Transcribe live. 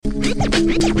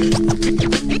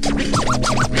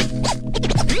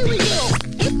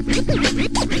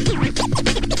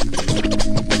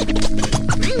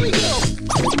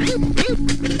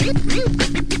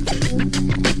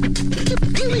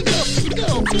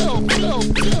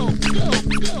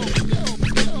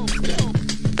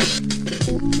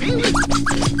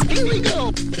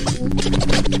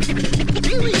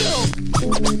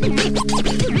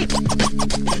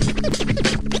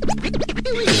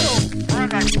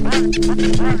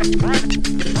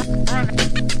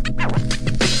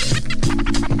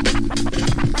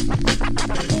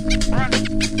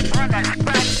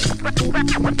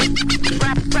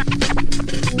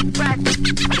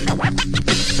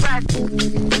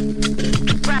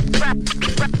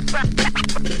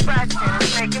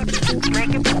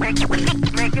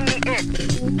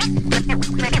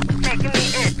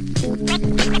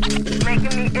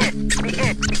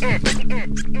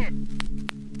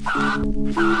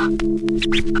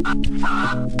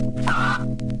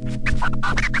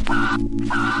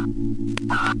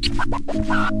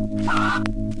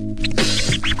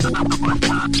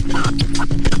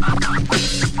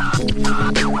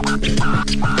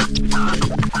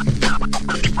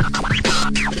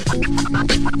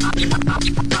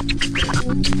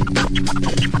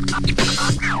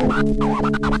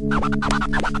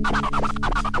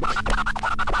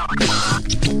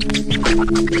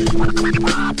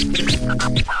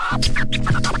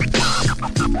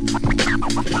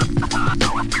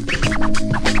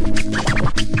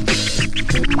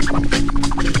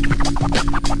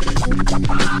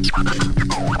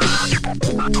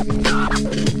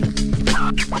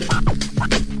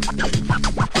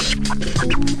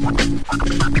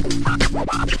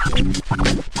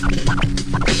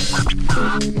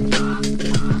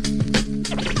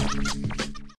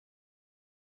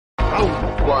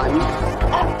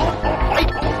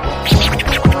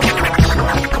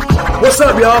What's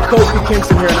up, y'all? Kofi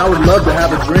Kingston here, and I would love to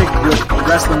have a drink with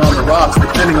Wrestling on the Rocks,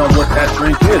 depending on what that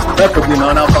drink is, preferably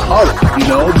non-alcoholic, you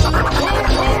know?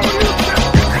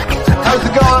 How's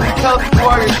it going? The Celtic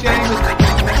Warrior, James.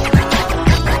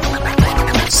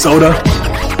 Soda.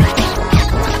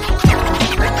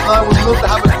 I would love to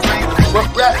have a drink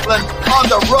with Wrestling on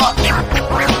the Rocks.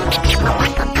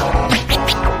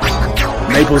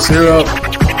 Maple syrup.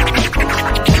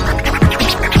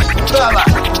 Bella.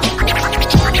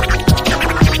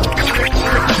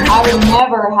 I would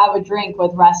never have a drink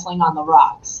with Wrestling on the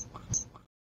Rocks.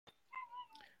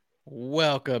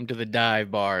 Welcome to the dive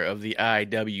bar of the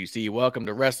IWC. Welcome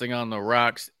to Wrestling on the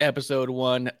Rocks, episode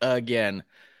 1 again.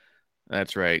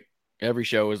 That's right. Every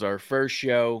show is our first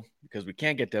show because we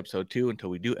can't get to episode 2 until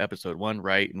we do episode 1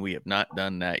 right, and we have not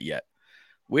done that yet.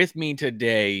 With me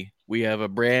today, we have a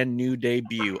brand new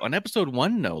debut on episode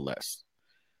 1, no less.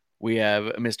 We have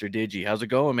Mr. Digi. How's it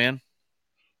going, man?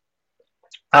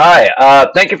 Hi,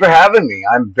 thank you for having me.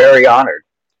 I'm very honored.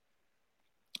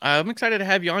 I'm excited to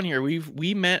have you on here.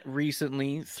 We met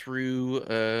recently through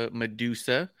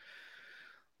Medusa.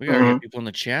 We got people in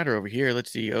the chat over here.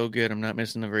 Let's see. Oh, good. I'm not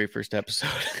missing the very first episode.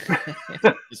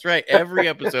 That's right. Every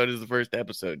episode is the first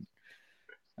episode.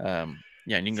 Yeah,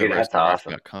 and you can go to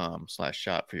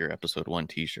wrestlingwars.com/shop for your episode 1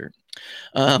 t-shirt.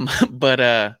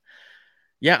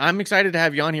 Yeah, I'm excited to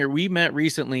have you on here. We met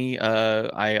recently.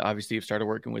 I obviously have started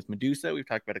working with Medusa. We've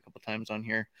talked about it a couple times on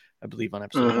here. I believe on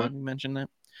episode 1 we mentioned that.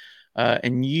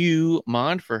 And you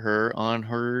mod for her on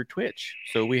her Twitch.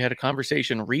 So we had a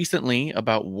conversation recently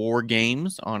about War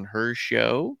Games on her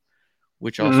show,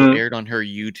 which also aired on her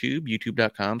YouTube,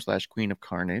 youtube.com/Queen of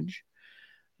Carnage.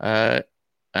 And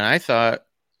I thought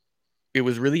it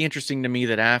was really interesting to me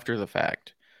that after the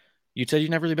fact, you said you'd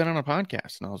never really been on a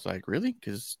podcast. And I was like, really?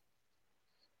 Because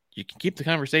you can keep the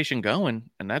conversation going,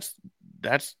 and that's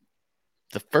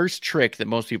the first trick that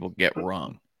most people get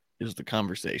wrong is the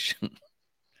conversation.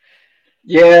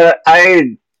 Yeah,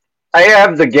 I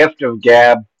have the gift of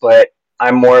gab, but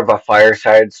I'm more of a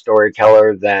fireside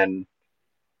storyteller than,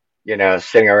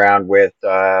 sitting around with,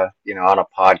 on a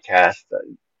podcast.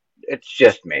 It's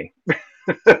just me.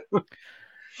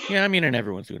 Yeah, I mean, and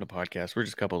everyone's doing a podcast. We're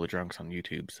just a couple of drunks on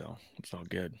YouTube, so it's all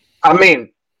good. I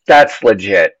mean, that's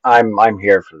legit. I'm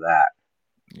here for that.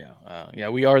 Yeah,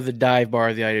 we are the dive bar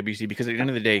of the IWC because at the end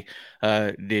of the day,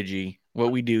 Digi,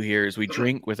 what we do here is we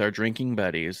drink with our drinking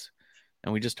buddies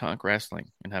and we just talk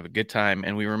wrestling and have a good time.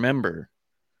 And we remember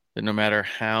that no matter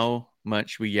how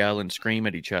much we yell and scream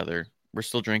at each other, we're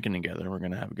still drinking together and we're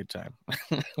going to have a good time.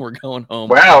 We're going home.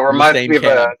 Wow, reminds me of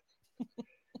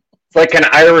it's like an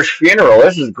Irish funeral.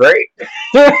 This is great.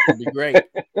 It'll be great.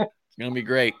 It's going to be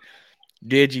great.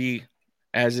 Digi,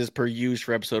 as is per use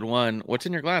for episode 1, what's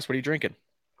in your glass? What are you drinking?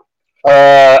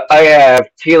 I have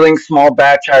Teeling small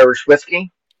batch Irish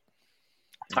whiskey.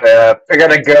 I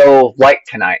gotta go light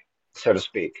tonight, so to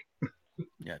speak.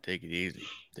 Yeah, take it easy.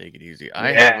 Take it easy.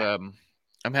 I'm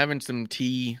having some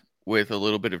tea with a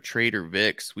little bit of Trader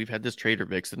Vic's. We've had this Trader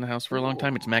Vic's in the house for a long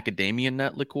time. It's macadamia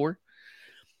nut liqueur,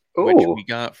 which Ooh. we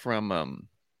got from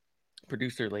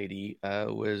producer lady.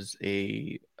 Was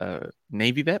a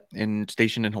Navy vet and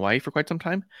stationed in Hawaii for quite some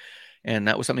time. And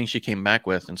that was something she came back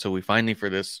with. And so we finally, for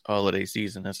this holiday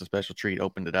season, as a special treat,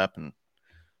 opened it up. And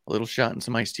a little shot and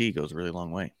some iced tea goes a really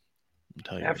long way. I'll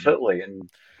tell you. Absolutely. And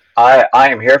I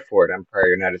am here for it. I'm part of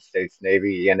the United States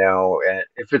Navy, you know, and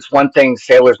if it's one thing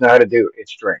sailors know how to do,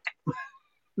 it's drink.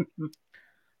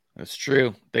 That's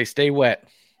true. They stay wet.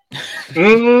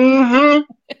 Mm-hmm.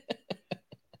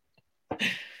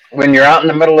 When you're out in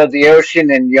the middle of the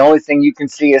ocean and the only thing you can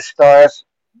see is stars,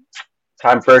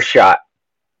 time for a shot.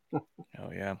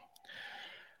 Oh, yeah.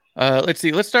 Let's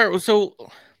see. Let's start. So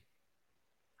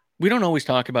we don't always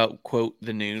talk about, quote,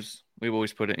 the news. We've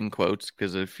always put it in quotes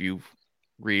because if you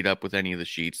read up with any of the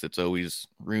sheets, it's always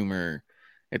rumor.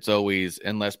 It's always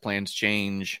unless plans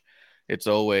change. It's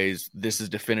always this is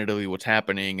definitively what's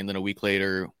happening. And then a week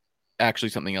later, actually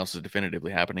something else is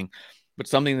definitively happening. But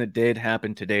something that did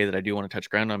happen today that I do want to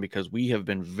touch ground on because we have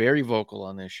been very vocal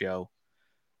on this show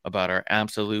about our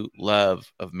absolute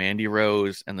love of Mandy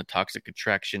Rose and the Toxic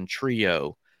Attraction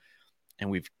trio. And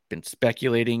we've been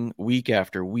speculating week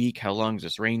after week, how long is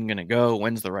this reign going to go?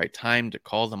 When's the right time to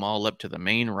call them all up to the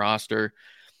main roster?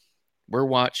 We're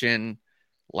watching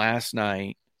last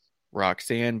night,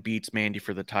 Roxanne beats Mandy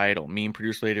for the title. Me and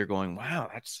producer lady are going, wow,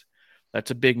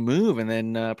 that's a big move. And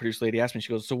then producer lady asked me,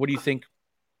 she goes, so what do you think?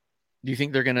 Do you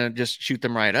think they're going to just shoot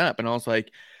them right up? And I was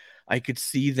like, I could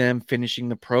see them finishing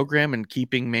the program and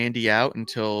keeping Mandy out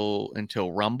until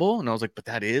Rumble. And I was like, but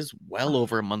that is well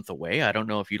over a month away. I don't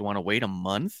know if you'd want to wait a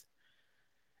month.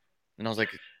 And I was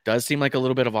like, it does seem like a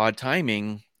little bit of odd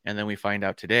timing. And then we find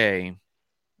out today,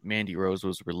 Mandy Rose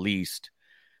was released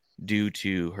due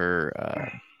to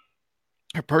her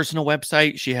personal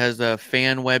website. She has a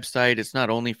fan website. It's not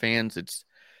OnlyFans. It's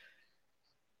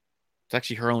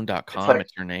actually her own.com.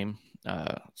 It's her name.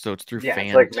 So it's through fan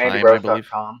it's like time, I believe.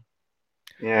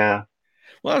 Yeah.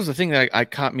 Well, that was the thing that I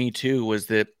caught me too, was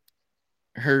that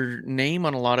her name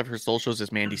on a lot of her socials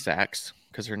is Mandy Sachs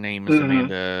because her name is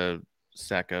Amanda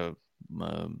Sacramentino,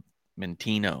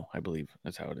 I believe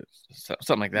that's how it is.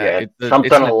 Something like that. Yeah, it's an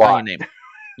Italian name.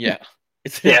 Yeah,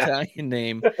 it's an Italian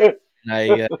name.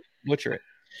 I butcher it,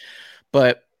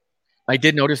 but I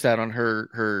did notice that on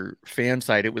her fan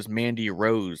site, it was Mandy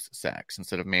Rose Sachs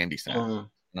instead of Mandy Sachs, and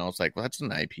I was like, well, that's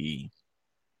an IP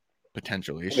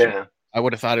potential issue. Yeah. I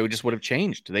would have thought it would have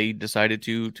changed. They decided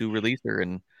to release her,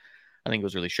 and I think it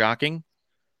was really shocking.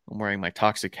 I'm wearing my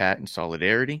toxic hat in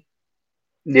solidarity.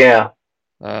 Yeah.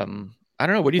 I don't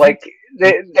know. What do you think?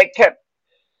 They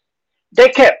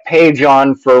kept Paige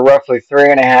on for roughly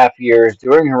 3.5 years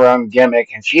doing her own gimmick,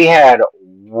 and she had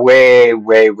way,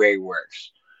 way, way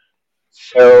worse.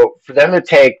 So for them to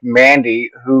take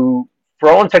Mandy, who for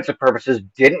all intents and purposes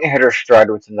didn't hit her stride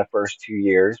within the first 2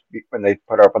 years when they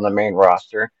put her up on the main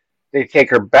roster, they take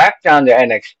her back down to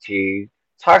NXT,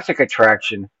 Toxic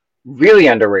Attraction, really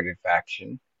underrated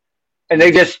faction, and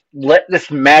they just let this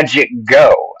magic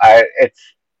go.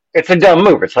 It's a dumb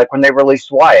move. It's like when they released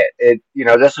Wyatt.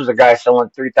 This was a guy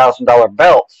selling $3,000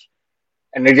 belts,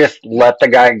 and they just let the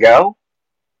guy go.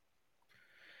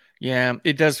 Yeah,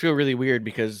 it does feel really weird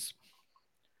because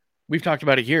we've talked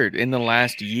about it here. In the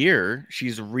last year,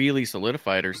 she's really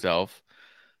solidified herself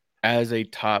as a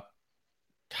top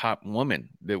woman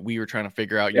that we were trying to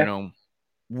figure out,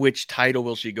 which title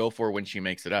will she go for when she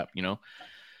makes it up,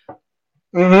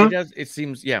 It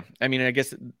seems, yeah. I mean, I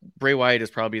guess Bray Wyatt is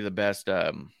probably the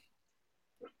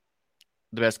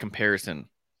best comparison.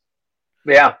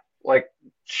 Yeah. Like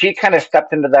she kind of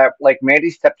stepped into that, like Mandy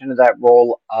stepped into that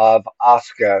role of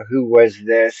Asuka, who was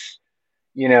this,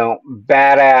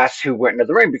 badass who went into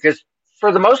the ring, because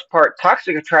for the most part,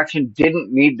 Toxic Attraction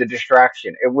didn't need the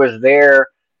distraction. It was there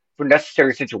for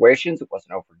necessary situations. It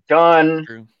wasn't overdone.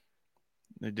 True.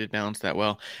 They did balance that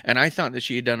well. And I thought that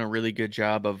she had done a really good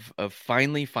job of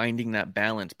finally finding that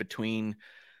balance between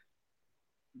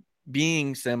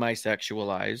being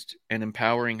semi-sexualized and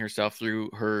empowering herself through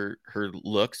her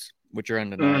looks, which are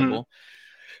undeniable,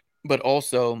 but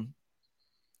also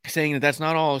saying that that's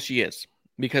not all she is.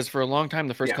 Because for a long time,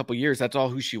 the first couple years, that's all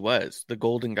who she was. The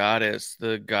golden goddess,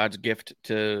 the God's gift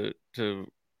to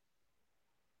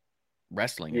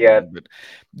wrestling. Yeah. But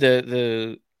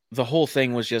the whole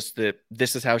thing was just that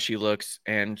this is how she looks,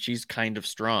 and she's kind of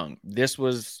strong. This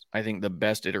was, I think, the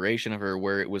best iteration of her,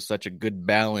 where it was such a good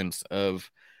balance of,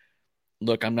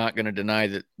 look, I'm not going to deny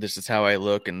that this is how I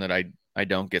look and that I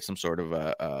don't get some sort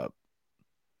of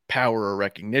power or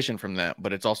recognition from that,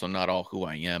 but it's also not all who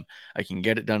I am. I can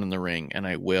get it done in the ring, and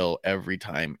I will every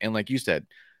time. And like you said,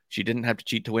 She didn't have to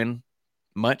cheat to win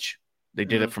much. They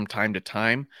did it from time to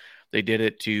time. They did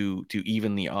it to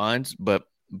even the odds, but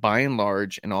by and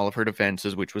large, in all of her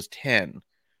defenses, which was 10,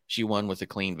 she won with a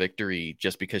clean victory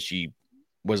just because she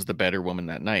was the better woman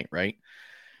that night, right?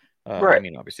 Right. I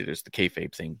mean, obviously there's the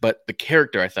kayfabe thing, but the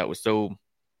character I thought was so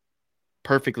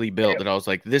perfectly built that I was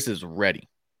like, this is ready.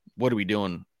 What are we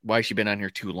doing? Why has she been on here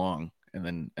too long? And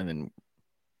then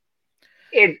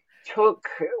it took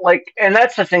and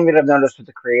that's the thing that I've noticed with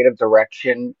the creative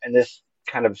direction, and this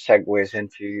kind of segues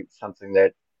into something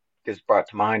that is brought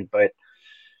to mind, but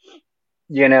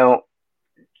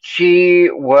she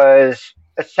was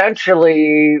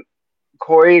essentially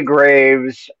Corey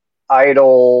Graves'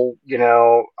 idol,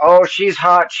 oh, she's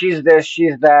hot, she's this,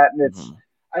 she's that, and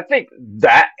I think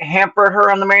that hampered her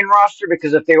on the main roster,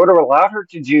 because if they would have allowed her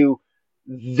to do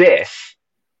this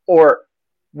or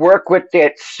work with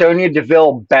that Sonya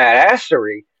Deville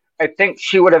badassery, I think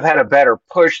she would have had a better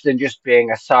push than just being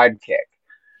a sidekick.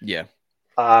 Yeah.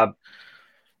 But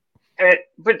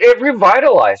it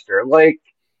revitalized her. Like,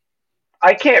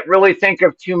 I can't really think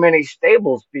of too many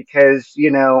stables because,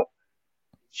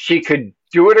 she could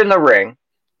do it in the ring.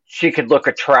 She could look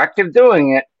attractive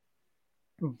doing it.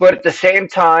 But at the same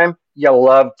time, you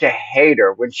love to hate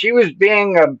her. When she was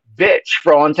being a bitch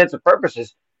for all intents and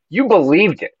purposes, you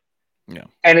believed it. Yeah.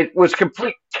 And it was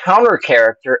complete counter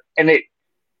character. And it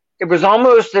was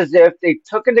almost as if they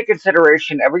took into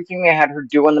consideration everything they had her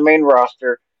do on the main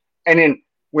roster and then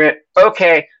went,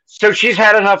 okay, so she's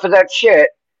had enough of that shit.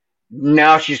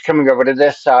 Now she's coming over to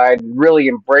this side, really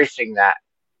embracing that.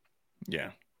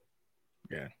 Yeah.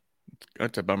 Yeah.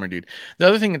 That's a bummer, dude. The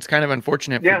other thing that's kind of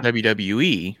unfortunate for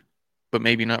WWE, but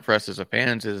maybe not for us as a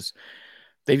fans, is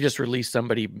they've just released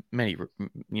somebody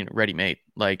ready-made.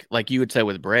 Like you would say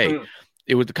with Bray.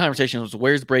 It was the conversation was,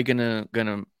 where's Bray gonna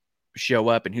show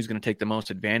up and who's gonna take the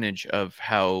most advantage of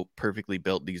how perfectly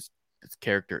built this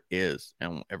character is,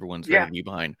 and everyone's ready to be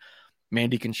behind.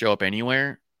 Mandy can show up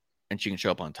anywhere and she can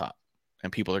show up on top,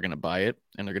 and people are gonna buy it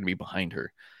and they're gonna be behind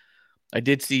her. I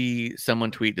did see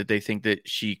someone tweet that they think that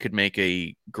she could make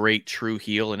a great true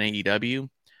heel in AEW.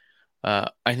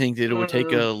 I think that it would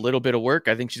take a little bit of work.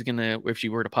 I think she's gonna, if she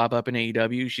were to pop up in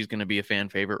AEW, she's gonna be a fan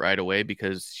favorite right away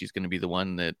because she's gonna be the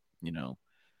one that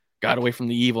got away from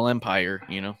the evil empire.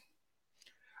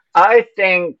 I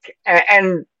think,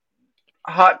 and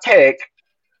hot take,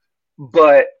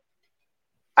 but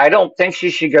I don't think she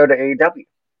should go to AEW.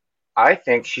 I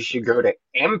think she should go to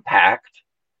Impact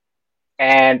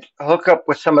and hook up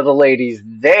with some of the ladies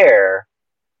there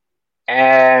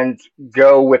and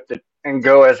go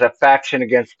as a faction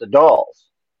against the Dolls.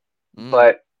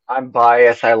 But I'm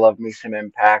biased. I love me some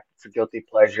Impact. It's a guilty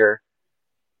pleasure.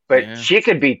 But she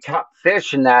could be top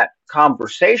fish in that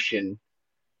conversation,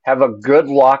 have a good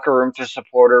locker room to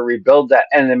support her, rebuild that,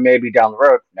 and then maybe down the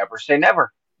road, never say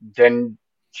never. Then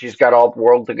she's got all the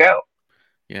world to go.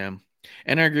 Yeah.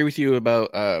 And I agree with you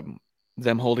about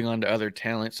them holding on to other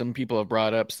talent. Some people have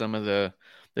brought up some of the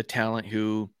talent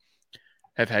who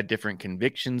have had different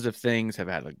convictions of things, have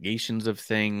allegations of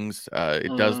things.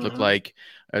 It does look like,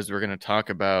 as we're going to talk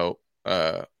about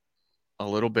a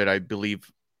little bit, I believe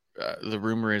the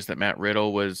rumor is that Matt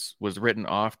Riddle was written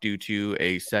off due to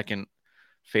a second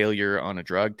failure on a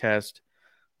drug test.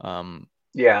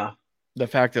 The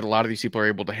fact that a lot of these people are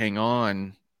able to hang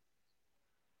on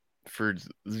for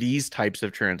these types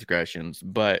of transgressions,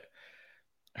 but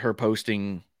her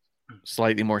posting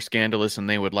slightly more scandalous and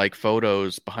they would like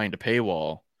photos behind a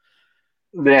paywall.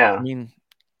 Yeah. I mean,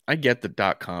 I get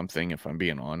the .com thing, if I'm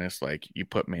being honest. Like, you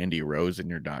put Mandy Rose in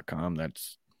your .com,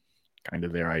 that's kind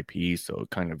of their IP, so it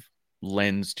kind of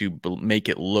lends to make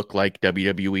it look like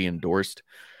WWE endorsed.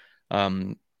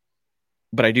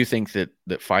 But I do think that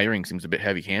firing seems a bit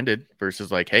heavy-handed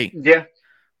versus like, hey,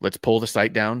 let's pull the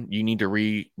site down. You need to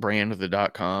rebrand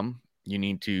the .com. You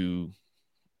need to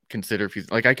consider if you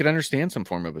like. I could understand some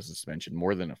form of a suspension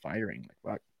more than a firing. Like,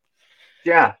 what?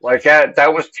 Yeah, like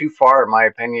that was too far, in my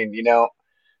opinion.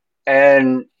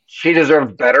 And she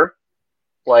deserved better.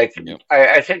 Like,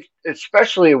 I think,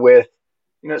 especially with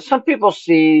some people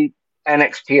see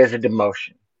NXT as a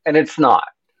demotion, and it's not.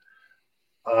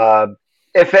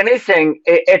 If anything,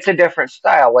 it's a different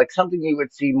style. Like, something you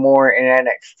would see more in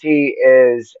NXT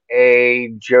is a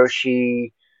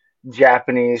Joshi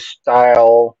Japanese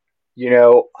style,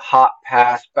 hot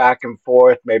pass back and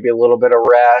forth, maybe a little bit of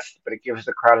rest, but it gives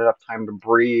the crowd enough time to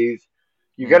breathe.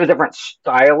 You got a different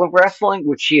style of wrestling,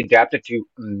 which she adapted to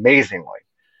amazingly,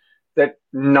 that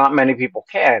not many people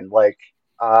can. Like,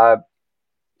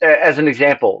 as an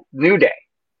example, New Day.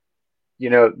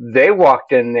 They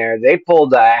walked in there, they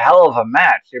pulled a hell of a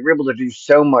match. They were able to do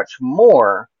so much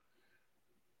more.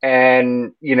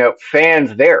 and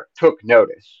fans there took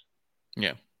notice.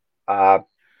 Yeah.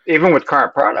 Even with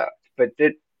current product, but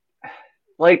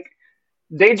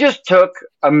they just took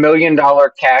 $1 million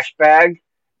cash bag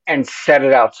and set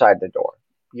it outside the door.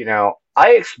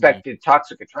 I expected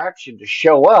Toxic Attraction to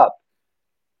show up,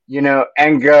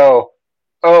 and go,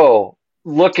 oh,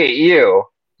 look at you.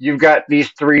 You've got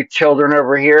these 3 children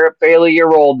over here. Bailey,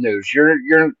 you're old news.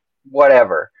 You're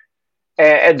whatever.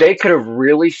 And they could have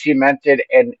really cemented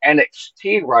an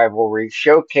NXT rivalry,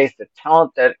 showcased the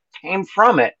talent that came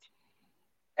from it,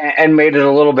 and made it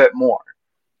a little bit more.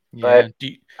 Yeah. But,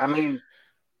 do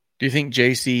you think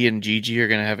JC and Gigi are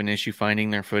going to have an issue finding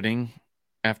their footing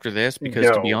after this?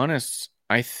 Because to be honest,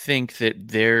 I think that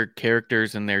their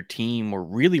characters and their team were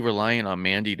really relying on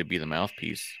Mandy to be the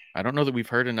mouthpiece. I don't know that we've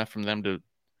heard enough from them to...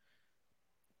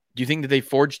 Do you think that they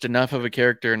forged enough of a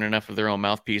character and enough of their own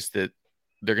mouthpiece that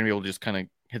they're going to be able to just kind of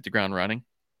hit the ground running?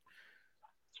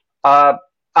 I'm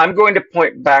going to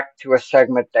point back to a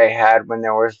segment they had when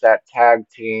there was that tag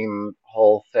team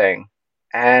whole thing.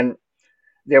 And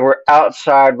they were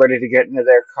outside ready to get into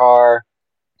their car,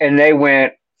 and they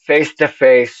went face to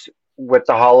face with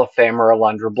the Hall of Famer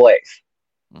Alundra Blaze.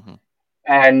 Mm-hmm.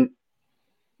 And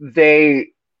they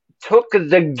took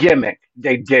the gimmick.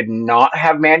 They did not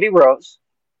have Mandy Rose.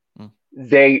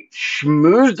 They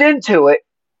schmoozed into it,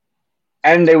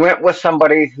 and they went with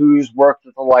somebody who's worked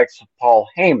with the likes of Paul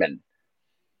Heyman.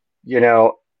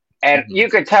 And you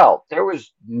could tell there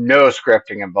was no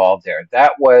scripting involved there.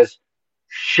 That was,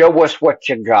 show us what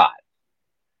you got.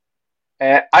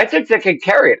 And I think they could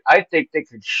carry it. I think they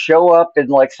could show up in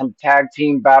some tag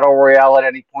team battle royale at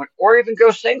any point, or even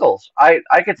go singles. I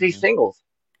could see singles.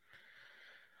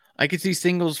 I could see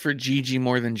singles for Gigi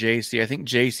more than JC. I think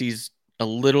JC's a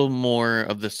little more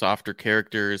of the softer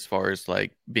character as far as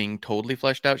being totally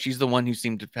fleshed out. She's the one who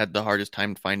seemed to have had the hardest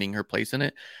time finding her place in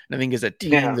it. And I think as a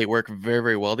team, they work very,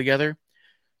 very well together.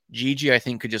 Gigi, I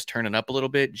think, could just turn it up a little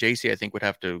bit. JC, I think, would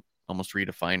have to almost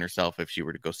redefine herself if she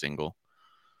were to go single.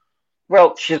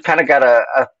 Well, she's kind of got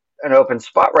an open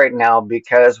spot right now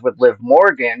because with Liv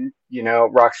Morgan,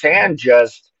 Roxanne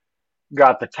just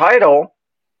got the title.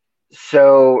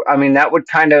 So, that would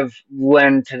kind of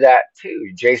lend to that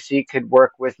too. JC could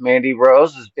work with Mandy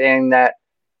Rose as being that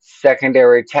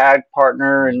secondary tag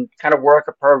partner and kind of work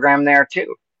a program there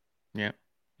too. Yeah.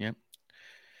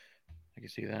 I can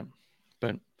see that.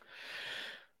 But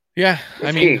yeah,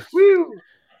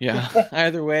 yeah,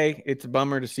 either way, it's a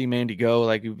bummer to see Mandy go.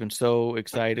 We've been so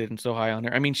excited and so high on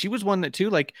her. She was one that too,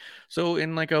 so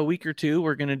in a week or two,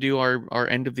 we're going to do our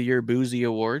end of the year Boozy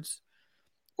Awards.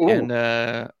 Ooh.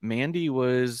 And Mandy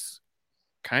was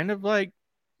kind of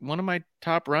one of my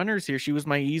top runners here. She was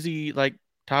my easy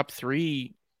top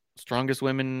 3 strongest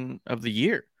women of the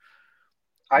year.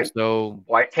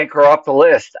 Why take her off the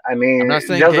list? It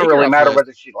doesn't really matter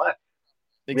whether she left.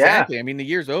 Exactly. Yeah. The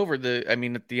year's over. At the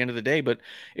end of the day, but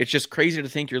it's just crazy to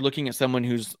think you're looking at someone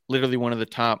who's literally one of the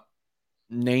top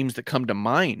names that come to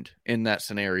mind in that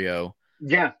scenario.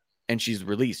 Yeah. And she's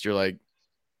released. You're like,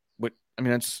 what?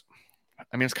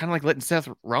 It's kind of like letting Seth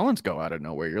Rollins go out of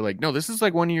nowhere. You're like, no, this is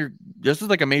this is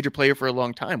a major player for a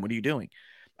long time. What are you doing?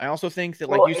 I also think that,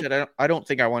 you said, I don't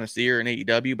think I want to see her in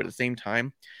AEW, but at the same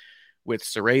time, with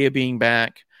Saraya being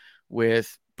back,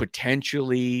 with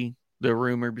potentially the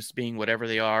rumors being whatever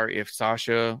they are, if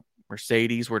Sasha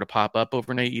Mercedes were to pop up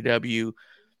over in AEW,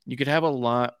 you could have a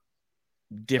lot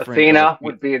different. Athena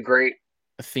would be a great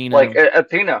Athena.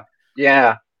 Athena.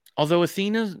 Yeah. Although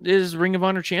Athena is Ring of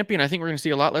Honor champion, I think we're going to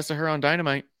see a lot less of her on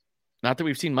Dynamite. Not that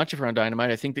we've seen much of her on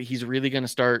Dynamite. I think that he's really going to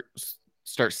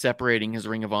start separating his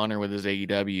Ring of Honor with his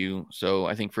AEW. So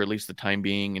I think for at least the time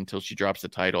being, until she drops the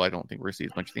title, I don't think we're going to see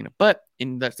as much Athena. But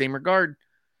in that same regard,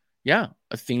 yeah,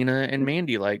 Athena and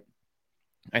Mandy, I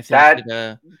think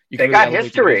that they got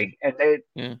history, and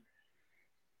they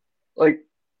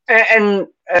and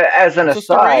as an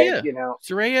aside,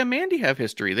 Saraya and Mandy have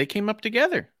history. They came up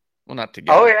together. Well, not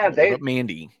together. Oh yeah, but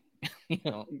Mandy.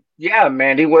 Yeah,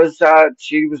 Mandy was.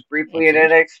 She was briefly in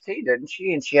NXT, didn't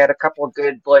she? And she had a couple of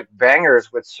good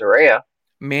bangers with Saraya.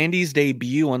 Mandy's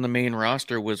debut on the main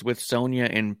roster was with Sonya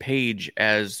and Paige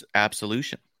as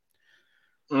Absolution.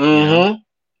 Mm-hmm.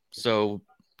 So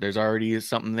there's already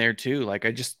something there too.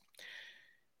 It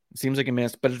seems like a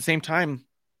miss, but at the same time,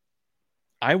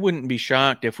 I wouldn't be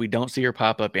shocked if we don't see her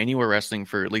pop up anywhere wrestling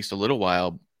for at least a little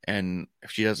while. And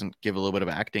if she doesn't give a little bit of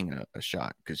acting a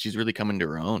shot, because she's really coming to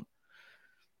her own.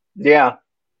 Yeah.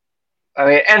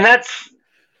 And that's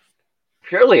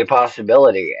purely a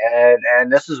possibility.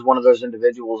 And this is one of those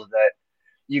individuals that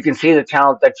you can see the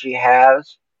talent that she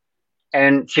has,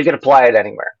 and she could apply it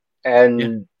anywhere.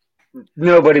 And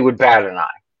nobody would bat an eye.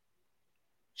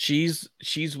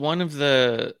 She's one of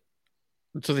the.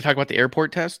 So they talk about the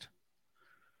airport test.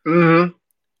 Mm-hmm.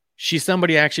 She's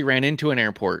somebody I actually ran into an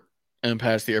airport and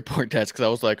passed the airport test because I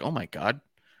was like, oh my God.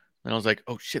 And I was like,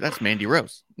 oh shit, that's Mandy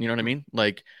Rose. You know what I mean?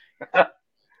 Like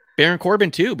Baron Corbin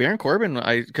too. Baron Corbin,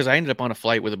 because I ended up on a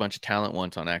flight with a bunch of talent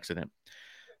once on accident.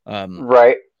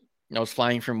 Right. I was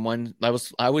flying from I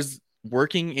was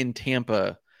working in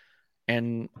Tampa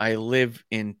and I live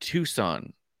in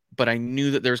Tucson, but I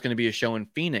knew that there was going to be a show in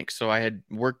Phoenix. So I had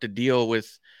worked a deal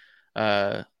with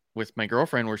my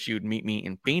girlfriend where she would meet me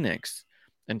in Phoenix.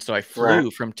 And so I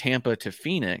flew from Tampa to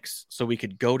Phoenix so we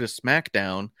could go to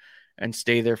SmackDown and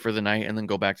stay there for the night and then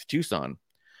go back to Tucson.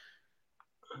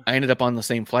 I ended up on the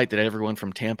same flight that everyone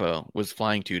from Tampa was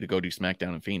flying to go do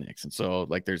SmackDown in Phoenix. And so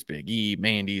like there's Big E,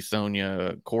 Mandy,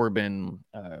 Sonya, Corbin,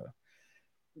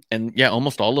 and yeah,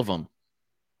 almost all of them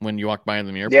when you walk by in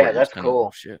the airport. Yeah, that's cool.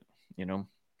 Oh, shit, you know,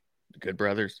 the Good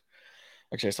Brothers.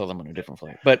 Actually, I saw them on a different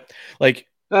flight. But like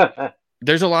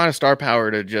there's a lot of star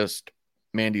power to just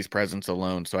Mandy's presence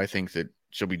alone. So I think that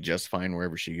she'll be just fine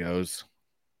wherever she goes.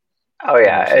 Oh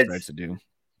yeah, it's to do.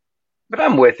 But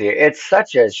I'm with you. It's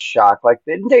such a shock. Like,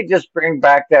 didn't they just bring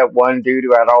back that one dude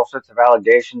who had all sorts of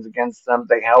allegations against them?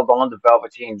 They held on to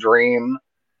Velveteen Dream.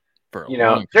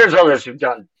 There's others who've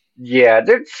done. Yeah,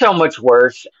 there's so much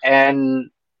worse, and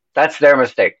that's their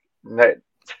mistake.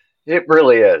 It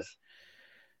really is.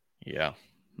 Yeah,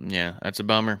 that's a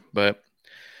bummer, but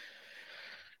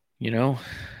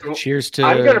cheers to.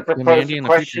 I'm going to propose a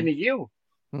question to you.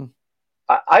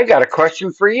 I got a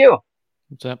question for you.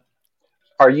 What's up?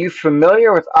 Are you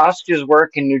familiar with Asuka's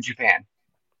work in New Japan?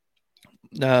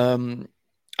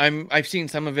 I've seen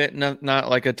some of it, not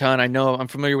like a ton. I'm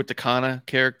familiar with the Kana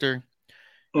character,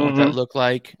 what that looked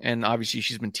like, and obviously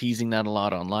she's been teasing that a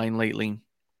lot online lately.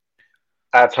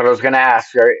 That's what I was going to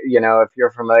ask. If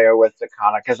you're familiar with the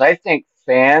Kana, because I think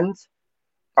fans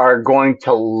are going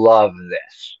to love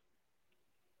this,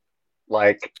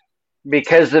 like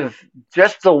because of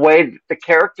just the way the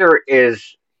character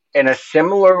is. In a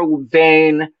similar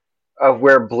vein of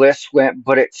where Bliss went,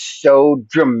 but it's so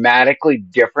dramatically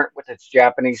different with its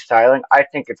Japanese styling. I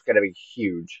think it's going to be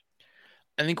huge.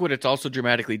 I think what it's also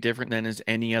dramatically different than is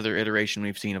any other iteration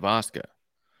we've seen of Asuka.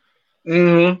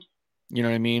 Mm-hmm. You know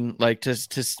what I mean? Like to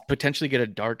potentially get a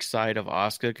dark side of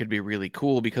Asuka could be really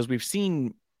cool because we've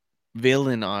seen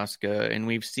villain Asuka and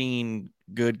we've seen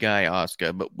good guy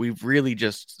Asuka, but we've really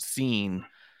just seen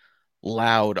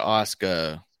loud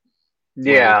Asuka.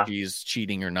 Yeah, she's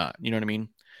cheating or not. You know what I mean?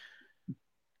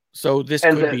 So this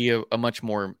could be a much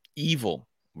more evil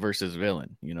versus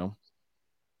villain,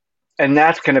 And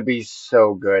that's going to be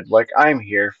so good. Like, I'm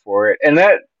here for it. And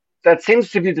that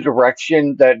seems to be the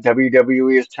direction that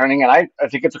WWE is turning. And I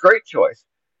think it's a great choice.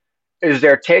 Is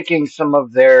they're taking some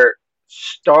of their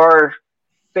star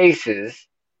faces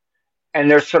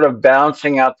and they're sort of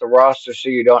balancing out the roster so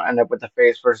you don't end up with the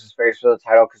face versus face for the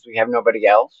title because we have nobody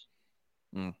else.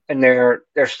 And they're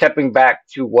stepping back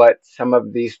to what some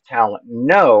of these talent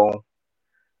know,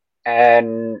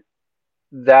 and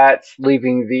that's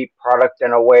leaving the product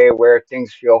in a way where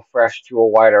things feel fresh to a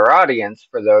wider audience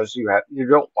for those who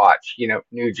don't watch,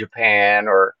 New Japan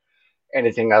or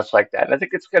anything else like that. And I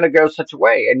think it's going to go such a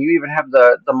way. And you even have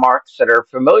the marks that are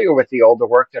familiar with the older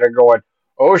work that are going,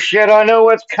 oh shit, I know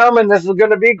what's coming. This is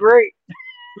going to be great.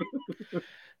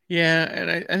 Yeah,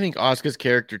 and I think Asuka's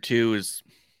character too is.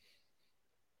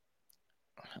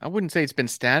 I wouldn't say it's been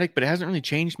static, but it hasn't really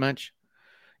changed much.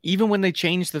 Even when they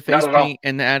changed the face paint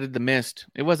and added the mist,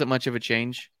 it wasn't much of a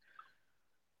change.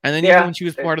 And then even when she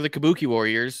was part of the Kabuki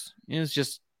Warriors, it was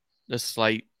just a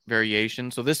slight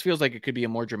variation. So this feels like it could be a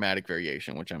more dramatic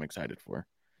variation, which I'm excited for.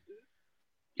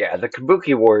 Yeah, the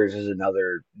Kabuki Warriors is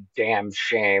another damn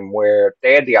shame where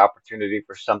they had the opportunity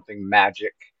for something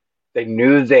magic. They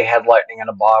knew they had lightning in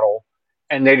a bottle,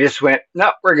 and they just went,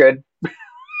 no, we're good.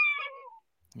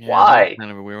 Yeah, why?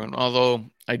 Kind of a weird one. Although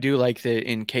I do like that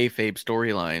in kayfabe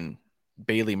storyline,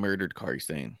 Bailey murdered Kairi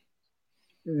Sane.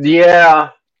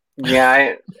 Yeah.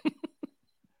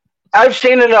 I've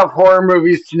seen enough horror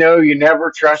movies to know you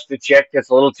never trust a chick that's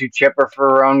a little too chipper for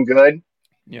her own good.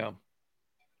 Yeah.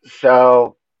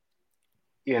 So,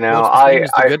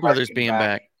 the Good Brothers being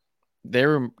back. They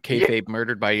were kayfabe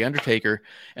murdered by The Undertaker,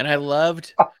 and I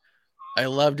loved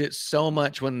it so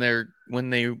much when they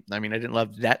I didn't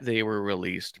love that they were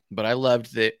released, but I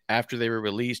loved that after they were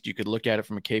released, you could look at it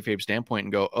from a kayfabe standpoint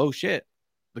and go, oh shit,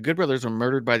 the Good Brothers were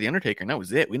murdered by The Undertaker, and that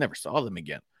was it. We never saw them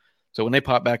again. So when they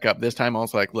popped back up this time, I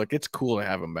was like, look, it's cool to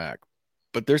have them back,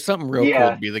 but there's something real cool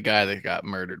to be the guy that got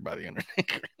murdered by The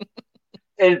Undertaker.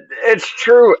 It's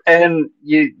true. And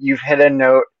you've hit a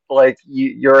note, like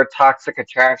you're a toxic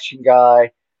attraction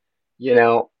guy.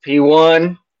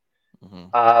 P1,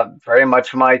 Mhm. very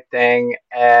much my thing.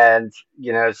 And,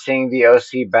 seeing the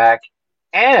OC back.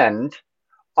 And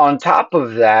on top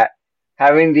of that,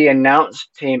 having the announce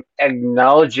team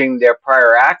acknowledging their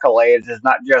prior accolades is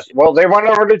not just, well, they went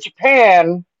over to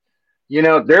Japan.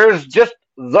 There's just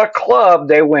the club.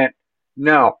 They went,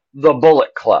 no, the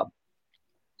Bullet Club.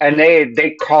 And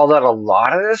they called out a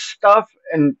lot of this stuff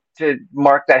and to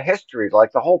mark that history,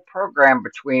 like the whole program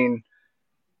between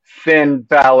Finn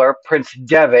Balor, Prince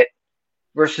Devitt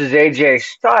versus AJ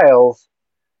Styles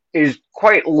is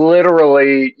quite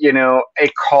literally, a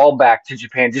callback to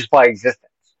Japan just by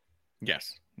existence.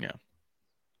 Yes. Yeah.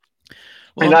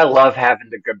 And I love having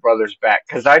the Good Brothers back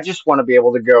because I just want to be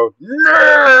able to go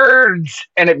nerds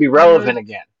and it be relevant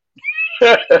again.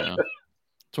 Yeah.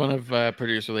 It's one of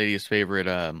producer lady's favorite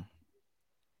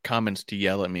comments to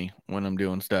yell at me when I'm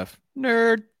doing stuff.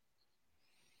 Nerd.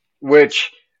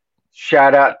 Which,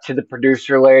 shout out to the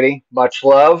producer lady. Much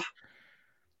love.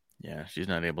 Yeah, she's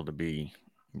not able to be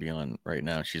on right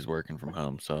now. She's working from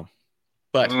home. So,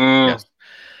 but yes.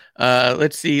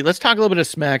 Let's see. Let's talk a little bit of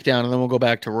SmackDown, and then we'll go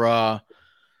back to Raw.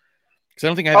 Because I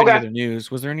don't think I have any other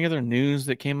news. Was there any other news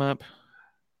that came up?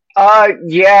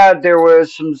 Yeah, there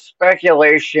was some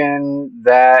speculation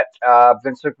that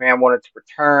Vince McMahon wanted to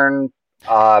return.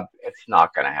 It's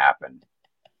not going to happen.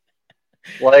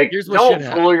 Like, don't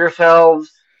fool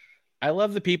yourselves. I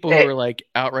love the people who are like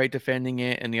outright defending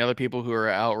it, and the other people who are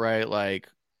outright like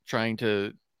trying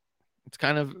to. It's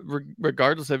kind of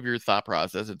regardless of your thought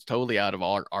process, it's totally out of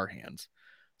our hands.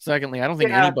 Secondly, I don't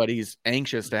think anybody's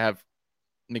anxious to have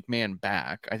McMahon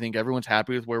back. I think everyone's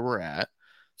happy with where we're at.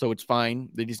 So it's fine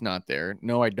that he's not there.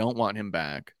 No, I don't want him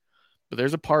back. But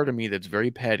there's a part of me that's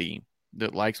very petty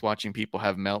that likes watching people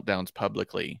have meltdowns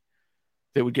publicly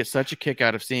that would get such a kick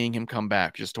out of seeing him come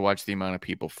back just to watch the amount of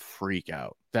people freak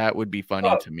out. That would be funny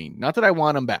to me. Not that I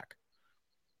want him back.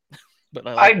 But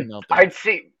I'd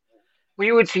see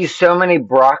we would see so many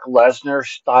Brock Lesnar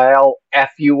style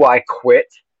FU I quit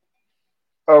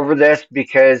over this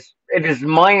because it is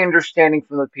my understanding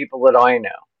from the people that I know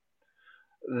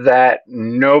that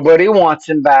nobody wants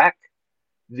him back.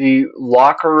 The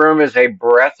locker room is a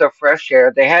breath of fresh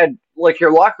air. They had, like,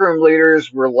 your locker room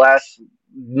leaders were less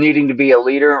needing to be a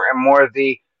leader and more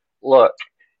the, look,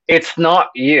 it's not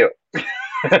you.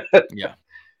 Yeah.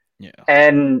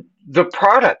 And the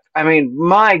product, I mean,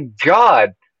 my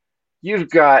God, you've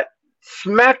got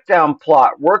SmackDown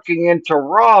plot working into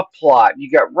Raw plot.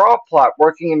 You got Raw plot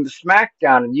working into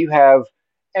SmackDown, and you have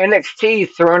NXT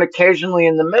thrown occasionally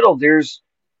in the middle.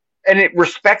 And it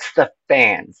respects the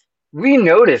fans. We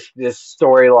notice this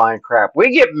storyline crap.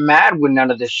 We get mad when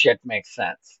none of this shit makes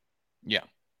sense. Yeah.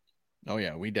 Oh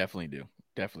yeah, we definitely do.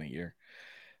 Definitely here.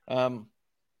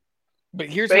 But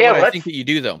here's what I think that you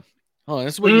do though. Oh,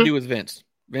 this is what you do with Vince.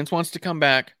 Vince wants to come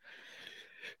back.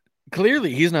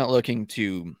 Clearly, he's not looking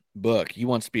to book. He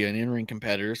wants to be an in-ring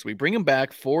competitor. So we bring him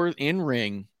back for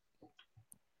in-ring.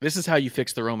 This is how you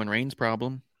fix the Roman Reigns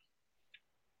problem.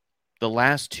 The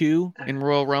last two in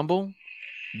Royal Rumble,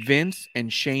 Vince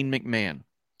and Shane McMahon.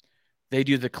 They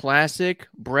do the classic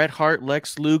Bret Hart,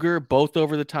 Lex Luger, both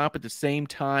over the top at the same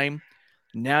time.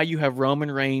 Now you have Roman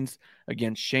Reigns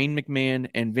against Shane McMahon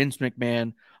and Vince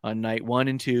McMahon on night 1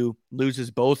 and 2.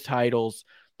 Loses both titles.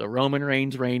 The Roman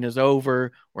Reigns reign is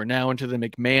over. We're now into the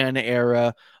McMahon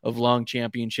era of long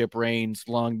championship reigns.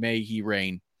 Long may he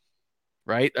reign.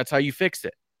 Right? That's how you fix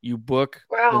it. You book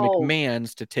the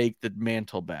McMahons to take the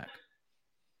mantle back.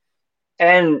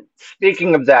 And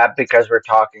speaking of that, because we're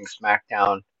talking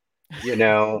SmackDown,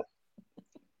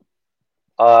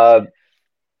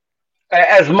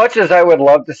 as much as I would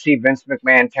love to see Vince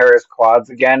McMahon tear his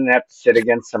quads again and have to sit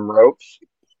against some ropes,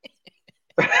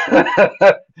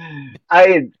 I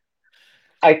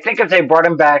think if they brought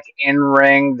him back in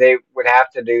ring, they would have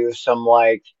to do some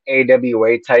like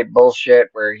AWA type bullshit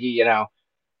where he,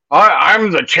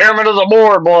 I'm the chairman of the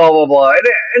board, blah blah blah,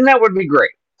 and that would be great.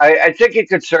 I think he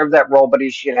could serve that role, but he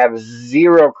should have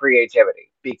zero creativity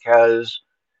because,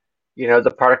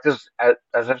 the product is,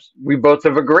 as we both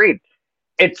have agreed,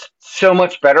 it's so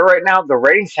much better right now. The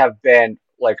ratings have been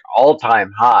like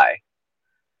all-time high.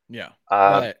 Yeah.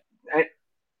 But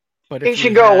he if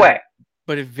should go away.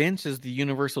 But if Vince is the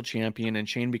Universal Champion and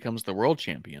Shane becomes the World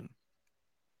Champion.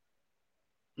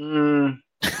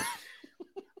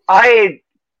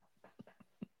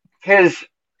 Because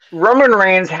Roman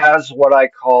Reigns has what I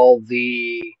call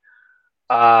the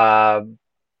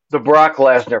Brock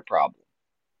Lesnar problem.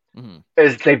 Mm-hmm.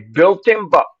 Is they built him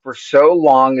up for so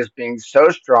long as being so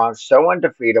strong, so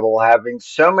undefeatable, having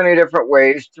so many different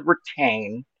ways to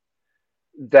retain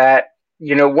that,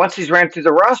 once he's ran through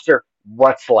the roster,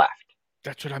 what's left?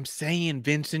 That's what I'm saying.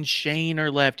 Vince and Shane are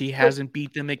left. He hasn't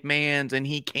beat the McMahons, and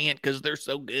he can't because they're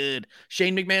so good.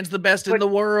 Shane McMahon's the best in the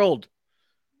world.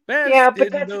 Best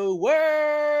in the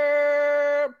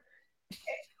world.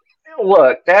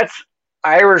 Look, that's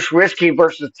Irish whiskey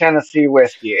versus Tennessee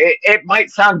whiskey. It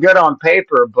might sound good on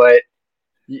paper, but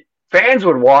fans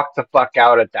would walk the fuck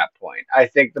out at that point. I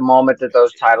think the moment that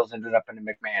those titles ended up in the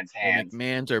McMahon's hands. The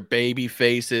McMahons are baby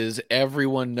faces.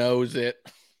 Everyone knows it.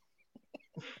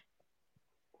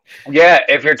 Yeah,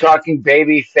 if you're talking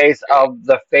baby face of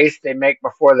the face they make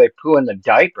before they poo in the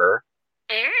diaper.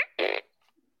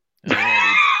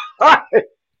 I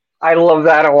love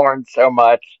that horn so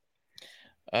much.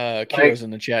 Kiro's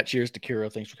in the chat. Cheers to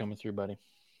Kiro. Thanks for coming through, buddy.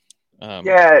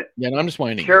 Yeah, and I'm just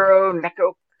winding. Kiro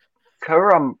Neko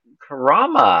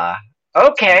Karama.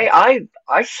 Okay, I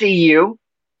see you.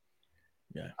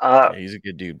 Yeah, he's a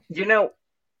good dude. You know,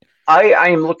 I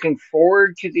am looking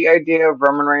forward to the idea of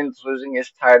Roman Reigns losing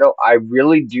his title. I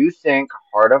really do think,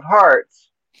 heart of hearts,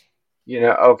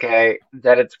 that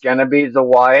it's going to be the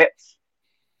Wyatts.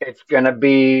 It's going to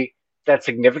be that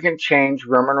significant change.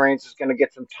 Roman Reigns is going to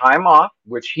get some time off,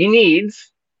 which he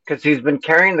needs because he's been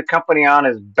carrying the company on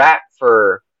his back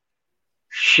for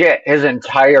his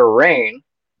entire reign.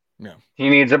 Yeah. He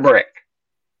needs a break.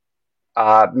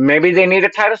 Maybe they need a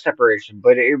title separation,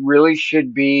 but it really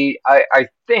should be. I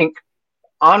think,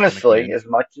 honestly, as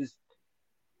much as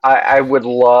I would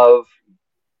love,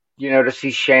 to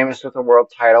see Sheamus with a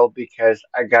world title because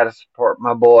I gotta support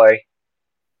my boy.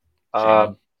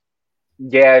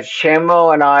 Yeah,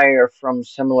 Shamo and I are from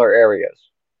similar areas.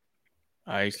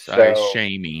 I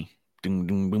shamey. Doom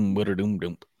doom boom doom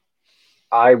doom.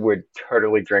 I would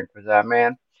totally drink with that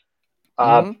man.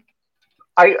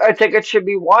 I think it should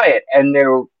be Wyatt, and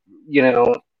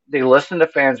they listen to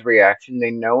fans' reaction.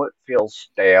 They know it feels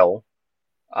stale,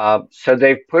 so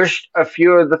they've pushed a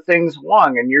few of the things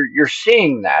along, and you're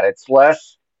seeing that it's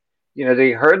less.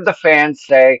 They heard the fans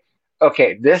say,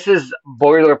 "Okay, this is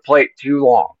boilerplate too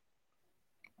long."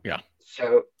 Yeah.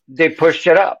 So they pushed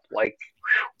it up.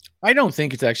 I don't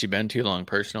think it's actually been too long,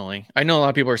 personally. I know a lot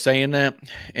of people are saying that,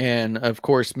 and of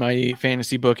course, my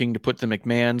fantasy booking to put the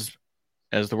McMahons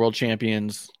as the world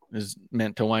champions is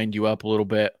meant to wind you up a little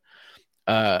bit.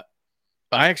 I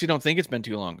actually don't think it's been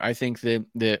too long. I think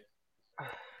that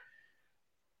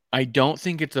I don't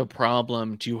think it's a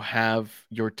problem to have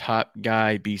your top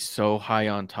guy be so high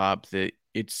on top that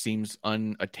it seems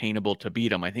unattainable to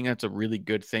beat him. I think that's a really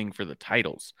good thing for the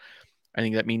titles. I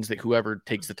think that means that whoever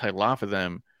takes the title off of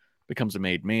them becomes a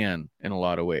made man in a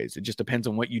lot of ways. It just depends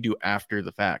on what you do after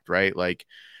the fact, right? Like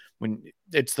when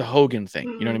it's the Hogan thing,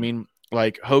 you know what I mean?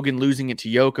 Like Hogan losing it to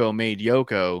Yoko made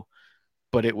Yoko,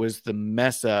 but it was the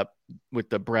mess up with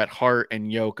the Bret Hart and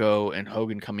Yoko and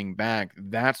Hogan coming back.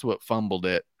 That's what fumbled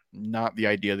it, not the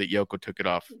idea that Yoko took it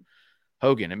off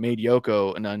Hogan. It made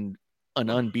Yoko an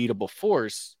unbeatable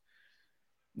force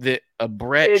that a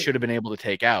Bret should have been able to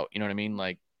take out. You know what I mean?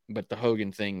 But the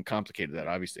Hogan thing complicated that,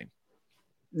 obviously.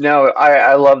 No,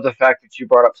 I love the fact that you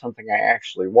brought up something I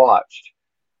actually watched.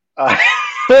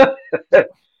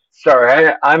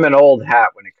 Sorry, I'm an old hat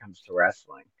when it comes to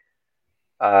wrestling.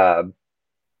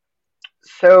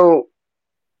 So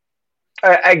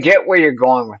I get where you're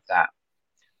going with that.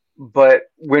 But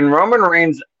when Roman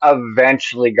Reigns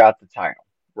eventually got the title,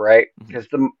 right? Because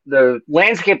the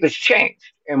landscape has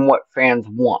changed in what fans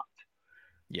want.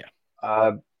 Yeah.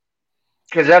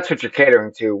 Because that's what you're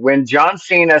catering to. When John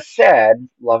Cena said,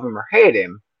 love him or hate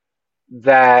him,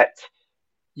 that,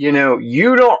 you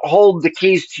don't hold the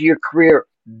keys to your career,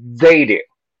 they do.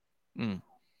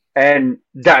 And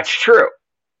that's true.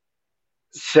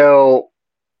 So,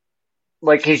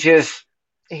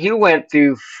 he went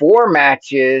through 4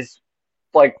 matches,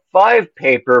 5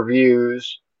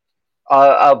 pay-per-views,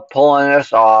 of pulling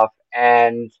us off,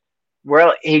 and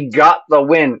he got the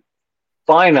win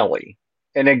finally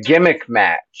in a gimmick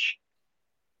match.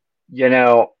 I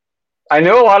know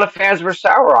a lot of fans were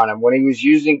sour on him when he was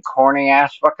using corny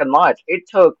ass fucking lines. It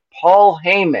took Paul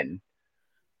Heyman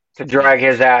to drag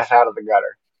his ass out of the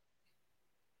gutter.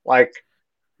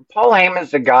 Paul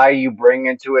Heyman's the guy you bring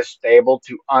into a stable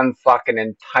to unfuck an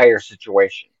entire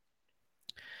situation.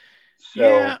 So,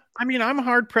 yeah, I mean, I'm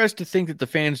hard pressed to think that the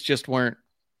fans just weren't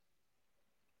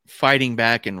fighting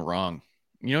back and wrong.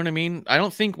 You know what I mean? I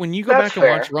don't think when you go back and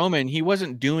watch Roman, he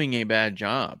wasn't doing a bad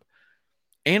job.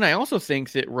 And I also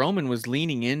think that Roman was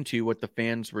leaning into what the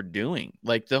fans were doing.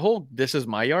 The whole "this is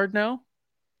my yard now,"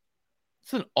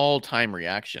 it's an all-time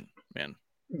reaction, man.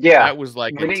 Yeah. That was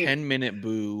a 10-minute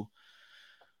boo.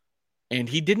 And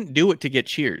he didn't do it to get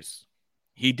cheers.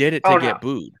 He did it to get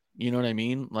booed. You know what I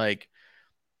mean?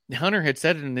 Hunter had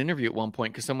said in an interview at one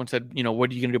point, because someone said, what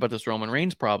are you going to do about this Roman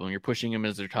Reigns problem? You're pushing him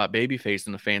as their top babyface,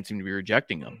 and the fans seem to be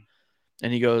rejecting him.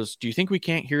 And he goes, do you think we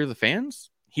can't hear the fans?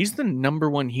 He's the number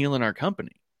one heel in our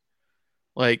company.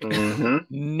 Like,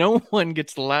 no one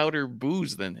gets louder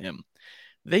boos than him.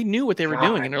 They knew what they were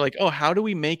doing, and they're like, oh, how do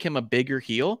we make him a bigger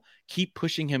heel? Keep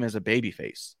pushing him as a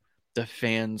babyface. The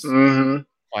fans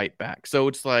fight back. So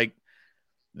it's like,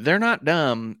 they're not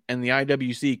dumb, and the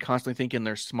IWC constantly thinking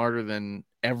they're smarter than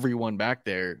everyone back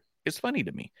there. It's funny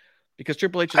to me, because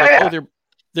Triple H is like,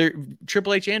 they're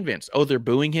Triple H and Vince. Oh, they're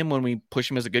booing him when we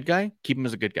push him as a good guy? Keep him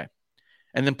as a good guy.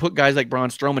 And then put guys like Braun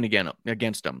Strowman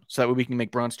against him, so that way we can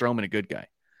make Braun Strowman a good guy,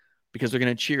 because they're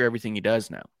going to cheer everything he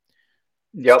does now.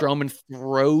 Yep. Strowman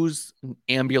throws an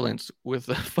ambulance with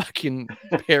a fucking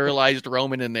paralyzed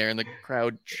Roman in there, and the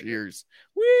crowd cheers.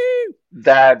 Woo!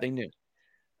 That they knew.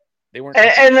 They weren't.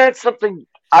 And that's something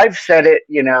I've said it,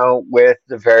 with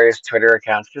the various Twitter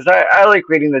accounts, because I like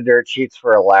reading the dirt sheets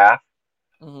for a laugh.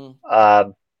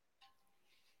 The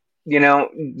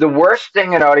worst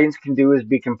thing an audience can do is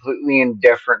be completely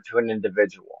indifferent to an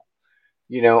individual.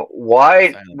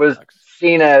 Why was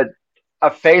Cena a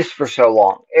face for so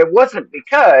long? It wasn't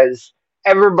because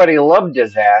everybody loved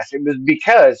his ass. It was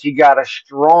because he got a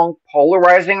strong,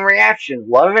 polarizing reaction.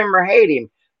 Love him or hate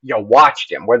him, you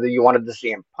watched him, whether you wanted to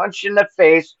see him punch in the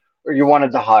face or you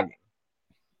wanted to hug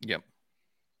him.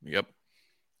 Yep.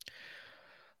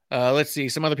 Let's see.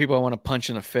 Some other people I want to punch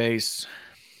in the face.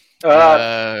 Drew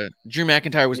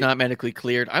McIntyre was not medically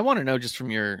cleared. I want to know, just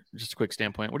from a quick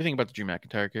standpoint, what do you think about the Drew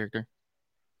McIntyre character?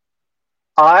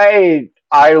 I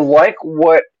like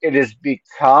what it has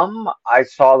become. I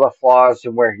saw the flaws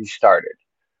in where he started.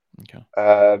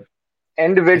 Okay.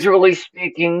 Individually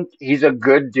speaking, he's a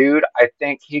good dude. I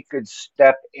think he could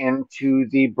step into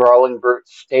the Brawling Brute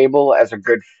stable as a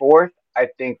good fourth. I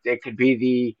think they could be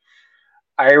the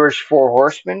Irish Four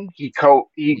Horsemen. He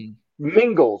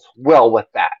mingles well with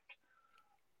that.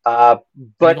 But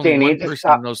they need to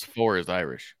stop. Those four is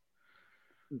Irish.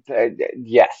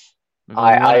 Yes,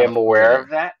 I am aware of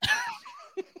that.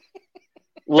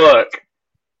 Look,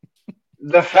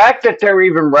 the fact that they're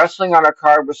even wrestling on a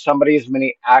card with somebody as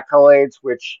many accolades,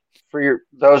 which for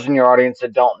those in your audience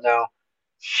that don't know,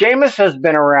 Sheamus has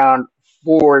been around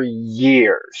for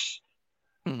years.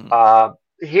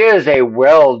 He is a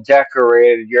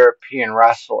well-decorated European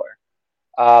wrestler,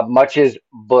 much as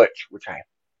Butch, which I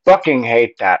fucking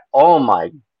hate that. Oh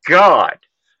my god.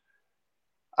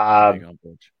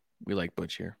 We like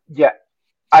Butch here. Yeah,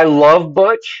 I love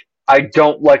Butch. I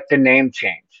don't like the name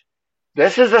change.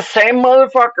 This is the same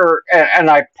motherfucker, and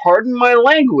I pardon my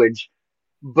language,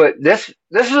 but this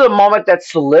is a moment that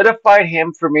solidified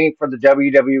him for me for the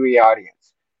WWE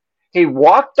audience. He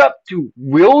walked up to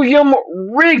William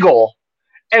Regal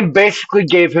and basically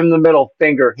gave him the middle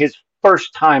finger his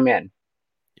first time in.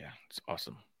 Yeah, it's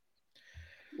awesome.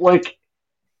 Like,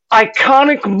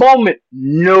 iconic moment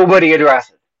nobody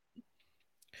addresses.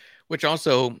 Which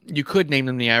also, you could name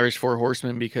them the Irish Four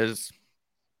Horsemen, because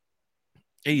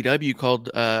AEW called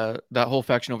that whole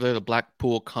faction over there the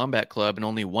Blackpool Combat Club, and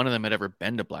only one of them had ever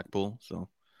been to Blackpool. So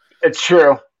it's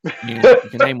true. You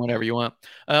can name whatever you want.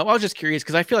 I was just curious,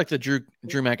 because I feel like the Drew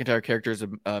McIntyre character is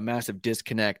a massive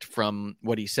disconnect from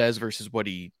what he says versus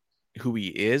who he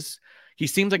is. He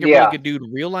seems like a really good dude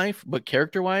in real life, but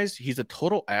character-wise, he's a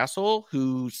total asshole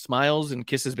who smiles and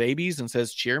kisses babies and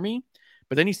says, "Cheer me."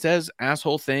 But then he says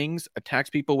asshole things, attacks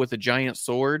people with a giant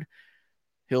sword.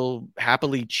 He'll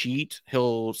happily cheat.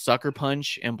 He'll sucker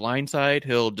punch and blindside.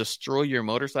 He'll destroy your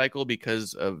motorcycle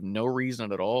because of no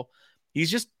reason at all.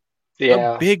 He's just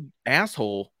a big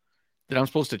asshole that I'm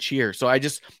supposed to cheer. So I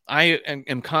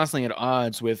am constantly at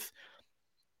odds with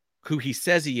who he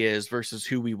says he is versus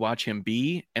who we watch him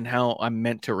be, and how I'm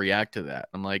meant to react to that.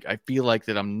 I'm like, I feel like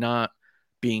that I'm not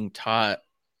being taught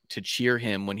to cheer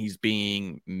him when he's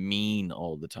being mean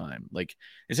all the time. Like,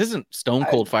 this isn't Stone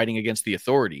Cold fighting against the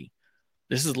Authority.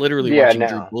 This is literally watching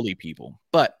Drew bully people.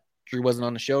 But Drew wasn't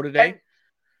on the show today,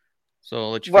 so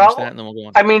I'll let you finish that, and then we'll go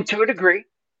on. I mean, to a degree,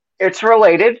 it's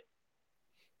related,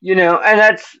 and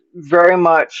that's very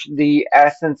much the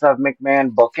essence of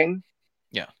McMahon booking.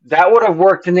 Yeah. That would have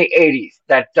worked in the 80s.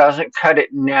 That doesn't cut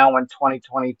it now in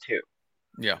 2022.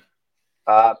 Yeah.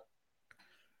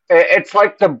 It's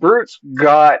like the Brutes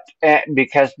got,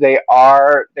 because they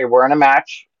were in a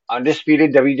match,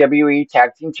 undisputed WWE Tag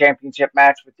Team Championship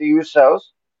match with the Usos.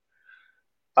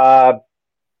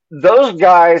 Those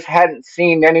guys hadn't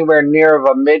seen anywhere near of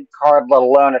a mid-card, let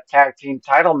alone a tag team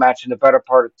title match in the better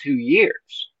part of 2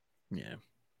 years. Yeah.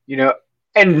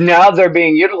 And now they're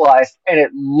being utilized, and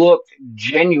it looked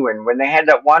genuine when they had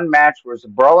that one match where it was the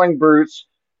Brawling Brutes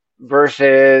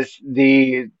versus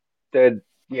the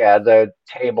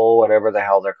table, whatever the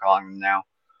hell they're calling them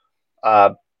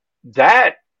now.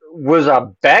 That was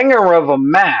a banger of a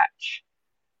match.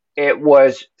 It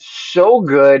was so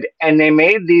good, and they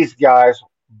made these guys,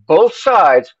 both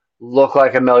sides, look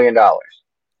like $1 million.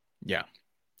 Yeah.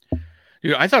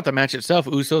 Dude, I thought the match itself,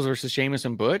 Usos versus Sheamus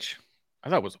and Butch, I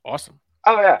thought was awesome.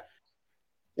 Oh yeah.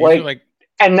 Like,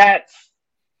 and that's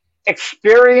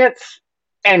experience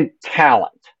and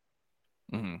talent.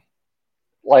 mm-hmm.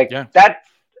 That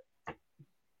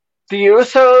the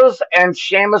Usos and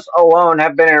Sheamus alone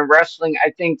have been in wrestling,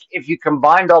 I think, if you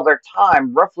combined all their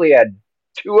time, roughly at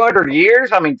 200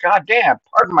 years. I mean, goddamn,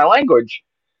 pardon my language.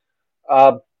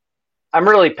 I'm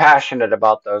really passionate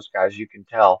about those guys, you can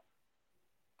tell.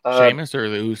 Sheamus or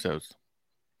the Usos?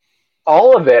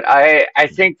 All of it. I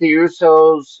think the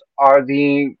Usos are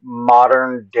the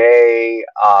modern day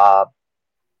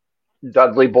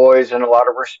Dudley Boys in a lot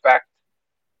of respect.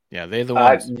 Yeah, they're the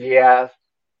ones. Yeah.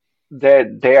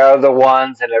 They are the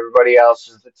ones, and everybody else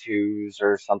is the twos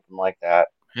or something like that.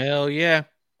 Hell yeah.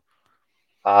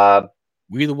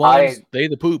 We the ones, they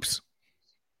the poops.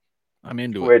 I'm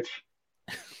into it.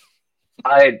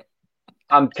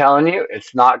 I'm telling you,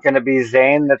 it's not going to be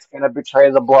Zayn that's going to betray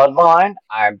the bloodline.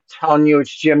 I'm telling you,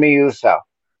 it's Jimmy Uso.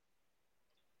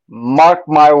 Mark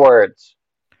my words.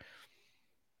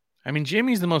 I mean,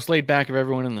 Jimmy's the most laid back of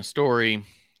everyone in the story,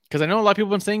 because I know a lot of people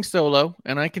have been saying Solo,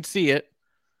 and I could see it.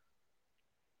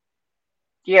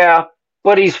 Yeah,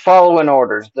 but he's following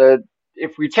orders.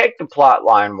 If we take the plot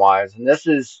line wise, and this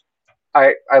is,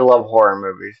 I love horror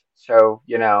movies, so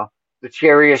the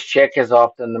cheeriest chick is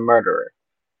often the murderer.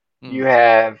 You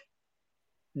have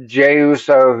Jey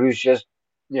Uso, who's just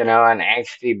an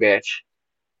angsty bitch.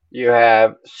 You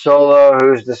have Solo,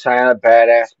 who's the silent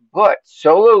badass. But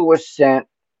Solo was sent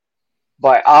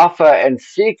by Alpha and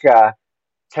Sika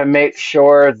to make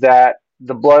sure that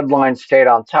the bloodline stayed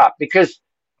on top, because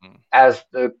as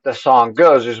the song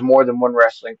goes, there's more than one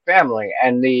wrestling family,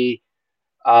 and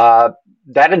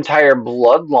that entire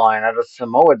bloodline out of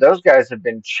Samoa, those guys have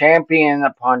been champion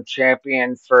upon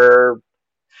champion for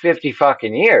 50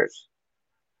 fucking years.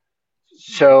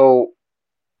 So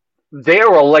they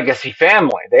are a legacy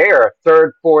family. They are a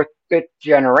third, fourth, fifth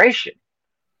generation.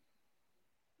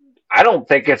 I don't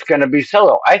think it's going to be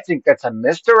Solo. I think that's a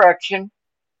misdirection.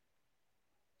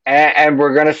 And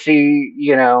we're going to see,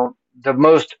 the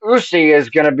most Usi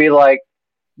is going to be like,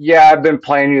 yeah, I've been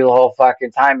playing you the whole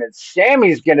fucking time. And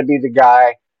Sammy's going to be the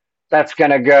guy that's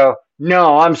going to go,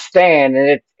 no, I'm staying.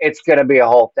 And it's going to be a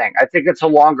whole thing. I think it's a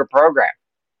longer program.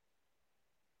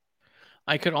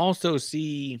 I could also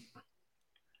see,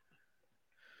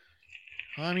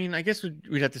 I mean, I guess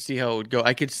we'd have to see how it would go.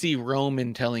 I could see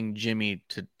Roman telling Jimmy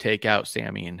to take out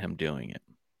Sammy and him doing it.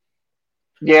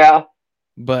 Yeah.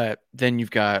 But then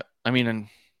you've got, because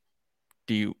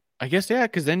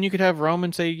then you could have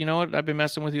Roman say, you know what, I've been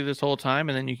messing with you this whole time,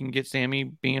 and then you can get Sammy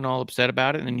being all upset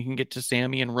about it, and then you can get to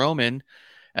Sammy and Roman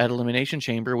at Elimination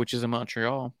Chamber, which is in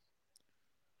Montreal.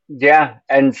 Yeah,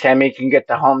 and Sammy can get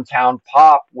the hometown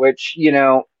pop, which,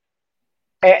 and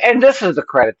this is the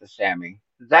credit to Sammy.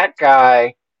 That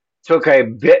guy took a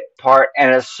bit part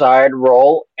and a side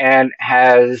role and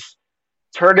has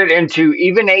turned it into,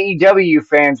 even AEW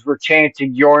fans were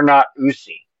chanting, "You're not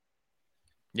Usi."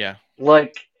 Yeah.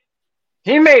 Like,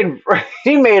 he made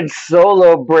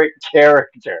Solo break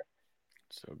character.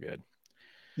 So good.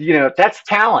 That's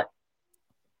talent.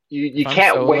 You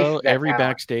can't Solo, waste that every talent.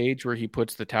 Backstage where he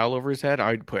puts the towel over his head,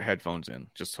 I'd put headphones in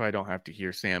just so I don't have to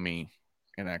hear Sammy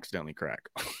and accidentally crack.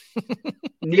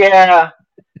 Yeah.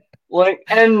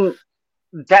 And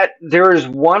that there is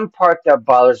one part that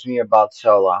bothers me about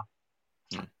Solo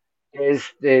is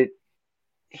that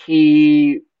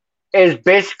he is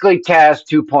basically Taz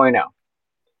 2.0.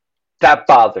 That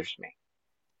bothers me.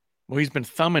 Well, he's been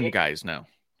thumbing guys now.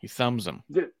 He thumbs them.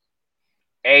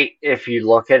 If you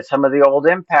look at some of the old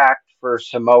Impact for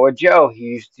Samoa Joe, he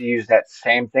used to use that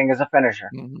same thing as a finisher.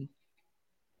 Mm-hmm.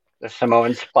 The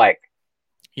Samoan spike.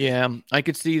 Yeah, I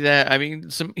could see that. I mean,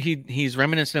 he's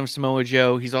reminiscent of Samoa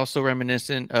Joe. He's also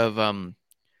reminiscent of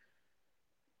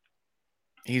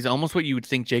he's almost what you would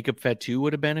think Jacob Fatu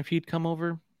would have been if he'd come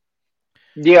over.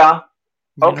 Yeah.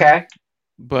 Okay.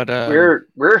 But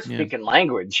we're speaking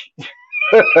language.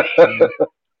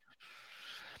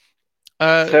 So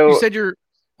you said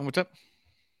what's up?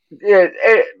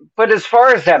 But as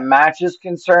far as that match is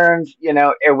concerned,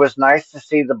 it was nice to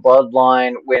see the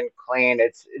bloodline win clean.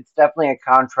 It's definitely a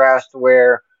contrast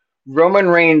where Roman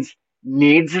Reigns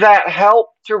needs that help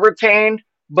to retain,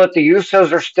 but the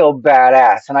Usos are still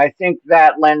badass. And I think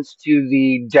that lends to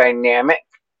the dynamic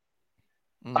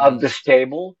of the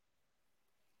stable.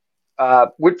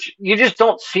 which you just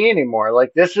don't see anymore.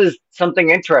 Like, this is something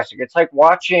interesting. It's like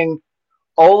watching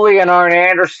Ole and Arn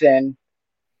Anderson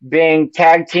being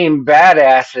tag team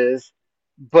badasses,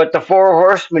 but the Four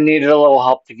Horsemen needed a little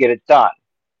help to get it done.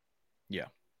 Yeah.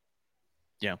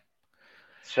 Yeah.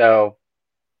 So,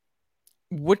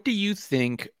 what do you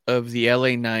think of the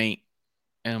LA Knight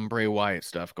and Bray Wyatt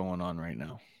stuff going on right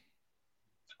now?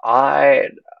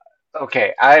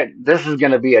 This is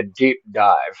going to be a deep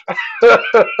dive.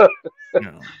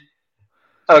 No.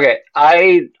 Okay,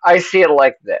 I see it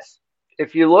like this.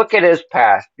 If you look at his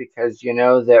past, because you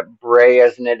know that Bray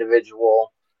as an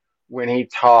individual, when he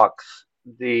talks,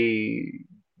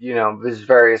 his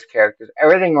various characters,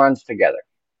 everything runs together.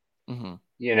 Mm-hmm.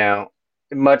 You know,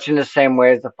 much in the same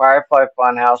way as the Firefly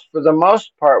Funhouse, for the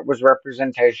most part, was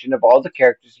representation of all the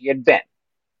characters he had been.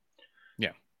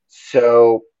 Yeah.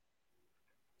 So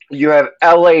you have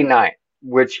LA Knight,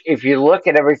 which, if you look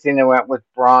at everything that went with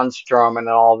Braun Strowman and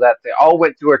all that, they all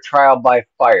went through a trial by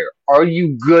fire. Are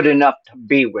you good enough to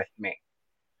be with me?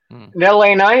 Mm. And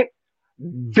LA Knight,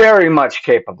 very much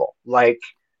capable. Like,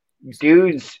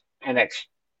 dude's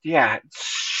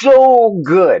so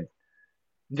good.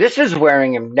 This is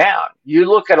wearing him down. You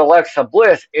look at Alexa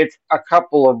Bliss, it's a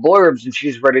couple of blurbs and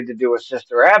she's ready to do a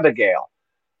Sister Abigail.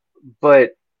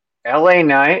 But LA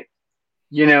Knight,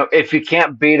 if you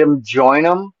can't beat him, join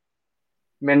him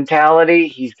mentality.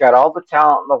 He's got all the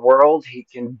talent in the world. He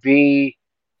can be,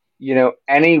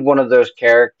 any one of those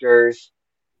characters.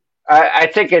 I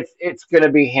think it's going to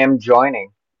be him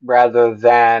joining rather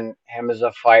than him as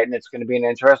a fight, and it's going to be an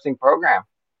interesting program.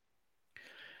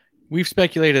 We've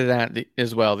speculated that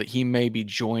as well, that he may be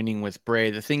joining with Bray.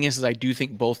 The thing is I do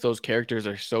think both those characters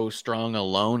are so strong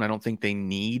alone. I don't think they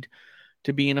need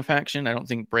to be in a faction. I don't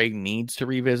think Bray needs to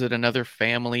revisit another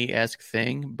family-esque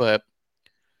thing, but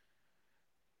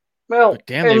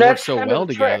damn, they work so well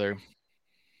together.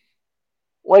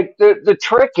 Like, the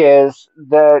trick is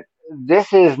that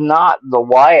this is not the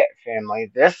Wyatt family.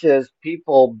 This is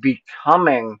people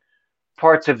becoming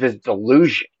parts of his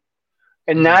delusion.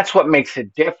 And that's what makes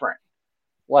it different.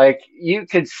 Like, you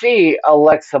could see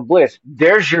Alexa Bliss.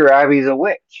 There's your Abby the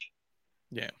Witch.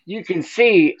 Yeah. You can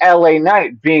see LA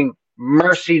Knight being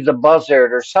Mercy the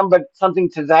Buzzard or something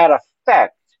to that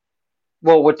effect.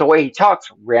 Well, with the way he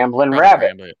talks, Ramblin'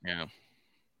 Rabbit. Yeah.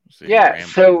 Yeah,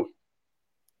 so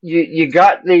you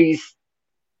got these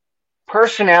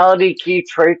personality key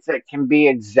traits that can be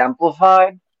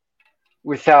exemplified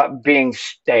without being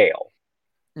stale.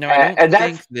 No, I don't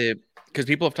think that, because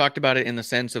people have talked about it in the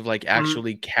sense of like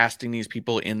actually casting these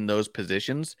people in those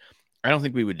positions. I don't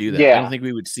think we would do that. Yeah. I don't think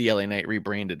we would see LA Knight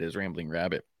rebranded as Rambling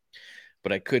Rabbit,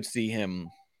 but I could see him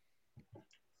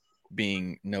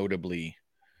being notably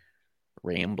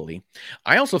rambly.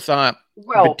 I also thought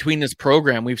between this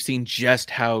program, we've seen just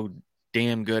how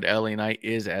damn good LA Knight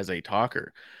is as a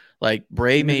talker. Like,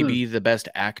 Bray may be the best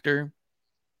actor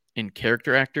and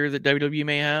character actor that WWE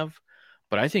may have,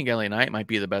 but I think LA Knight might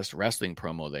be the best wrestling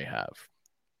promo they have.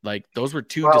 Like, those were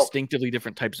two distinctively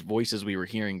different types of voices we were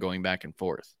hearing going back and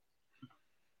forth.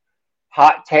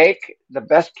 Hot take, the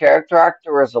best character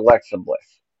actor is Alexa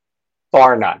Bliss.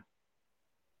 Bar none.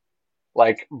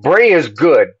 Like, Bray is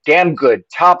good, damn good,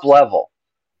 top level.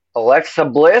 Alexa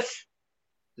Bliss,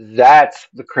 that's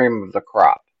the cream of the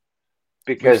crop.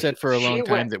 Because we've said for a long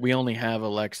time that we only have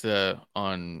Alexa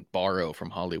on borrow from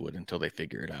Hollywood until they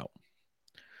figure it out.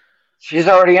 She's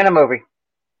already in a movie.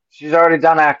 She's already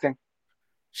done acting.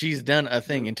 She's done a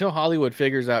thing. Until Hollywood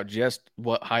figures out just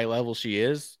what high level she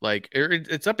is, like,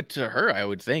 it's up to her, I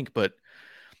would think. But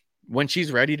when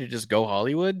she's ready to just go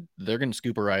Hollywood, they're going to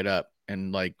scoop her right up.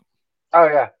 And, like, oh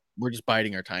yeah, we're just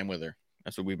biding our time with her.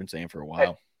 That's what we've been saying for a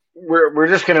while. We're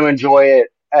just going to enjoy it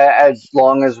as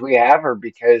long as we have her,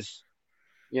 because,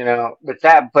 with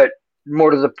that. But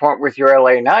more to the point with your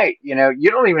LA Knight, you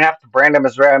don't even have to brand him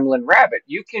as Ramblin' Rabbit.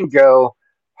 You can go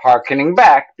harkening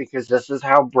back, because this is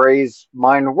how Bray's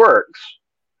mind works.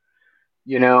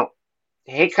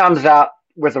 He comes out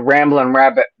with a Ramblin'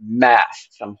 Rabbit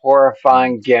mask, some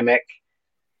horrifying gimmick.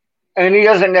 And he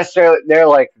doesn't necessarily, they're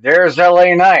like, there's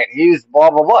LA Knight. He's blah,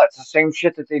 blah, blah. It's the same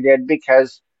shit that they did,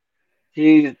 because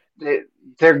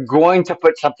they're going to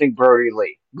put something Brody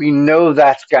Lee. We know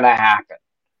that's going to happen.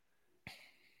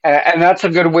 And that's a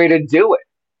good way to do it.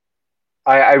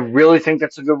 I really think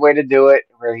that's a good way to do it,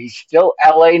 where he's still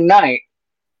LA Knight,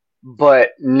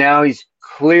 but now he's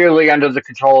clearly under the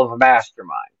control of a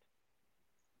mastermind.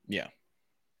 Yeah.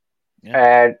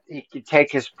 And he could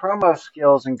take his promo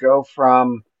skills and go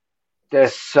from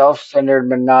this self-centered,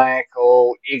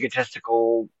 maniacal,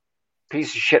 egotistical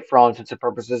piece of shit for all intents and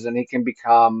purposes, and he can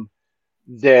become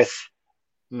this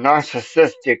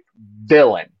narcissistic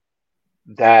villain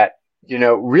that,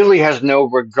 really has no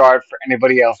regard for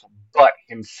anybody else but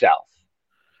himself.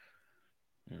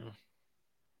 Yeah.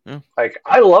 Yeah. Like,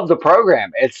 I love the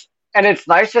program. It's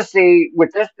nice to see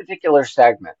with this particular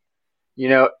segment.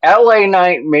 LA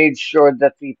Knight made sure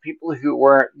that the people who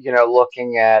weren't,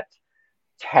 looking at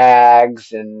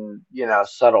tags and,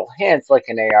 subtle hints like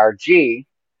an ARG, he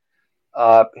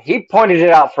pointed it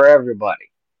out for everybody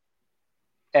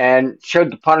and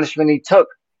showed the punishment he took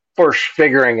for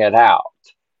figuring it out.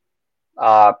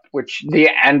 Which the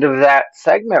end of that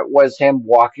segment was him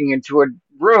walking into a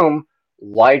room,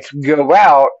 lights go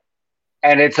out,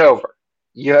 and it's over.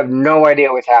 You have no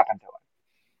idea what's happened to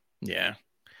him. Yeah.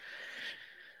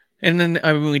 And then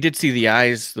we did see the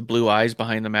eyes, the blue eyes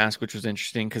behind the mask, which was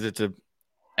interesting because it's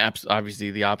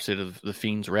obviously the opposite of the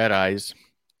Fiend's red eyes.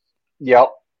 Yep.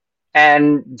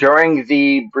 And during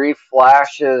the brief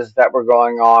flashes that were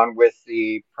going on with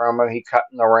the promo he cut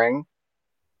in the ring,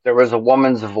 there was a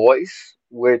woman's voice,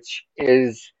 which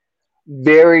is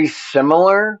very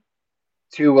similar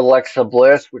to Alexa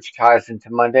Bliss, which ties into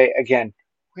Monday. Again,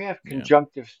 we have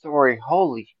conjunctive story.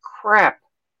 Holy crap.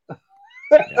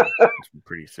 Yeah, it's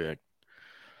pretty sick.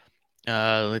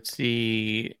 Let's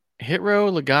see. Hit Row,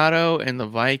 Legato, and the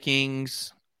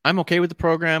Vikings. I'm okay with the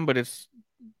program, but it's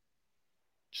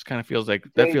just kind of feels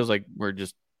like we're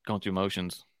just going through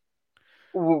motions.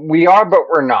 We are, but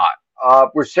we're not.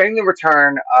 We're seeing the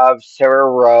return of Sarah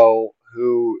Rowe,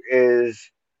 who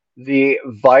is the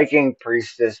Viking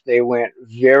priestess. They went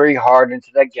very hard into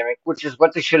that gimmick, which is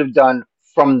what they should have done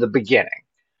from the beginning.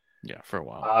 Yeah, for a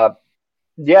while.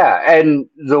 Yeah, and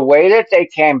the way that they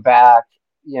came back,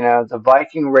 the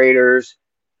Viking Raiders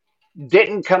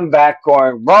didn't come back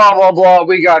going, blah, blah, blah,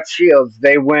 we got shields.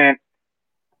 They went,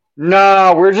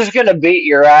 no, we're just going to beat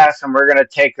your ass and we're going to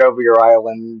take over your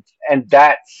island. And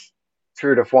that's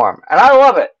true to form. And I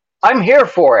love it. I'm here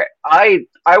for it. I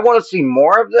want to see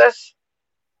more of this.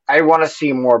 I want to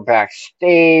see more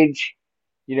backstage.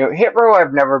 Hit Row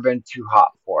I've never been too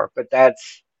hot for, but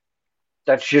that's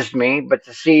just me. But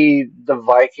to see the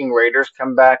Viking Raiders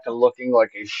come back and looking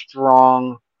like a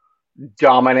strong,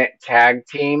 dominant tag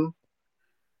team,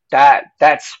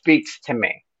 that speaks to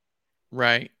me.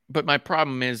 Right. But my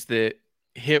problem is that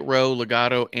Hit Row,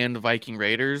 Legato, and the Viking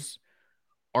Raiders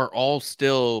are all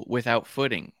still without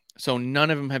footing. So none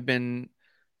of them have been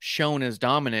shown as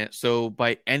dominant. So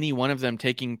by any one of them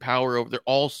taking power over, they're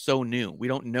all so new. We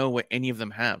don't know what any of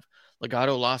them have.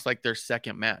 Legato lost like their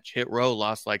second match. Hit Row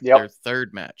lost like their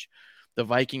third match. The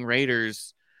Viking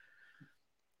Raiders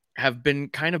have been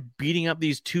kind of beating up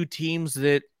these two teams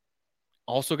that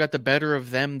also got the better of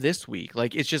them this week.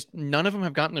 Like, it's just none of them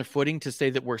have gotten their footing to say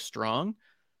that we're strong.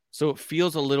 So it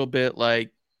feels a little bit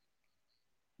like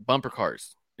bumper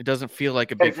cars. It doesn't feel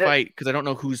like a big fight because I don't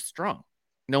know who's strong.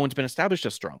 No one's been established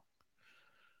as strong.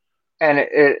 And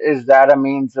is that a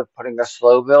means of putting a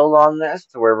slow build on this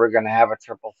to where we're going to have a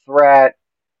triple threat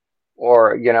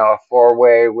or, a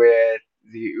four-way with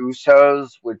the Usos,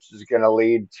 which is going to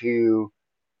lead to,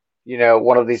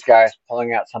 one of these guys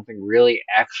pulling out something really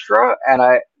extra?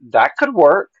 And that could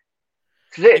work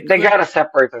because they got to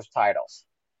separate those titles.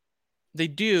 They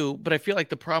do, but I feel like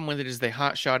the problem with it is they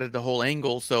hot-shotted the whole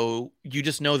angle, so you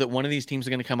just know that one of these teams is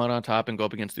going to come out on top and go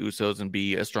up against the Usos and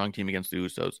be a strong team against the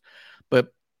Usos.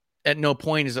 But at no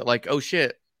point is it like, oh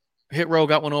shit, Hit Row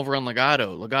got one over on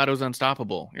Legato. Legato's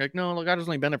unstoppable. You're like, no, Legato's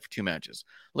only been there for 2 matches.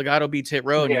 Legato beats Hit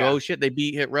Row, and you go, oh shit, they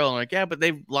beat Hit Row. And like, yeah, but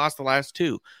they've lost the last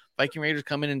 2. Viking Raiders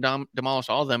come in and demolish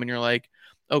all of them, and you're like,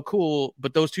 oh cool,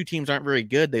 but those 2 teams aren't very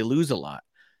good. They lose a lot.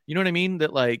 You know what I mean?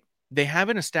 That like, they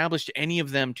haven't established any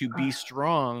of them to be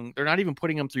strong. They're not even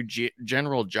putting them through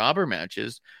general jobber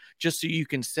matches just so you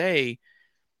can say,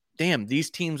 damn, these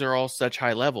teams are all such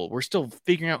high level. We're still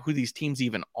figuring out who these teams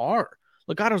even are.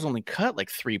 Legato's only cut like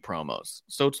 3 promos.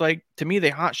 So it's like, to me, they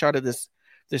hot-shotted this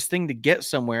thing to get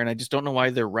somewhere, and I just don't know why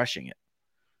they're rushing it.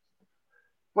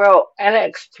 Well,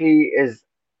 NXT is,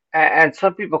 and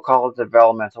some people call it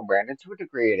developmental brand, and to a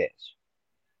degree it is.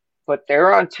 But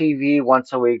they're on TV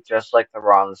once a week, just like the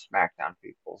Raw and the SmackDown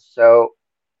people. So,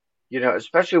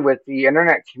 especially with the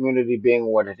internet community being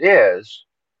what it is,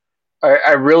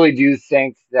 I really do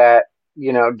think that,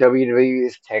 WWE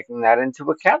is taking that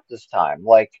into account this time.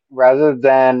 Like, rather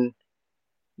than,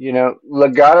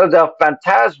 Legado del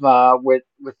Fantasma with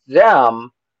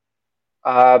them,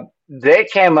 they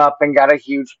came up and got a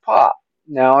huge pop.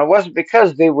 Now, it wasn't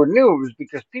because they were new. It was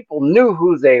because people knew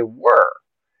who they were.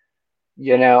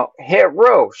 Hit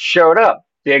Row showed up,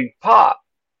 big pop.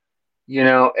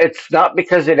 It's not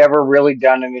because they'd ever really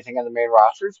done anything on the main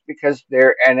rosters, because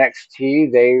they're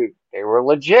NXT, they were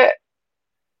legit.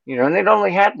 And they'd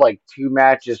only had like 2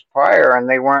 matches prior, and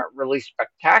they weren't really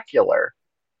spectacular.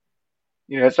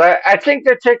 So I think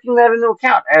they're taking that into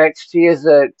account. NXT is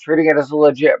treating it as a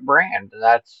legit brand, and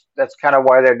that's kind of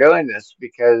why they're doing this.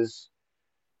 Because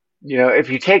if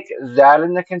you take that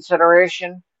into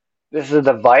consideration, this is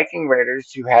the Viking Raiders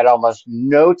who had almost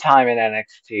no time in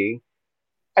NXT,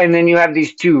 and then you have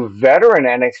these 2 veteran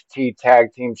NXT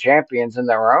Tag Team Champions in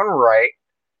their own right,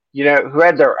 who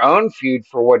had their own feud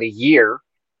for a year.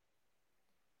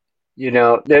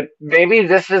 That maybe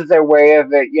this is their way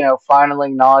of it, finally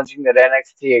acknowledging that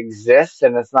NXT exists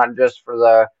and it's not just for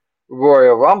the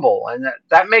Royal Rumble. And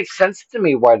that makes sense to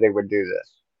me why they would do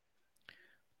this.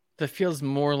 That feels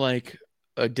more like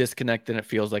a disconnect than it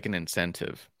feels like an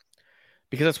incentive.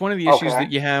 Because that's one of the issues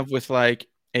that you have with like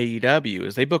AEW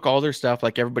is they book all their stuff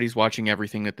like everybody's watching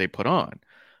everything that they put on.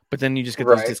 But then you just get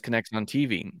these disconnects on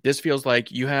TV. This feels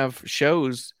like you have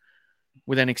shows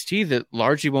with NXT that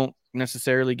largely won't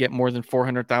necessarily get more than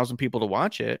 400,000 people to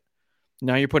watch it.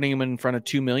 Now you're putting them in front of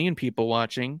 2 million people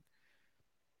watching,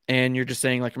 and you're just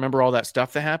saying like, remember all that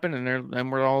stuff that happened?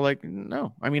 And we're all like,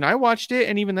 no. I mean, I watched it,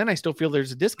 and even then I still feel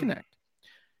there's a disconnect.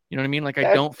 You know what I mean? Like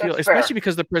I don't feel, especially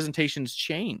because the presentation's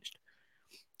changed.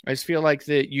 I just feel like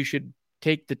that you should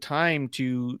take the time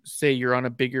to say you're on a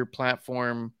bigger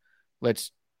platform.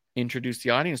 Let's introduce the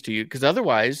audience to you, because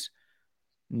otherwise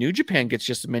New Japan gets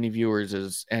just as many viewers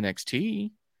as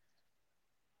NXT.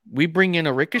 We bring in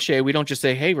a Ricochet. We don't just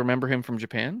say, hey, remember him from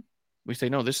Japan? We say,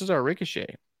 no, this is our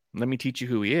Ricochet. Let me teach you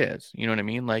who he is. You know what I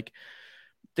mean? Like,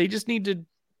 they just need to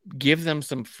give them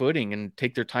some footing and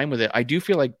take their time with it. I do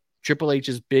feel like Triple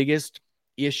H's biggest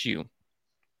issue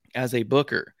as a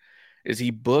booker is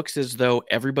he books as though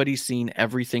everybody's seen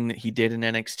everything that he did in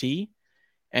NXT,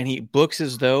 and he books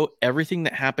as though everything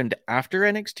that happened after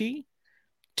NXT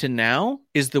to now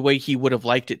is the way he would have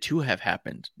liked it to have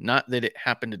happened, not that it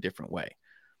happened a different way.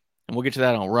 And we'll get to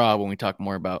that on Raw when we talk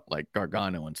more about like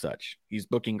Gargano and such. He's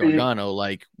booking Gargano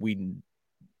like we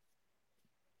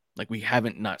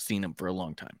haven't not seen him for a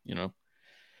long time,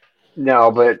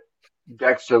 No, but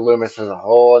Dexter Lumis is a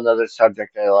whole another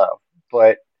subject I love.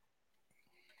 But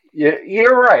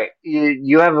you're right.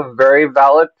 You have a very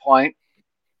valid point.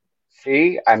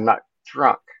 See, I'm not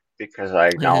drunk because I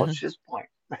acknowledge his point.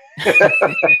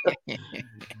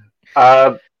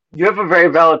 You have a very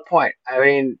valid point. I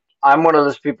mean, I'm one of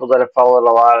those people that have followed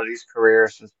a lot of these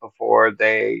careers since before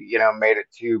they, made it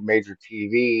to major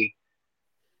TV.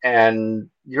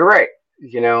 And you're right.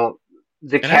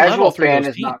 The casual fan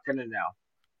is not going to know.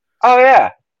 Oh yeah,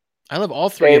 I love all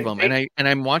three of them, and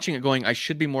I'm watching it going, I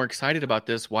should be more excited about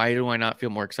this. Why do I not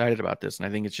feel more excited about this? And I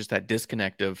think it's just that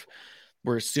disconnect of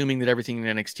we're assuming that everything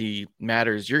in NXT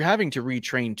matters. You're having to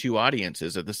retrain 2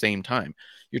 audiences at the same time.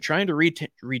 You're trying to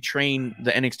retrain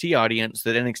the NXT audience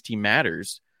that NXT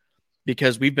matters,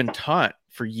 because we've been taught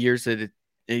for years that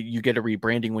you get a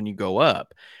rebranding when you go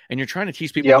up, and you're trying to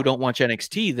teach people who don't watch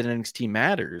NXT that NXT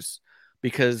matters,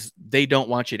 because they don't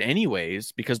watch it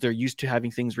anyways, because they're used to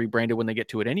having things rebranded when they get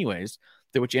to it anyways.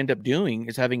 That what you end up doing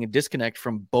is having a disconnect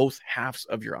from both halves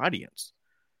of your audience.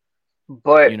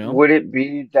 But would it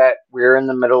be that we're in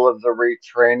the middle of the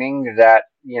retraining that,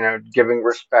 giving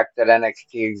respect that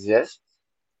NXT exists?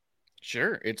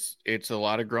 Sure. It's a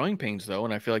lot of growing pains though.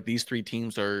 And I feel like these 3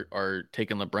 teams are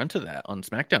taking the brunt of that on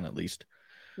SmackDown, at least.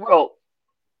 Well,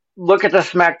 look at the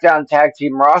SmackDown tag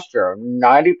team roster.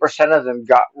 90% of them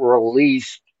got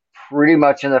released pretty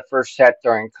much in the first set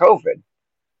during COVID.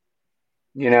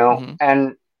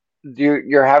 And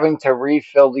you're having to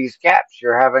refill these gaps.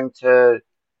 You're having to,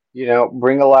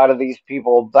 bring a lot of these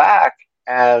people back.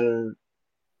 And,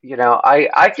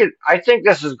 I think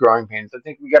this is growing pains. I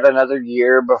think we got another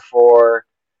year before,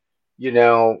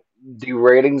 the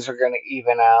ratings are going to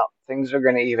even out. Things are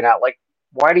going to even out. Like,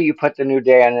 why do you put the New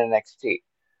Day on NXT?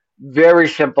 Very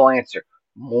simple answer.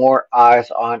 More eyes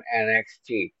on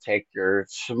NXT. Take your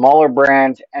smaller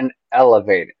brand and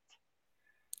elevate it.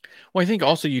 Well, I think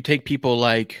also you take people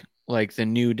like the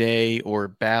New Day or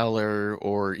Balor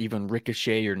or even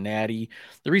Ricochet or Natty.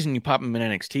 The reason you pop them in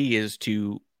NXT is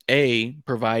to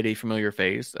provide a familiar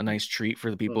face, a nice treat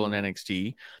for the people in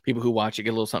NXT. People who watch it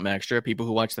get a little something extra. People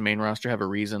who watch the main roster have a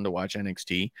reason to watch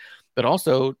NXT. But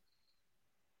also,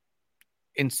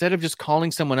 instead of just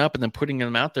calling someone up and then putting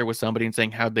them out there with somebody and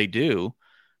saying how'd they do,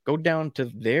 go down to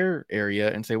their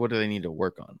area and say, what do they need to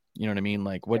work on? You know what I mean?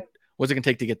 Like, what's it going to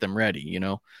take to get them ready?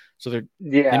 So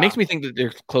it makes me think that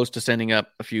they're close to sending up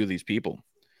a few of these people.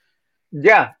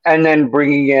 Yeah, and then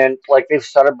bringing in, like, they've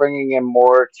started bringing in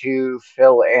more to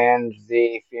fill in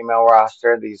the female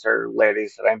roster. These are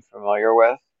ladies that I'm familiar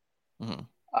with.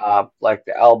 like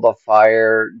the Elba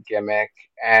Fire gimmick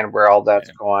and where all that's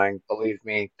Yeah. going. Believe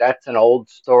me, that's an old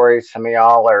story. Some of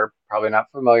y'all are probably not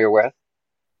familiar with.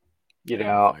 You Elba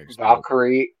know, Fire's dope.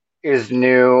 Valkyrie is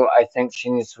new. I think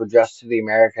she needs to adjust to the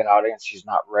American audience. She's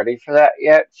not ready for that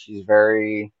yet. She's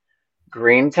very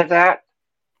green to that.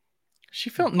 She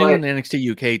felt new in But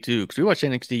NXT UK too, because we watched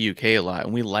NXT UK a lot,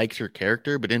 and we liked her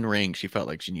character, but in ring, she felt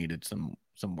like she needed some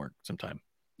work, some time.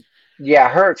 yeah,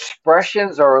 her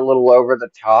expressions are a little over the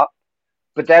top,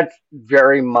 but that's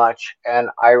very much an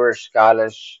Irish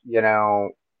Scottish,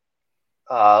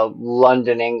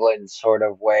 London, England sort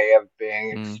of way of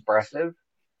being Mm, expressive.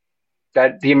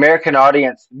 That the American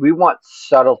audience, we want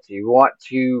subtlety. We want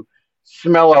to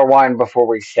smell our wine before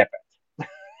we sip it.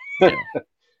 yeah.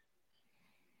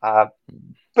 Uh,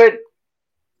 but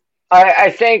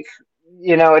I think,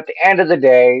 at the end of the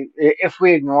day, if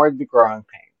we ignored the growing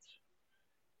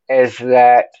pains, is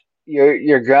that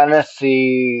you're gonna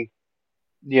see,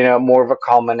 more of a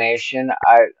culmination.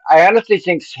 I honestly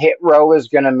think Hit Row is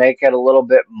gonna make it a little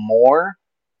bit more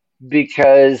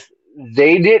because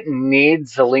they didn't need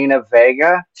Zelina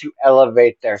Vega to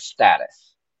elevate their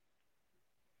status.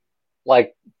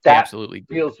 Like They that absolutely did.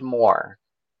 feels more.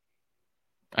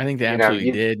 I think they You know, absolutely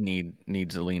you did need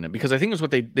Zelina, because I think it was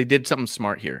what they did something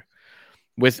smart here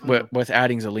with Mhm. with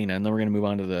adding Zelina, and then we're gonna move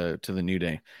on to the New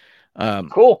Day.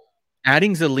 Cool.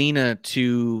 Adding Zelina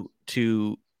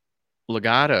to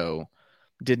Legato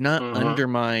did not Hmm.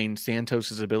 undermine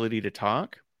Santos's ability to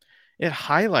talk. It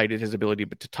highlighted his ability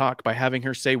to talk by having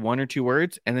her say one or two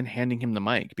words and then handing him the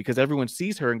mic, because everyone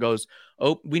sees her and goes,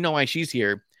 "Oh, we know why she's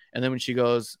here." And then when she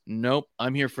goes, "Nope,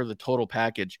 I'm here for the total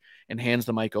package," and hands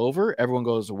the mic over, everyone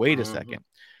goes, "Wait a Hmm. second."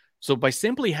 So by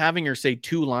simply having her say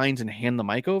two lines and hand the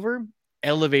mic over,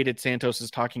 elevated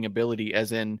Santos's talking ability,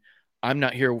 as in, I'm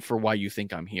not here for why you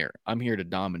think I'm here. I'm here to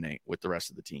dominate with the rest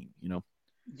of the team, you know?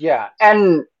 Yeah,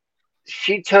 and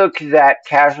she took that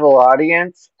casual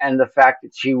audience and the fact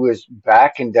that she was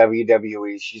back in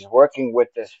WWE, she's working with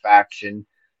this faction.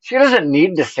 She doesn't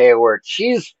need to say a word.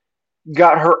 She's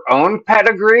got her own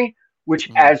pedigree, which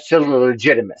Mhm. adds to the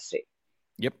legitimacy.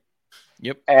 Yep.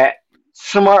 Yep. Uh,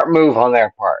 Smart move on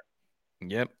their part.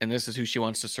 Yep. And this is who she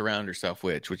wants to surround herself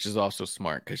with, which is also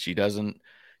smart, because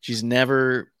she's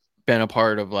never been a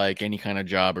part of like any kind of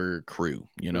job or crew,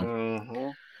 you know? Hmm.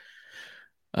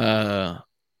 Uh,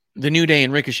 the New Day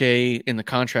and Ricochet in the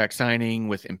contract signing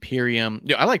with Imperium.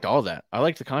 Yeah, I liked all that. I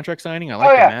liked the contract signing. I Oh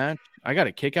liked the yeah, match. I got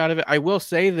a kick out of it. I will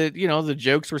say that, the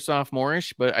jokes were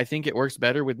sophomorish, but I think it works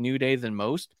better with New Day than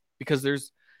most, because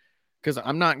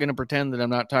I'm not going to pretend that I'm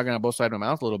not talking on both sides of my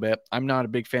mouth a little bit. I'm not a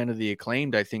big fan of the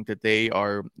Acclaimed. I think that they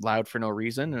are loud for no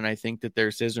reason. And I think that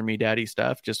their Scissor Me Daddy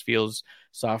stuff just feels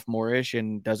sophomorish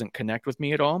and doesn't connect with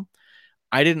me at all.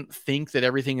 I didn't think that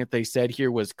everything that they said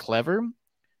here was clever,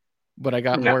 but I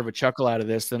got no, more of a chuckle out of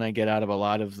this than I get out of a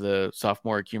lot of the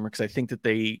sophomoric humor, because I think that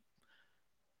they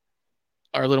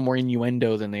are a little more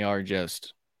innuendo than they are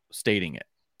just stating it.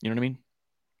 You know what I mean?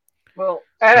 well,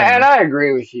 I don't and know. I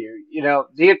agree with you.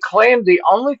 The Acclaim. The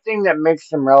only thing that makes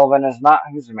them relevant is not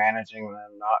who's managing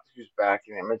them, not who's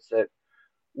backing them. It's that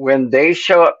when they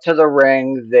show up to the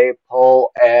ring, they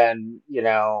pull an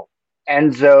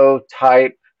Enzo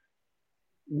type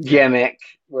gimmick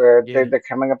where they're, Yeah. they're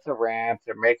coming up the ramp,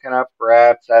 they're making up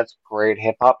reps. That's great.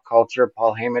 Hip hop culture.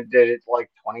 Paul Heyman did it like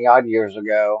 20 odd years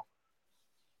ago.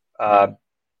 Uh, Yeah.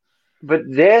 but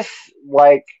this,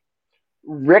 like,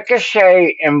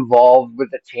 Ricochet involved with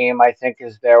the team, I think,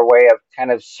 is their way of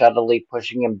kind of subtly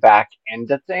pushing him back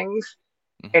into things.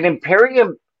 And Hmm.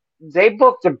 Imperium, they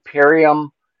booked Imperium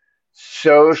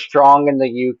so strong in the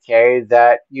UK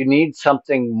that you need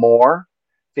something more.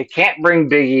 They can't bring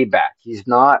Big E back. He's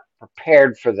not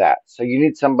prepared for that. So you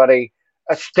need somebody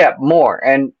a step more.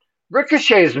 And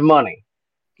Ricochet's money.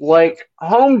 Yeah. Like,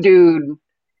 Home Dude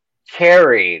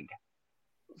carried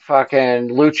fucking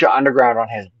Lucha Underground on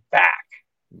his back.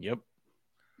 Yep.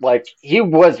 Like, he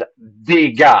was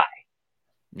the guy.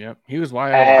 Yep. He was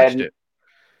why I watched And it.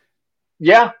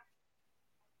 yeah,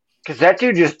 because that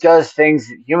dude just does things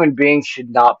that human beings should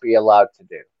not be allowed to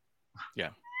Yeah.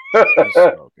 He's do.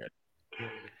 so good.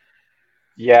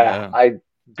 Yeah, Uh, I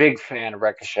big fan of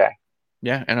Ricochet.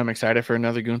 yeah. And I'm excited for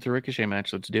another Gunther Ricochet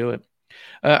match. Let's do it.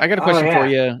 I got a Oh question for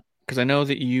yeah. you, because I know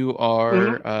that you Hmm.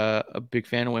 are a big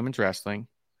fan of women's wrestling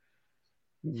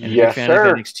and a big Yes, fan of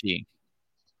sir. NXT.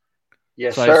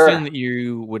 Yes, So I assume sir. that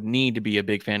you would need to be a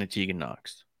big fan of Tegan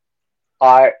Knox.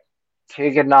 I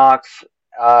Tegan Knox.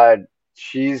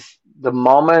 She's the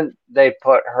moment they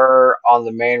put her on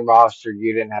the main roster,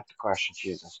 you didn't have to question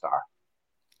she's a star.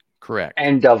 Correct.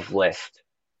 End of list.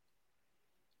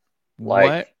 Like,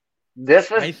 What?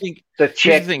 This I is think the here's the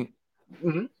chick. thing.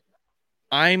 Mhm.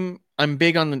 I'm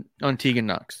big on Tegan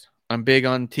Knox. I'm big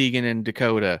on Tegan and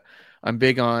Dakota. I'm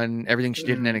big on everything she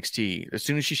did in NXT. As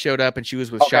soon as she showed up and she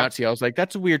was with Okay. Shotzi, I was like,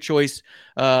 that's a weird choice.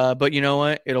 But you know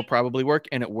what? It'll probably work,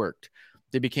 and it worked.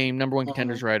 They became number one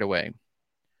contenders right away.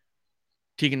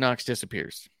 Tegan Knox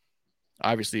disappears.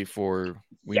 Obviously,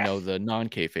 we know the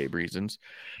non-kayfabe reasons.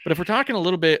 But if we're talking a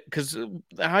little bit, because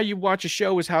how you watch a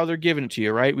show is how they're giving it to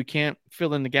you, right? We can't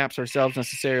fill in the gaps ourselves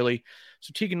necessarily.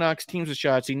 So Tegan Knox teams with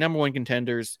Shotzi, number one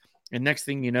contenders. And next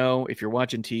thing you know, if you're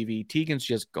watching TV, Tegan's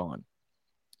just gone.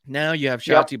 Now you have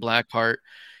Shotzi Blackheart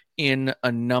in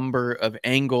a number of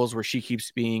angles where she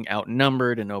keeps being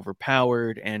outnumbered and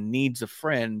overpowered and needs a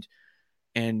friend.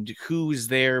 And who's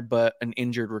there but an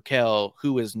injured Raquel,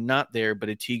 who is not there but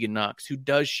a Tegan Knox, who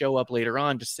does show up later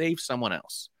on to save someone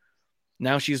else.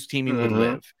 Now she's teaming with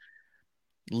Liv.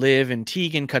 Liv and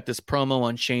Tegan cut this promo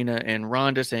on Shayna and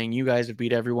Ronda saying, you guys have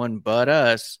beat everyone but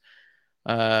us.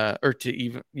 And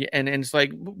it's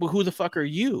like, who the fuck are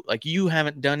you? Like, you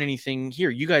haven't done anything here.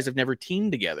 You guys have never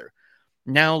teamed together.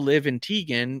 Now Liv and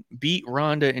Tegan beat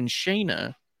Ronda and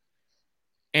Shayna.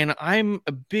 And I'm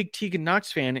a big Tegan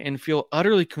Knox fan and feel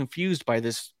utterly confused by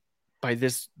this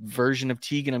version of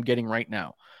Tegan I'm getting right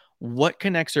now. What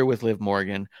connects her with Liv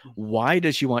Morgan? Why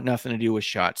does she want nothing to do with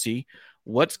Shotzi?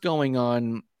 What's going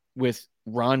on with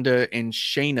Ronda and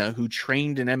Shayna, who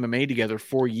trained in MMA together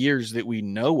for years that we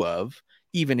know of,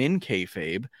 even in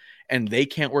kayfabe, and they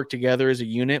can't work together as a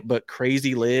unit, but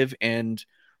Crazy Liv and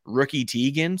Rookie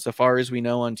Tegan, so far as we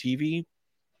know on TV,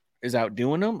 is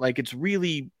outdoing them? Like, it's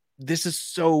really... This is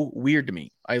so weird to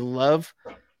me. I love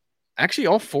actually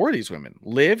all four of these women.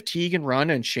 Liv, Tegan,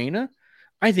 Ronda, and Shayna,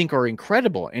 I think are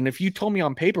incredible. And if you told me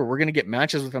on paper we're going to get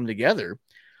matches with them together,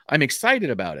 I'm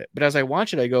excited about it. But as I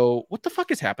watch it, I go, what the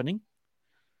fuck is happening?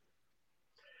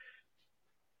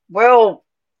 Well,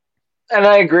 and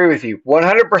I agree with you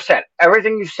 100%.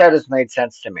 Everything you said has made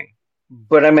sense to me.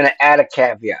 But I'm going to add a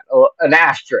caveat, an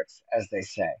asterisk, as they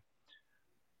say.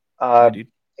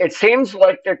 It seems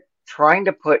like they're trying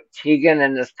to put Tegan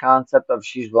in this concept of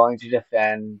she's willing to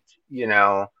defend,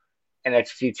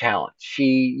 NXT talent.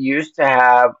 She used to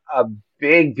have a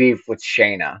big beef with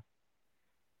Shayna.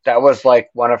 That was like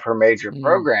one of her major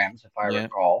programs, if I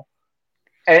recall.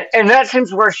 And that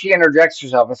seems where she interjects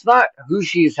herself. It's not who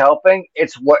she's helping,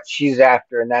 it's what she's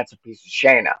after, and that's a piece of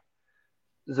Shayna.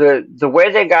 The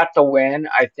way they got the win,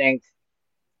 I think,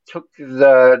 took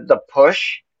the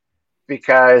push,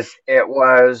 because it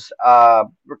was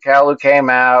Raquel who came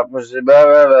out, was blah,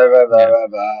 blah, blah, blah, blah,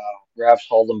 blah. Refs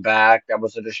hold them back. That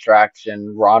was a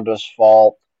distraction. Ronda's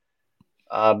fault.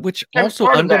 Which also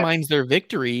undermines their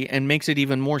victory and makes it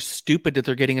even more stupid that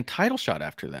they're getting a title shot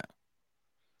after that.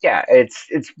 Yeah,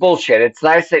 it's bullshit. It's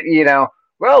nice that,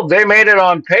 they made it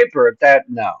on paper. That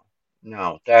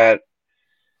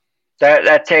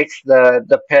takes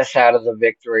the piss out of the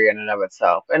victory in and of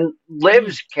itself. And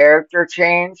Liv's character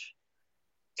change,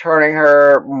 turning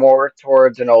her more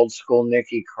towards an old school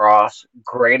Nikki Cross.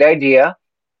 Great idea.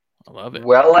 I love it.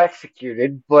 Well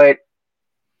executed, but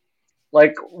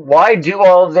why do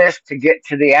all this to get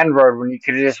to the end road when you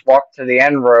could have just walked to the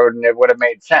end road and it would have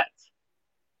made sense?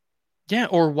 Yeah,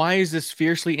 or why is this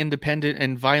fiercely independent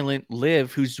and violent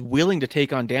Liv, who's willing to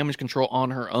take on Damage Control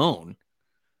on her own,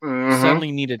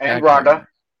 suddenly needed tag partner,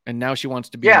 and now she wants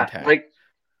to be in a tag?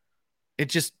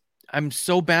 I'm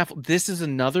so baffled. This is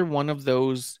another one of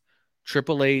those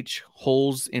Triple H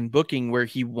holes in booking where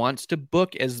he wants to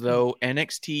book as though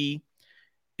NXT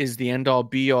is the end-all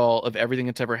be-all of everything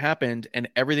that's ever happened, and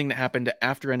everything that happened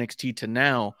after NXT to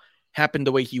now happened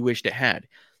the way he wished it had.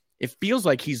 It feels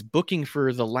like he's booking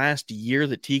for the last year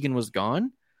that Tegan was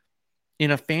gone in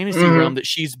a fantasy realm that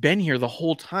she's been here the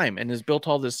whole time and has built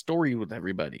all this story with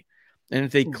everybody. And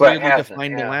they clearly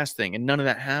defined the last thing, and none of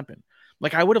that happened.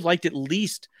 Like, I would have liked at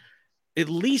least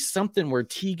something where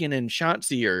Tegan and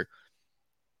Shotzi are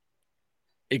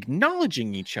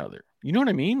acknowledging each other. You know what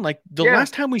I mean? Like, the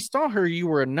last time we saw her, you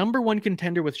were a number one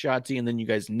contender with Shotzi, and then you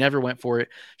guys never went for it.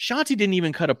 Shotzi didn't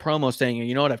even cut a promo saying,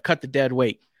 you know what, I've cut the dead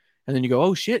weight. And then you go,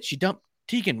 oh shit, she dumped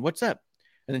Tegan. What's up?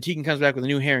 And then Tegan comes back with a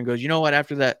new hair and goes, you know what,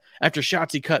 after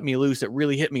Shotzi cut me loose, it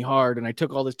really hit me hard, and I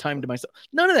took all this time to myself.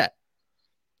 None of that.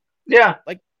 Yeah.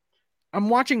 Like, I'm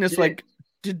watching this, like,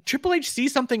 did Triple H see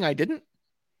something I didn't?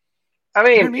 I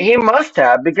mean, he must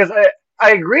have, because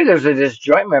I agree there's a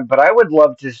disjointment, but I would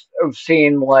love to have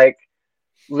seen,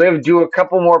 Liv do a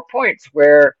couple more points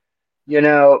where,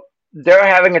 they're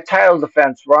having a title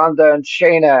defense, Ronda and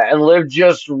Shayna, and Liv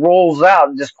just rolls out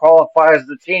and disqualifies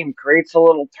the team, creates a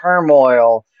little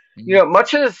turmoil,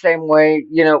 much of the same way,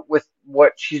 with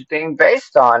what she's being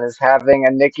based on is having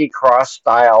a Nikki Cross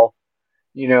style,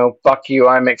 fuck you,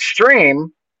 I'm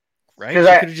extreme. Right? She could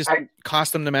have just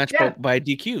cost them the match Yeah. by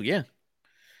DQ. Yeah.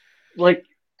 Like,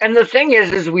 and the thing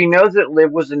is we know that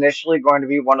Liv was initially going to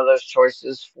be one of those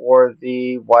choices for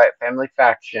the Wyatt family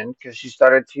faction because she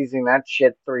started teasing that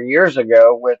shit 3 years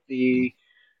ago with the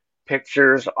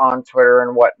pictures on Twitter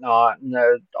and whatnot and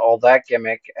all that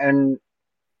gimmick. And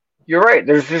you're right.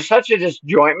 There's just such a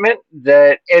disjointment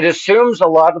that it assumes a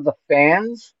lot of the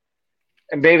fans,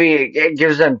 and maybe it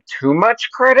gives them too much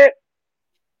credit.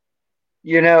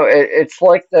 It's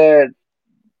like to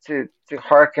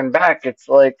harken back, it's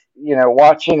like,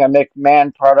 watching a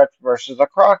McMahon product versus a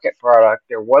Crockett product.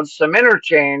 There was some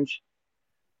interchange,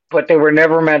 but they were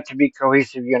never meant to be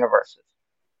cohesive universes.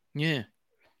 Yeah.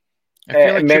 I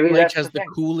feel like maybe Triple H has the the thing.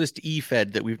 coolest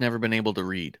E-Fed that we've never been able to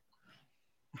read.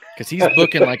 Because he's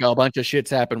booking like a bunch of shits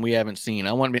happen we haven't seen.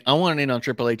 I want in on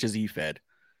Triple H's E-Fed.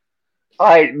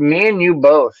 Me and you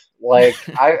both. Like,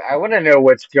 I want to know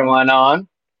what's going on.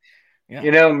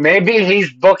 Yeah. Maybe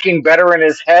he's booking better in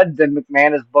his head than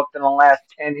McMahon has booked in the last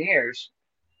 10 years.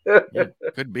 Yeah,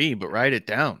 could be, but write it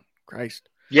down. Christ.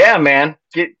 Yeah, man.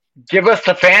 Give us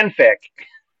the fanfic.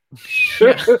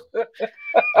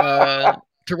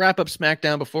 To wrap up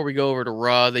SmackDown before we go over to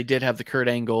Raw, they did have the Kurt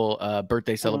Angle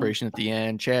birthday celebration at the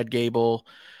end. Chad Gable,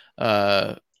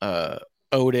 Otis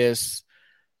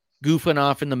goofing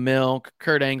off in the milk.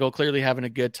 Kurt Angle clearly having a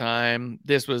good time.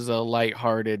 This was a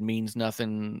lighthearted, means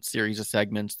nothing series of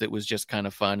segments that was just kind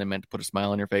of fun and meant to put a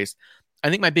smile on your face.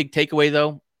 I think my big takeaway,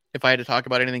 though, if I had to talk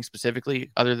about anything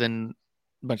specifically other than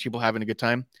a bunch of people having a good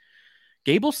time,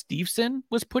 Gable Steveson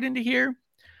was put into here.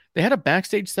 They had a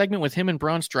backstage segment with him and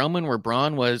Braun Strowman where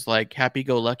Braun was like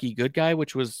happy-go-lucky good guy,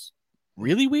 which was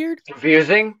really weird.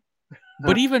 Confusing.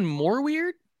 But even more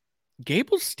weird,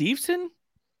 Gable Steveson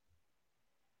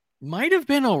might have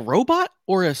been a robot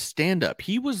or a stand-up.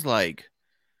 He was like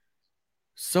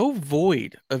so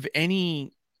void of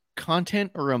any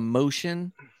content or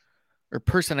emotion or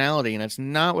personality, and that's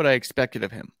not what I expected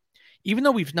of him. Even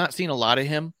though we've not seen a lot of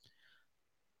him,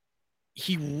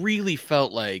 he really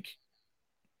felt like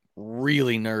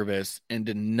really nervous and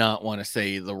did not want to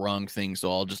say the wrong thing,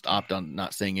 so I'll just opt on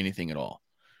not saying anything at all.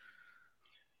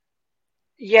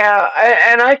 Yeah,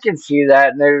 and I can see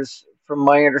that. And from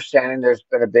my understanding, there's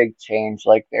been a big change.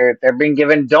 Like they're being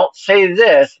given, don't say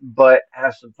this, but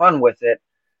have some fun with it.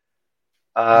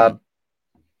 And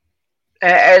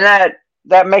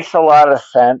that makes a lot of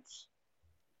sense.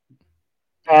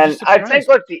 And I think,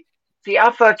 look, the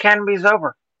Alpha Academy is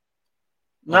over.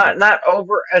 Not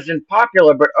over as in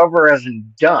popular, but over as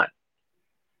in done.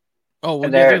 Oh, well,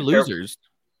 they're losers.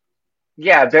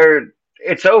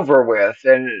 It's over with,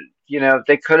 and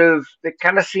they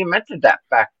kind of cemented that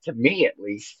back, to me at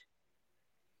least.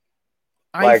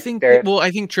 I think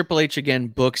Triple H again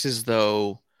books as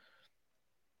though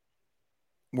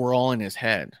we're all in his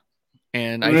head.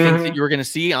 And I think that you're going to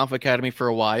see Alpha Academy for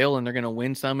a while, and they're going to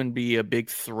win some and be a big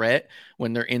threat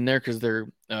when they're in there because they're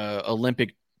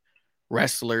Olympic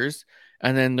wrestlers.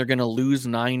 And then they're going to lose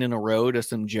 9 in a row to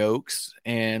some jokes,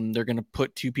 and they're going to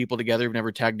put 2 people together who've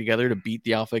never tagged together to beat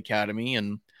the Alpha Academy.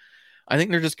 And I think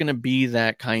they're just going to be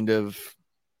that kind of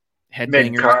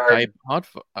headbangers type.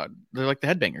 They're like the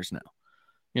headbangers now.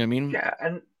 You know what I mean? Yeah,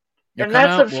 and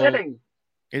that's upsetting.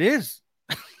 It is.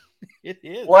 It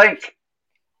is. Like,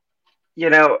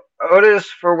 Otis,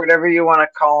 for whatever you want to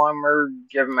call him or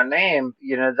give him a name,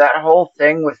 that whole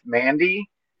thing with Mandy,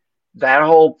 that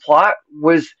whole plot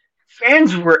was,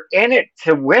 fans were in it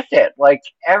with it. Like,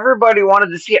 everybody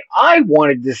wanted to see it. I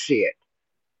wanted to see it.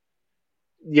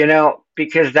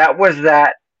 Because that was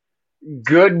that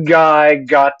good guy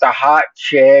got the hot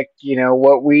chick, it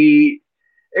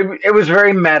was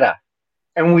very meta.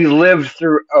 And we lived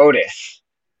through Otis.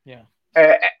 Yeah.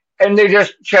 And they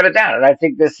just shut it down. And I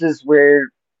think this is where,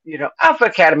 Alpha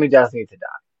Academy does need to die.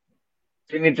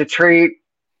 They need to treat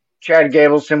Chad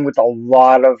Gableson with a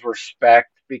lot of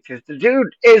respect because the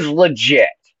dude is legit.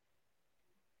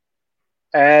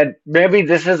 And maybe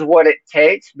this is what it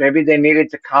takes. Maybe they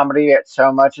needed to comedy it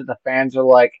so much that the fans are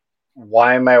like,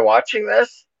 why am I watching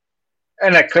this?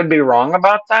 And I could be wrong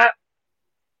about that.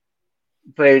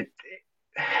 But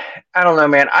I don't know,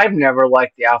 man. I've never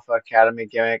liked the Alpha Academy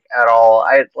gimmick at all.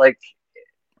 I've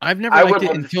never liked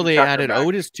it until they added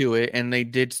Otis to it, and they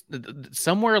did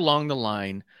somewhere along the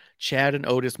line. Chad and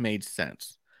Otis made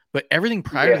sense, But everything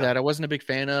prior to that, I wasn't a big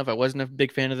fan of. I wasn't a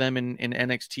big fan of them in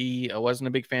NXT. I wasn't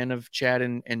a big fan of Chad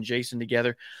and Jason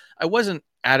together. I wasn't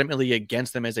adamantly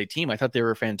against them as a team. I thought they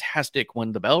were fantastic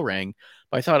when the bell rang.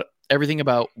 But I thought everything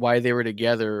about why they were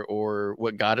together or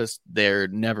what got us there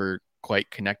never quite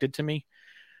connected to me.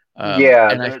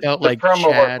 And I felt like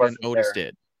Chad and Otis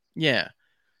did. Yeah.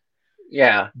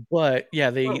 Yeah. But yeah,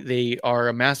 they are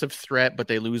a massive threat, but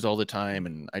they lose all the time.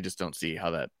 And I just don't see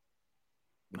how that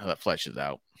fleshes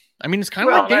out. I mean, it's kind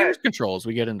of like Damage Control as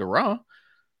we get into Raw.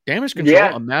 Damage Control,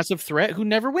 a massive threat who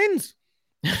never wins.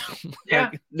 Those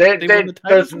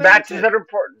matches that are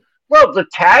important. Well, the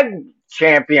tag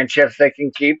championships they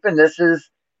can keep, and this is,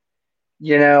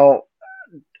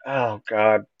 oh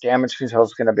God, Damage Control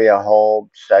is going to be a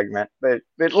whole segment. But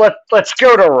let's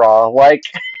go to Raw.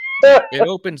 It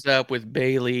opens up with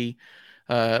Bayley.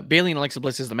 Bayley and Alexa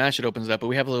Bliss is the match that opens up, but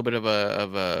we have a little bit of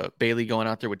a Bayley going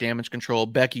out there with Damage Control.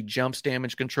 Becky jumps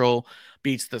Damage Control,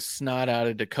 beats the snot out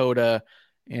of Dakota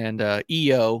and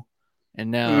Io,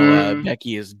 and now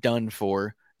Becky is done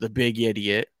for. The big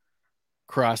idiot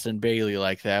crossing Bayley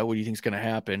like that. What do you think is going to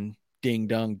happen? Ding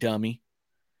dong dummy.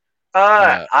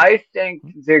 I think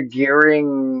they're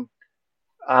gearing.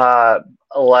 Sorry,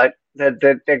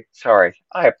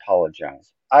 I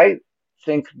apologize. I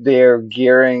think they're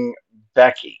gearing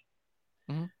Becky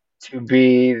to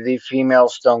be the female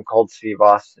Stone Cold Steve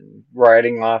Austin,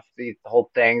 writing off the whole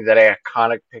thing, that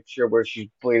iconic picture where she's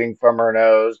bleeding from her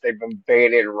nose. They've been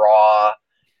baited Raw,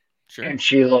 and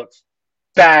she looks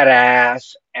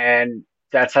badass, and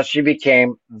that's how she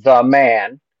became the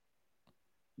man.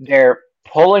 They're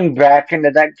pulling back into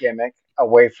that gimmick,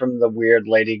 away from the weird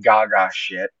Lady Gaga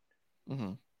shit.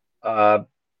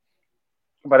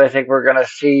 But I think we're going to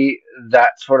see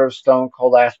that sort of Stone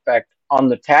Cold aspect on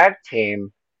the tag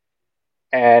team.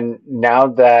 And now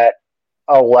that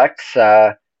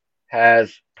Alexa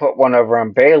has put one over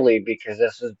on Bayley, because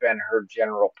this has been her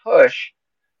general push,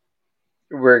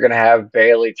 we're going to have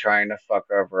Bayley trying to fuck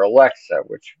over Alexa,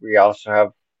 which we also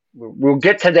have. We'll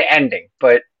get to the ending,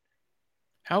 but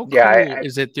how cool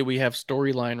is it that we have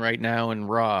storyline right now in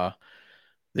Raw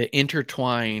that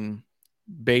intertwine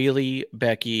Bayley,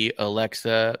 Becky,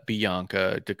 Alexa,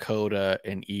 Bianca, Dakota,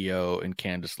 and Io, and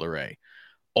Candice LeRae?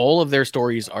 All of their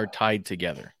stories are tied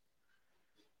together.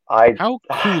 How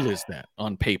cool is that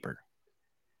on paper?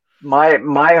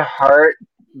 My heart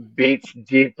beats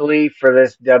deeply for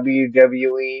this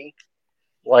WWE.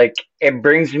 It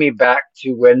brings me back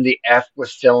to when the F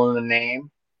was still in the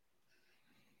name.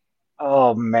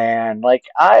 Oh man,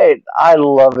 I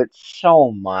love it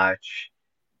so much.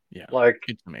 Yeah,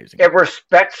 it's amazing. It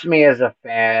respects me as a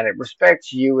fan. It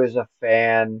respects you as a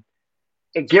fan.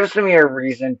 It gives me a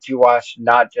reason to watch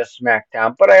not just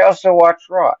SmackDown, but I also watch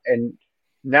Raw. And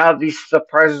now these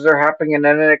surprises are happening in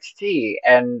NXT,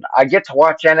 and I get to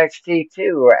watch NXT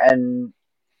too. And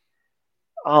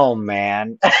oh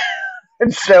man,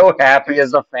 I'm so happy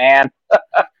as a fan.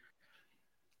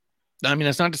 I mean,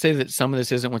 that's not to say that some of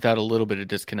this isn't without a little bit of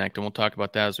disconnect, and we'll talk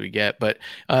about that as we get. But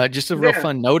just a real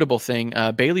fun, notable thing.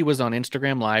 Bayley was on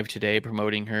Instagram Live today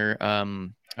promoting her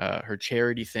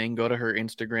charity thing. Go to her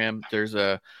Instagram. There's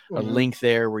a link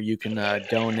there where you can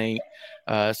donate.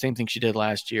 Same thing she did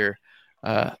last year.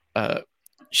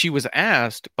 She was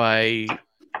asked by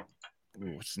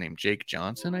what's his name? Jake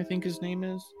Johnson, I think his name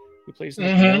is. Who plays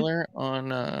Nick Miller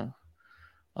on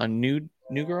New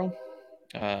Girl.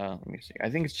 Let me see. I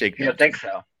think it's Jake Johnson. I think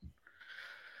so.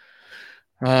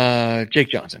 Jake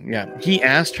Johnson. Yeah. He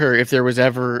asked her if there was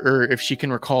ever, or if she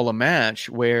can recall a match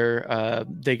where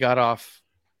they got off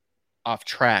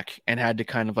track and had to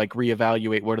kind of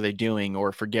reevaluate what are they doing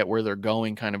or forget where they're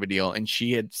going, kind of a deal. And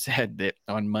she had said that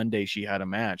on Monday she had a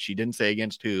match. She didn't say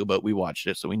against who, but we watched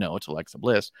it, so we know it's Alexa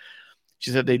Bliss.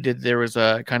 She said there was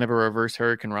a kind of a reverse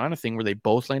Hurricane Rana thing where they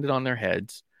both landed on their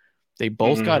heads. They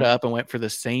both got up and went for the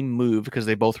same move because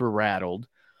they both were rattled.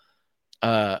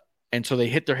 And so they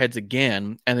hit their heads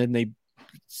again. And then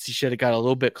she said it got a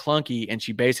little bit clunky, and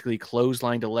she basically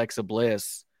clotheslined Alexa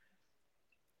Bliss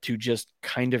to just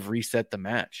kind of reset the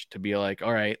match, to be like,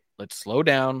 all right, let's slow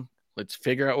down. Let's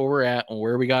figure out where we're at and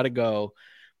where we got to go.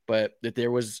 But that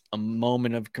there was a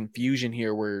moment of confusion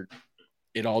here where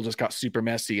it all just got super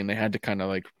messy and they had to kind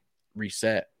of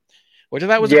reset. Which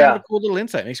that was kind of a cool little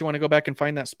insight. Makes you want to go back and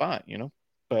find that spot,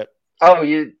 But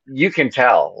you can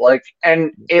tell,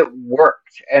 and it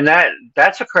worked, and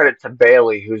that's a credit to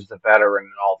Bayley, who's the veteran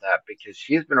and all that, because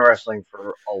she's been wrestling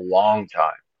for a long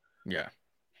time. Yeah,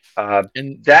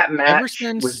 and that match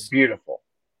was beautiful.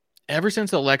 Ever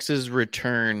since Alexa's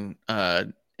return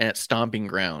at Stomping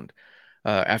Ground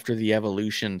after the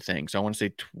Evolution thing, so I want to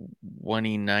say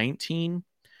 2019.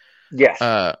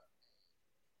 Yes.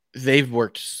 They've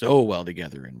worked so well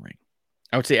together in ring.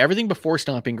 I would say everything before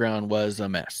Stomping Ground was a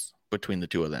mess between the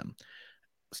two of them.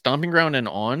 Stomping Ground and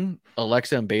on,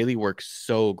 Alexa and Bayley work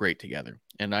so great together.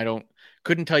 And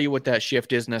couldn't tell you what that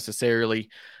shift is necessarily,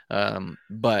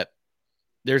 but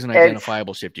there's an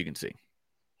identifiable shift you can see.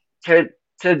 To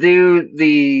do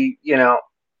the,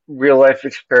 real life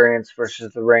experience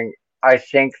versus the ring, I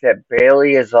think that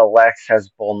Bayley is Alexa's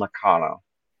Bull Nakano.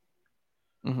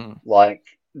 Mm-hmm. Like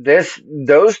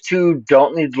those two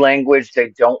don't need language. They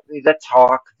don't need to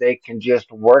talk. They can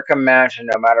just work a match, and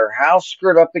no matter how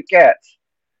screwed up it gets,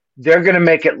 they're going to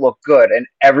make it look good, and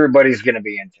everybody's going to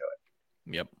be into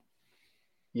it. Yep.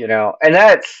 And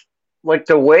that's like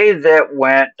the way that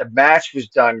went. The match was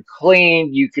done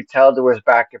clean. You could tell there was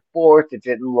back and forth. It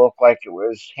didn't look like it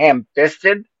was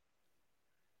ham-fisted.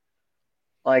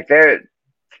 Like there,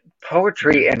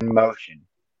 poetry in motion.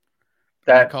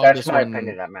 That's my opinion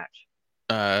of that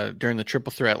match. During the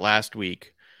triple threat last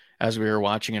week, as we were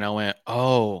watching it, I went,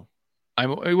 "Oh,"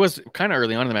 it was kind of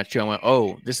early on in the match too. I went,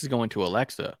 "Oh, this is going to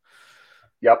Alexa."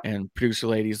 Yep. And producer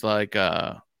lady's like,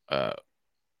 asked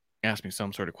me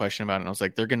some sort of question about it, and I was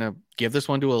like, "They're gonna give this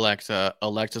one to Alexa.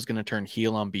 Alexa's gonna turn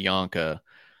heel on Bianca,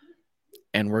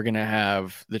 and we're gonna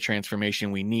have the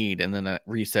transformation we need, and then that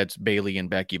resets Bayley and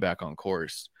Becky back on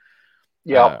course."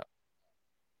 Yeah.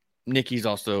 Nikki's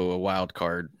also a wild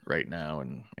card right now,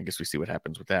 and I guess we see what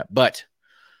happens with that. But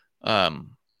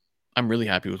I'm really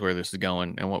happy with where this is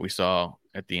going and what we saw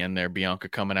at the end there. Bianca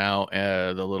coming out,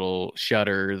 the little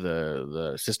shudder,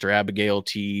 the Sister Abigail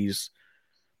tease.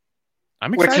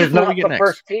 I'm excited. Which is not the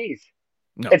first tease.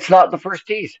 No, it's not the first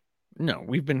tease. No,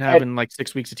 we've been having like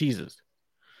 6 weeks of teases.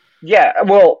 Yeah,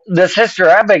 well, the Sister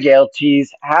Abigail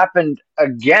tease happened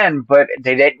again, but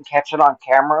they didn't catch it on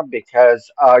camera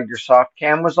because your soft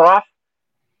cam was off.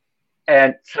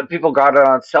 And some people got it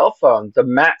on cell phone. The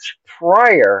match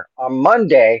prior, on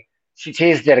Monday, she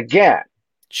teased it again.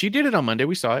 She did it on Monday.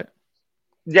 We saw it.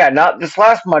 Yeah, not this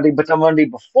last Monday, but the Monday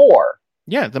before.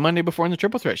 Yeah, the Monday before in the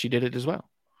triple threat, she did it as well.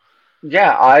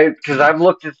 Yeah, because I've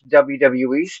looked at the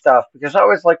WWE stuff because I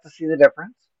always like to see the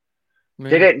difference. Yeah.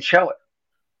 They didn't show it.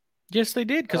 Yes, they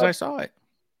did, because I saw it.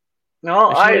 No,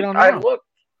 I looked.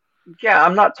 Yeah,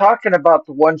 I'm not talking about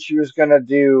the one she was going to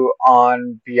do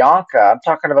on Bianca. I'm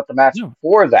talking about the match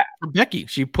before that. For Becky.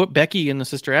 She put Becky in the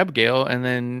Sister Abigail and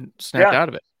then snapped out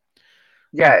of it.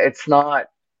 Yeah, it's not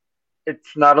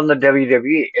on the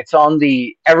WWE. It's on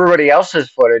the everybody else's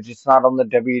footage. It's not on the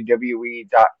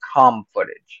WWE.com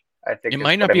footage. I think it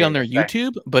might not be on their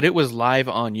YouTube, but it was live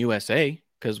on USA,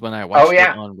 because when I watched it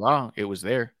on Raw, it was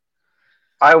there.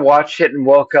 I watched it and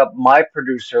woke up my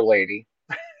producer lady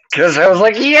because I was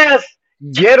like, yes,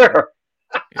 get her.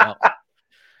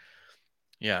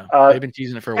 Yeah. They've been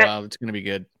teasing it for a while. It's going to be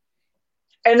good.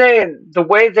 And then the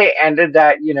way they ended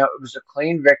that, it was a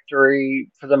clean victory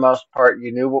for the most part.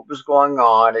 You knew what was going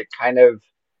on. It kind of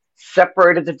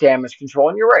separated the damage control.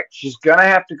 And you're right. She's going to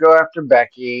have to go after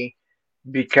Becky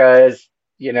because,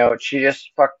 she just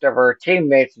fucked over her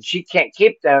teammates and she can't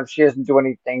keep them if she doesn't do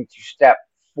anything to step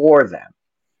for them.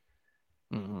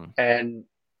 Mm-hmm. And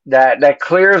that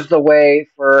clears the way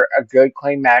for a good,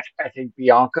 clean match. I think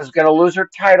Bianca's going to lose her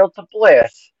title to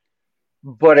Bliss,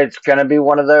 but it's going to be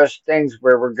one of those things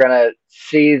where we're going to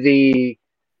see the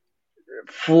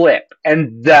flip,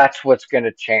 and that's what's going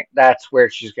to change. That's where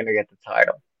she's going to get the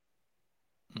title.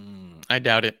 I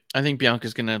doubt it. I think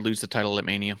Bianca's going to lose the title at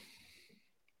Mania.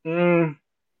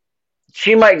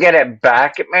 She might get it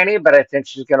back at Mania, but I think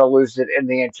she's going to lose it in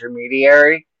the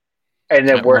intermediary. And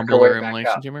then work her way back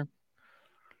up.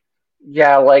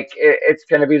 Yeah, like it's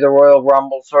going to be the Royal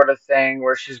Rumble sort of thing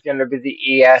where she's going to be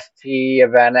the EST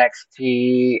of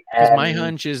NXT. Because my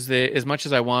hunch is that as much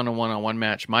as I want a one-on-one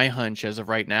match, my hunch as of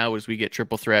right now is we get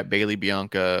triple threat Bayley,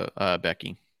 Bianca,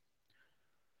 Becky.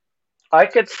 I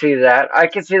could see that. I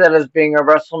could see that as being a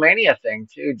WrestleMania thing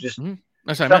too. Just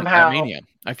that's what somehow, I meant. Mania.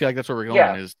 I feel like that's where we're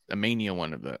going. Is a Mania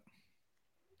one of that.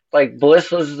 Like,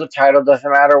 Bliss loses the title,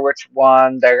 doesn't matter which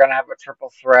one. They're going to have a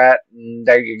triple threat, and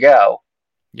there you go.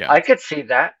 Yeah. I could see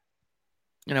that.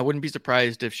 And I wouldn't be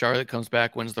surprised if Charlotte comes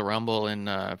back, wins the Rumble,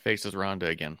 and faces Ronda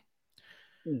again.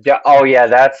 Yeah, oh, yeah,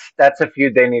 that's a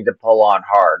feud they need to pull on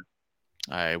hard.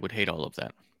 I would hate all of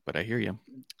that, but I hear you.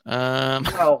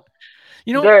 Well,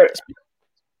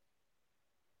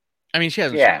 I mean, she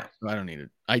hasn't. Yeah. So I don't need it.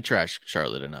 I trash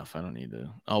Charlotte enough. I don't need to.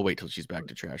 I'll wait till she's back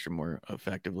to trash her more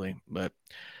effectively. But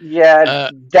yeah,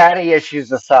 daddy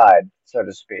issues aside, so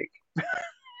to speak.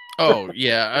 Oh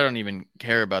yeah, I don't even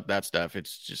care about that stuff.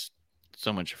 It's just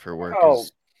so much of her work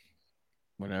is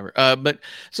whatever. But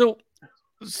so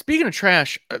speaking of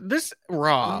trash, this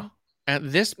Raw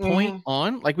At this point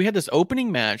on, like we had this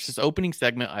opening match, this opening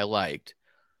segment I liked.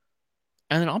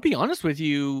 And then I'll be honest with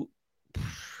you,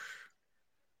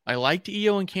 I liked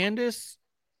Io and Candice.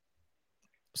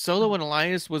 Solo and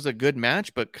Elias was a good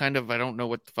match, but kind of I don't know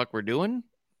what the fuck we're doing.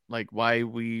 Like what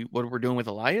we're doing with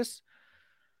Elias.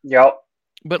 Yep.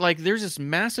 But like there's this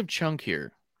massive chunk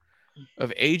here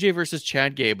of AJ versus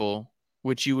Chad Gable,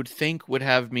 which you would think would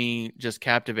have me just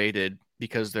captivated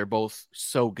because they're both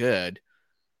so good.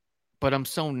 But I'm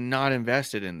so not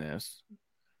invested in this.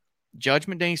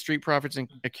 Judgment Day, Street Profits, and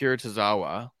Akira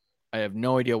Tozawa. I have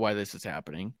no idea why this is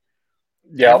happening.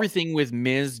 Yep. Everything with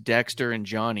Miz, Dexter, and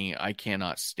Johnny, I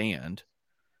cannot stand.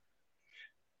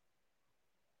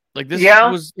 Like this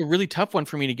was a really tough one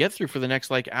for me to get through for the next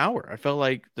like hour. I felt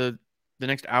like the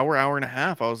next hour and a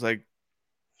half, I was like,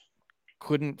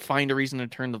 couldn't find a reason to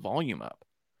turn the volume up.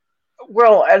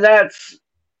 Well, and that's,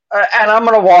 and I'm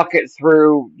going to walk it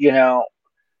through,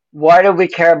 why do we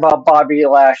care about Bobby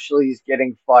Lashley's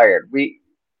getting fired?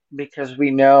 Because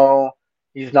we know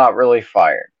he's not really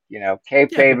fired.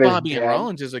 Kayfabe Bobby and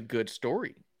Rollins is a good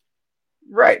story,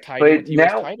 right? Tied with the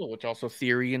US title, which also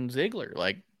Theory and Ziggler.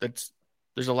 Like there's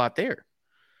a lot there.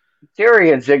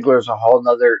 Theory and Ziggler is a whole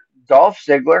nother. Dolph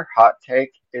Ziggler, hot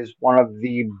take, is one of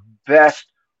the best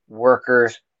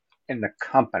workers in the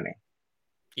company.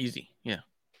 Easy, yeah.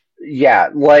 Yeah,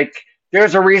 like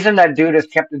there's a reason that dude has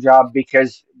kept the job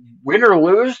because win or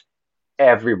lose,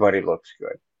 everybody looks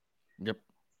good. Yep.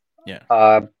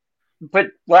 Yeah. But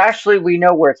Lashley, we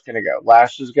know where it's going to go.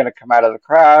 Lashley's going to come out of the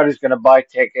crowd. He's going to buy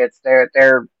tickets.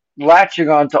 They're latching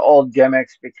on to old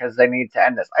gimmicks because they need to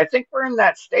end this. I think we're in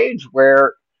that stage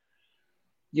where,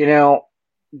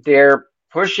 they're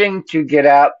pushing to get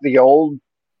out the old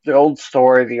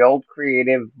story, the old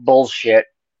creative bullshit,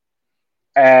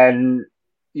 and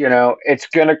it's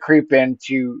going to creep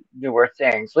into newer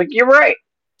things. Like, you're right.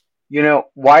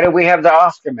 Why do we have the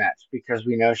Asuka match? Because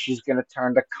we know she's going to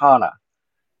turn to Kana.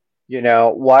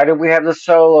 Why do we have the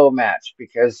Solo match?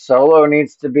 Because Solo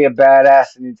needs to be a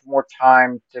badass and needs more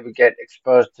time to get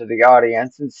exposed to the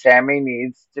audience, and Sammy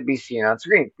needs to be seen on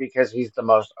screen because he's the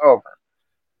most over.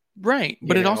 Right.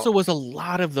 But it also was a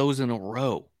lot of those in a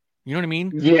row. You know what I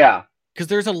mean? Yeah. Because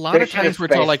there's a lot of times where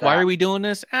it's all like, why are we doing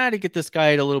this? To get this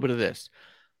guy a little bit of this.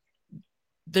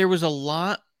 There was a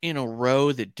lot in a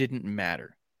row that didn't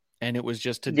matter. And it was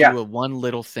just to do a one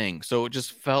little thing. So it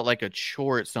just felt like a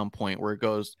chore at some point where it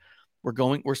goes,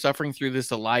 we're suffering through this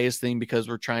Elias thing because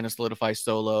we're trying to solidify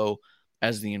Solo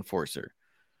as the enforcer.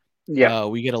 Yeah.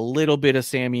 We get a little bit of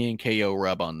Sammy and KO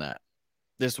rub on that.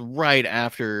 This right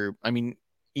after,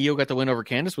 Io got the win over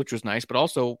Candice, which was nice, but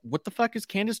also, what the fuck is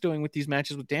Candice doing with these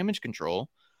matches with Damage Control?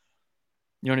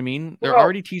 You know what I mean? They're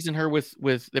already teasing her with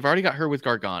they've already got her with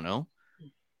Gargano.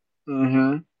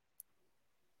 Mm-hmm.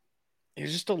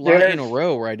 It's just a lot in a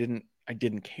row where I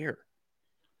didn't care.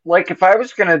 Like, if I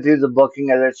was going to do the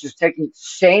booking of this, just taking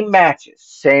same matches,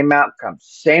 same outcomes,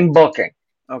 same booking,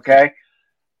 okay?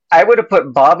 I would have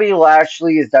put Bobby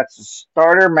Lashley as that's a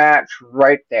starter match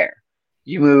right there.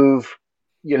 You move,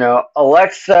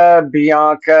 Alexa,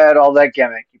 Bianca, and all that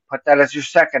gimmick. You put that as your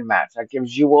second match. That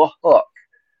gives you a hook.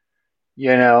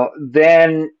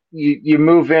 Then you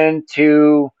move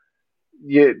into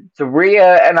the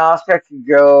Rhea and Asuka could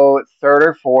go third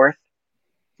or fourth,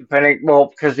 depending,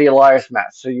 because the Elias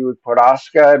match. So you would put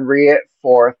Asuka and Rhea at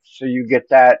fourth, so you get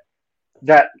that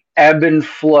ebb and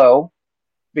flow,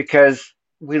 because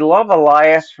we love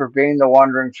Elias for being the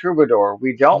wandering troubadour.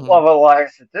 We don't love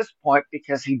Elias at this point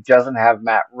because he doesn't have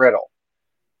Matt Riddle.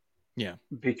 Yeah.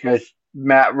 Because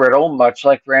Matt Riddle, much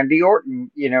like Randy Orton,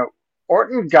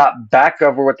 Orton got back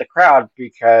over with the crowd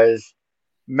because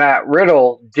Matt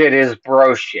Riddle did his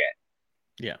bro shit.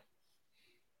 Yeah.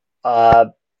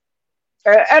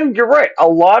 And you're right. A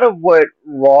lot of what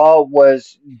Raw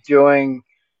was doing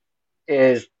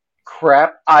is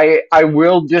crap. I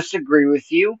will disagree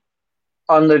with you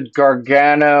on the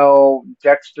Gargano,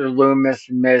 Dexter Lumis,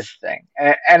 Miz thing.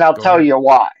 And I'll tell you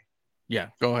why. Yeah,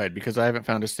 go ahead, because I haven't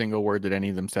found a single word that any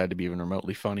of them said to be even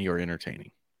remotely funny or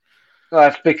entertaining. Well,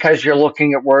 that's because you're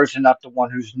looking at words and not the one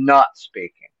who's not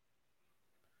speaking.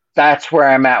 That's where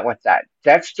I'm at with that.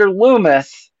 Dexter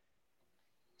Lumis,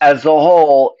 as a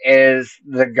whole, is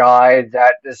the guy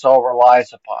that this all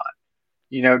relies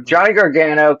upon. Johnny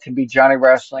Gargano can be Johnny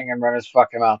Wrestling and run his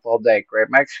fucking mouth all day. Great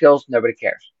mic skills, nobody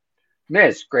cares.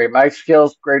 Miz, great mic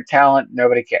skills, great talent,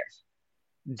 nobody cares.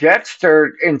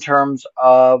 Dexter, in terms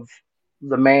of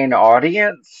the main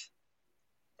audience,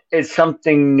 is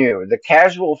something new. The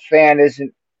casual fan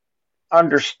isn't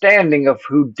understanding of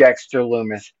who Dexter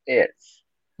Lumis is.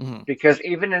 Because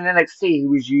even in NXT, he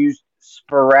was used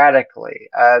sporadically.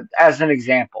 As an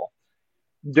example,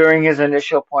 during his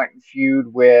initial point and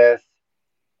feud with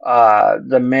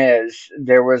The Miz,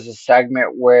 there was a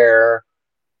segment where,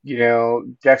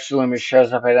 Dexter Lumis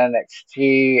shows up at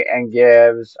NXT and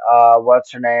gives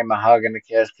what's her name a hug and a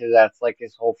kiss, because that's like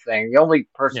his whole thing. The only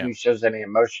person Yeah. he shows any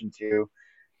emotion to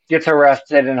gets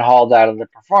arrested and hauled out of the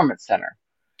Performance Center.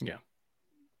 Yeah.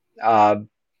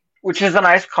 Which is a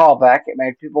nice callback. It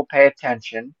made people pay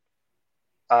attention.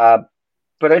 But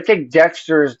I think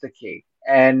Dexter is the key.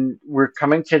 And we're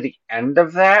coming to the end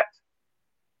of that.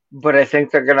 But I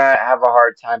think they're going to have a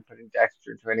hard time putting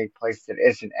Dexter into any place that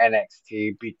isn't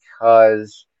NXT,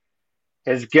 because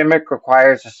his gimmick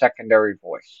requires a secondary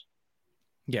voice.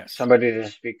 Yes. Somebody to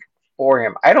speak for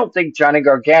him. I don't think Johnny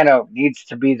Gargano needs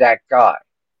to be that guy.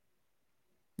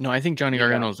 No, I think Johnny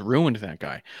Gargano's ruined that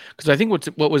guy. Because I think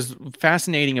what was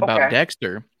fascinating about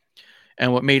Dexter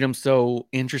and what made him so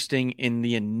interesting in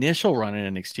the initial run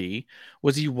in NXT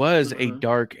was he was a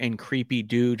dark and creepy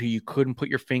dude who you couldn't put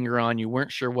your finger on. You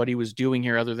weren't sure what he was doing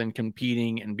here other than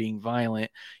competing and being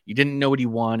violent. You didn't know what he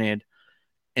wanted.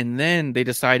 And then they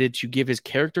decided to give his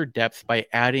character depth by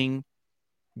adding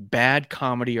bad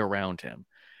comedy around him.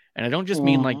 And I don't just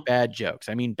mean like bad jokes.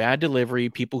 I mean bad delivery,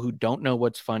 people who don't know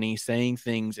what's funny, saying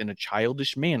things in a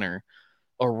childish manner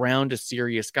around a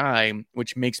serious guy,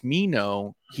 which makes me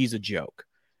know he's a joke.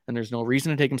 And there's no reason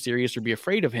to take him serious or be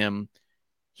afraid of him.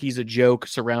 He's a joke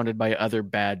surrounded by other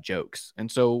bad jokes. And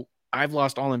so I've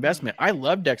lost all investment. I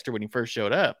loved Dexter when he first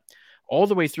showed up, all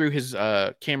the way through his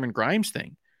Cameron Grimes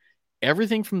thing.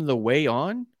 Everything from the way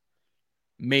on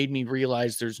made me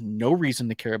realize there's no reason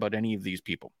to care about any of these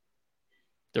people.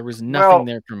 There was nothing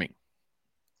there for me.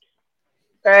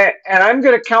 And I'm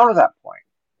going to counter that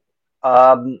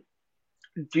point.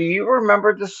 Do you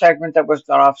remember the segment that was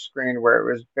done off screen where it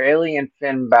was Bayley and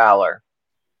Finn Balor,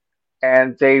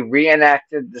 and they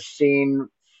reenacted the scene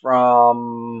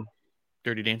from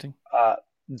Dirty Dancing?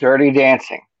 Dirty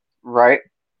Dancing, right?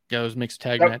 Yeah, it was a mixed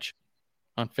tag match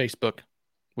on Facebook,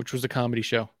 which was a comedy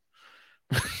show.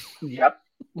 Yep.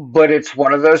 But it's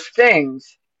one of those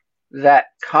things that,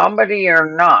 comedy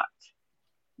or not,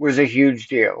 was a huge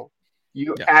deal.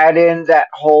 You add in that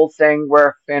whole thing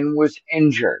where Finn was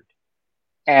injured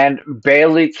and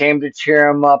Bayley came to cheer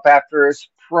him up after his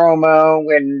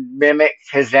promo and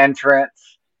mimicked his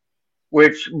entrance,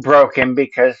 which broke him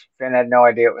because Finn had no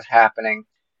idea it was happening.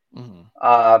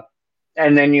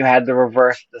 And then you had the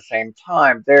reverse at the same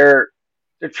time. They're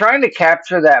trying to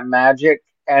capture that magic,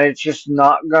 and it's just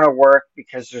not going to work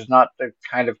because there's not the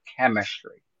kind of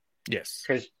chemistry. Yes.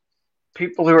 Because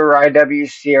people who are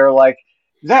IWC are like,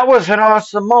 that was an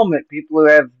awesome moment. People who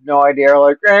have no idea are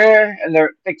like, and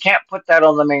they can't put that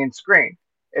on the main screen.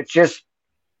 It's just,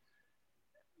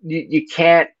 you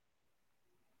can't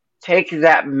take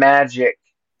that magic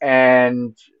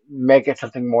and make it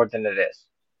something more than it is.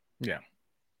 Yeah.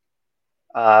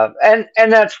 And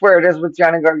that's where it is with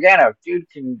Johnny Gargano. Dude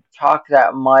can talk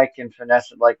that mic and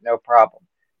finesse it like no problem.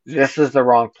 This is the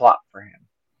wrong plot for him.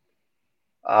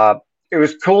 It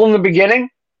was cool in the beginning,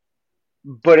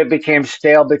 but it became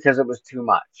stale because it was too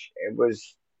much. It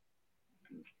was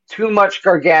too much.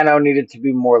 Gargano needed to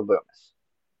be more Lumis.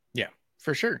 Yeah,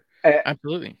 for sure.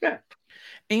 Absolutely. Yeah.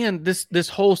 And this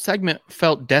whole segment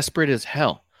felt desperate as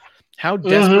hell. How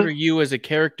desperate are you as a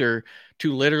character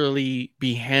to literally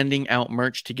be handing out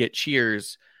merch to get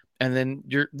cheers? And then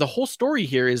the whole story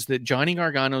here is that Johnny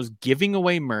Gargano's giving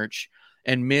away merch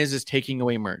and Miz is taking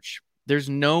away merch. There's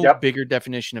no bigger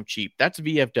definition of cheap. That's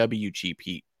VFW cheap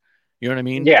heat. You know what I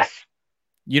mean? Yes.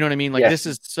 You know what I mean? Like, this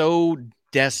is so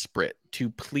desperate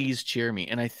to please cheer me.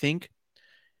 And I think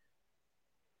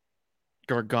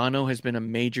Gargano has been a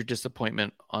major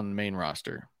disappointment on the main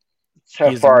roster.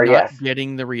 So far, yes.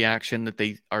 Getting the reaction that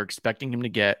they are expecting him to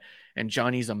get. And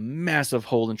Johnny's a massive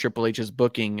hole in Triple H's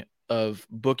booking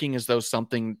as though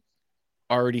something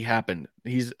already happened.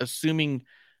 He's assuming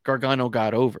Gargano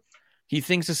got over. He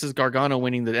thinks this is Gargano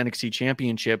winning the NXT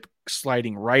championship,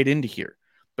 sliding right into here.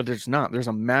 But there's not. There's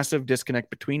a massive disconnect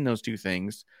between those two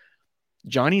things.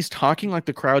 Johnny's talking like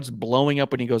the crowd's blowing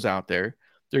up when he goes out there.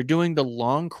 They're doing the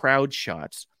long crowd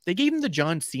shots. They gave him the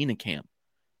John Cena cam.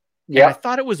 Yeah. I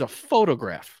thought it was a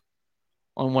photograph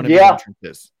on one of the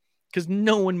entrances because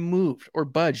no one moved or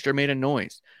budged or made a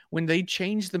noise. When they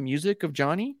changed the music of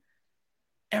Johnny,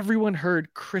 everyone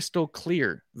heard crystal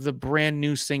clear the brand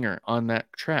new singer on that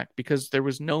track because there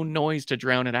was no noise to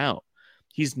drown it out.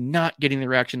 He's not getting the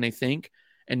reaction they think.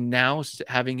 And now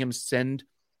having him send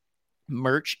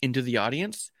merch into the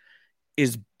audience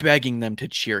is begging them to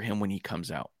cheer him when he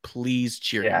comes out. Please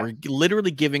cheer him. We're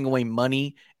literally giving away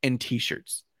money and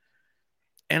t-shirts.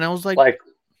 And I was like,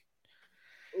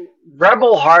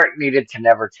 Rebel Heart needed to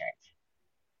never change.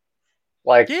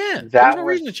 Like Yeah, there's that no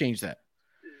was reason to change that.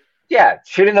 yeah,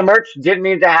 shooting the merch didn't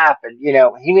need to happen. You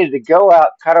know, he needed to go out,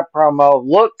 cut a promo,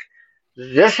 look,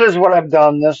 this is what I've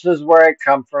done, this is where I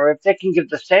come from. If they can give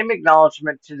the same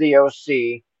acknowledgement to the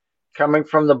OC coming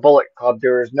from the Bullet Club,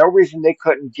 there is no reason they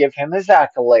couldn't give him his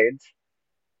accolades,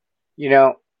 you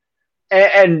know,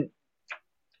 and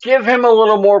give him a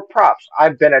little more props.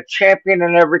 I've been a champion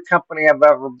in every company I've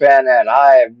ever been in.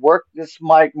 I have worked this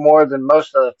mic more than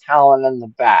most of the talent in the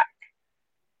back.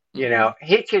 You Mhm. know,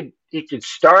 he could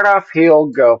start off heel,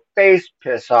 go face,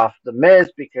 piss off the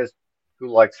Miz because who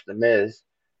likes the Miz?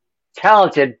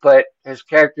 Talented, but his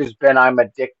character's been I'm a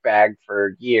dickbag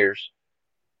for years.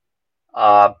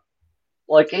 Uh,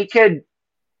 like he could,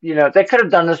 you know, they could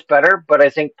have done this better, but I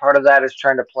think part of that is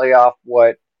trying to play off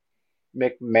what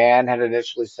McMahon had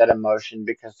initially set in motion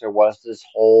because there was this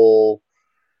whole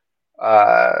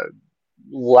uh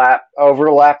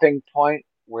overlapping point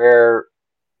where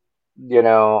you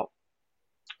know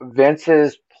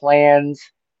Vince's plans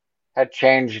had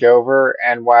changed over,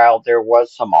 and while there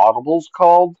was some audibles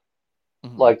called,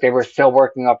 Mhm. like they were still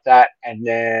working up that, and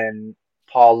then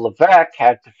Paul Levesque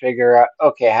had to figure out,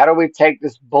 okay, how do we take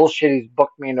this bullshit he's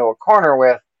booked me into a corner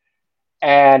with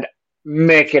and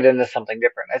make it into something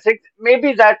different? I think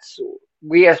maybe that's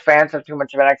we as fans have too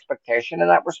much of an expectation in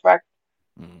that respect,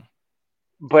 Mhm.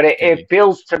 but Could it be.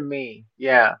 feels to me,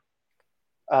 yeah.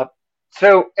 Uh,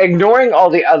 so ignoring all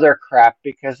the other crap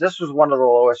because this was one of the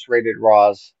lowest rated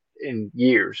Raws in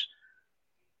years.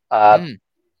 Uh, Mm.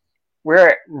 We're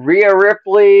at Rhea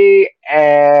Ripley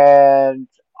and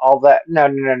all that. No,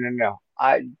 no, no, no, no.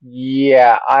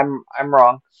 I'm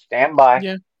wrong. Stand by.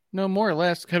 Yeah. No, more or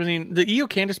less. 'Cause, I mean, the Io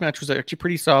Candice match was actually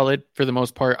pretty solid for the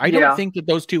most part. I don't Yeah. think that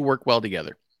those two work well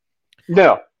together.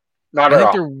 No, not I at think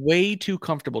all. they're way too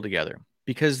comfortable together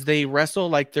because they wrestle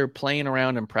like they're playing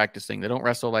around and practicing. They don't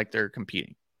wrestle like they're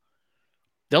competing.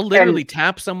 They'll And literally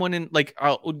tap someone in, like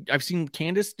I've seen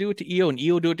Candice do it to Io and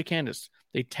Io do it to Candice.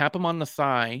 They tap them on the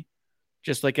thigh,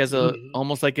 just like as a mhm.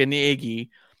 almost like an Iggy.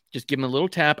 Just give them a little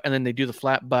tap, and then they do the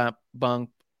flat bump,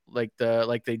 like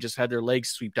they just had their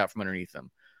legs swept out from underneath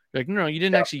them. Like, no, you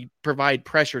didn't Yep. actually provide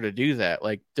pressure to do that.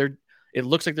 Like it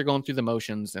looks like they're going through the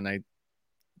motions, and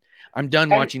I'm done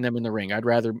And watching them in the ring. I'd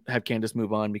rather have Candice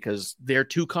move on because they're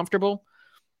too comfortable.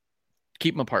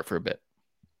 Keep them apart for a bit.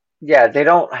 yeah, they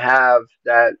don't have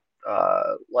that.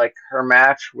 Like her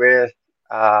match with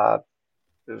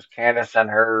it was Candice and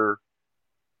her.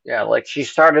 Yeah, like she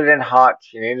started in hot.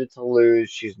 She needed to lose.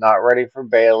 She's not ready for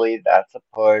Bailey. That's a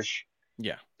push.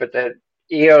 Yeah. But the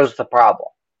Io's the problem.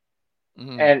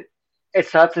 Mm-hmm. And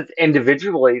it's not that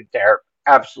individually they're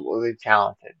absolutely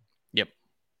talented. Yep.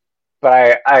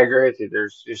 But I agree with you.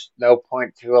 There's just no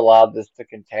point to allow this to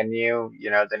continue.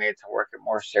 You know, they need to work it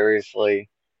more seriously.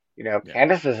 You know, Yeah.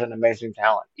 Candice is an amazing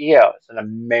talent. Io is an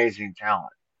amazing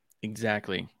talent.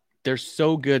 Exactly. They're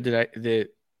so good that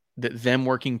them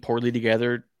working poorly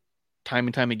together time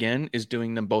and time again is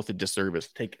doing them both a disservice.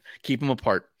 Keep them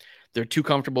apart. They're too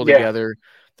comfortable Yeah. together.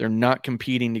 They're not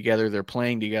competing together. They're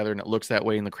playing together, and it looks that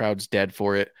way, and the crowd's dead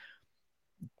for it.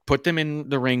 Put them in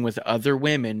the ring with other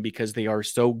women because they are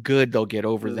so good. They'll get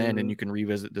over then, and you can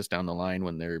revisit this down the line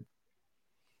when they're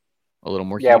a little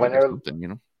more Yeah, when heated or they're something, you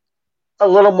know? a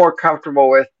little more comfortable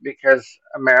with because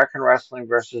American wrestling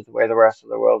versus the way the rest of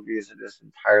the world views it is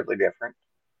entirely different.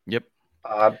 Yep.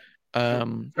 Uh,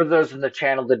 Um, for those in the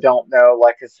channel that don't know,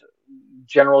 like it's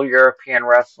general European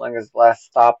wrestling is less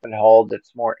stop and hold.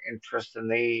 It's more interest in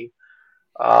the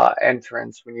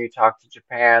entrance. When you talk to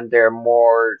Japan, they're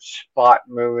more spot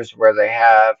moves where they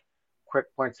have quick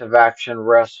points of action,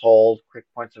 rest hold, quick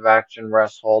points of action,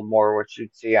 rest hold, more what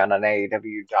you'd see on an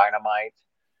AEW Dynamite.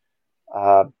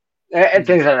 Uh, and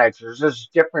things of that nature. It's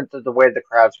just different to the way the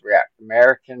crowds react.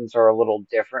 Americans are a little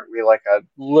different. We like a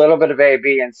little bit of A,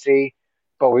 B, and C,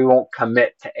 but we won't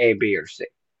commit to A, B, or C.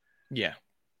 yeah.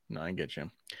 No, I get you.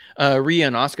 Rhea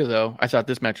and Asuka, though, I thought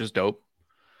this match was dope.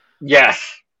 Yes.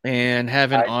 And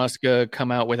having I- Asuka come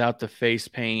out without the face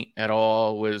paint at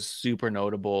all was super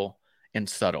notable and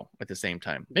subtle at the same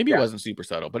time. Maybe it Yeah. wasn't super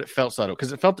subtle, but it felt subtle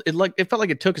because it felt like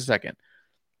it took a second.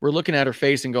 We're looking at her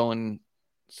face and going,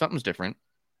 something's different.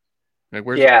 Like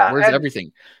where's and-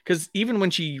 everything? Because even when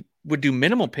she would do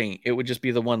minimal paint, it would just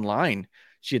be the one line.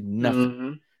 She had nothing,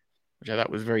 Mhm. which I thought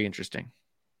was very interesting.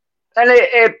 And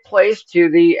it plays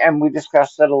to and we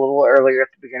discussed that a little earlier at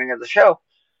the beginning of the show.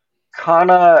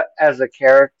 Kana as a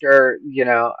character, you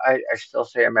know, I still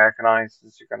say American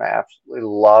audiences are going to absolutely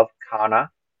love Kana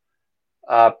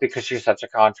because she's such a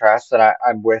contrast, and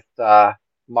I'm with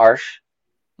Marsh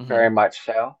very much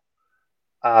so.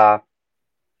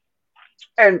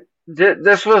 And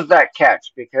this was that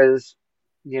catch because,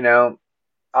 you know,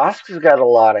 Asuka's got a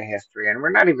lot of history, and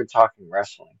we're not even talking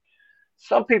wrestling.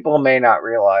 Some people may not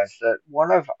realize that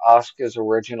one of Asuka's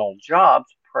original jobs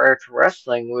prior to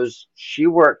wrestling was she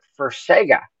worked for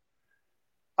Sega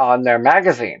on their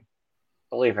magazine,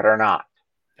 believe it or not.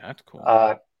 That's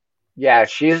cool. Yeah,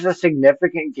 she's a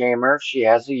significant gamer. She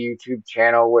has a YouTube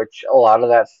channel, which a lot of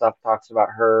that stuff talks about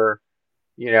her,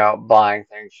 buying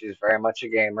things. She's very much a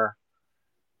gamer.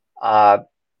 Uh,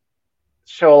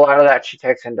 so a lot of that she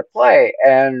takes into play.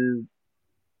 And,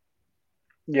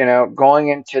 going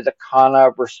into the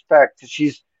Kana respect, 'cause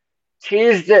she's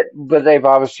teased it, but they've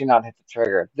obviously not hit the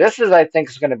trigger. This is, I think,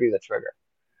 is going to be the trigger.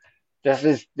 This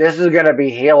is going to be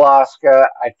heel Asuka.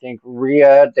 I think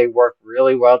Rhea, they work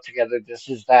really well together. This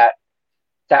is that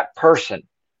person.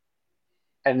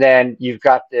 And then you've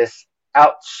got this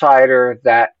outsider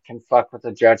that can fuck with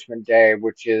the Judgment Day,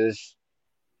 which is,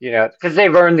 because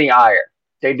they've earned the ire.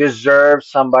 They deserve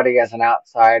somebody as an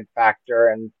outside factor,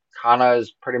 and Kana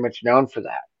is pretty much known for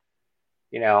that.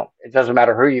 It doesn't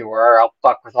matter who you are, I'll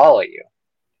fuck with all of you.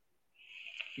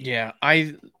 Yeah,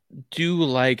 I do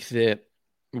like that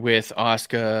with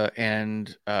Asuka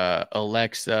and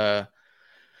Alexa,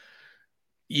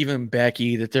 even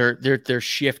Becky, that they're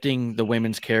shifting the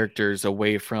women's characters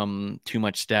away from too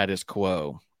much status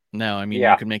quo. Now, I mean,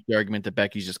 you can make the argument that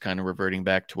Becky's just kind of reverting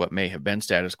back to what may have been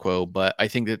status quo, but I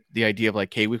think that the idea of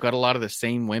like, hey, we've got a lot of the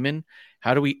same women.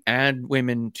 How do we add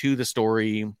women to the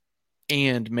story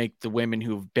and make the women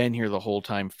who've been here the whole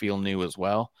time feel new as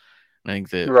well? And I think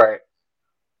that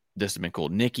this has been cool.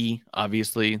 Nikki,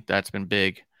 obviously, that's been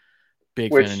big.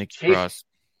 Big fan of Nikki Cross.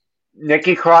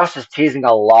 Nikki Cross is teasing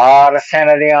a lot of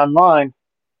sanity online.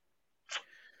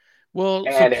 Well,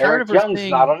 and so part Eric of her Young's thing,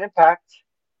 not on Impact.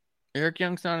 Eric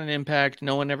Young's not an Impact.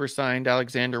 No one ever signed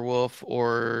Alexander Wolf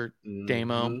or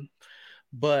Damo.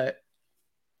 But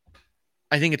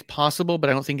I think it's possible, but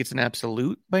I don't think it's an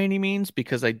absolute by any means,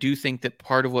 because I do think that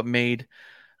part of what made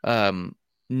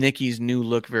Nikki's new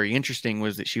look very interesting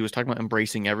was that she was talking about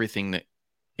embracing everything that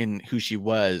in who she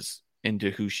was into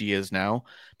who she is now,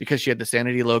 because she had the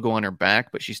Sanity logo on her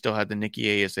back, but she still had the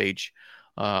Nikki ASH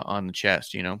on the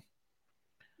chest,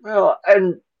 Well,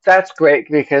 and that's great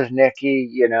because Nikki,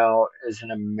 is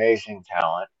an amazing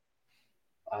talent.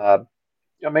 I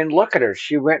mean, look at her.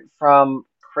 She went from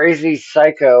crazy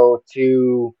psycho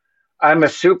to I'm a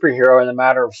superhero in a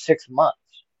matter of 6 months.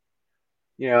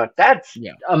 That's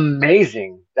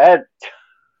amazing. That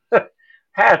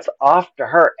hats off to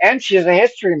her. And she's a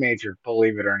history major,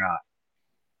 believe it or not.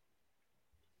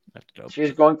 That's dope.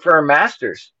 She's going for her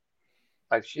master's.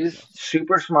 Like, she's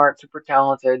super smart, super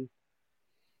talented.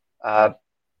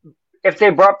 If they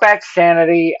brought back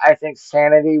Sanity, I think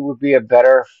Sanity would be a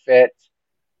better fit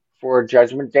for a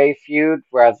Judgment Day feud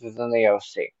rather than the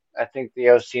OC. I think the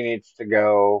OC needs to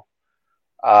go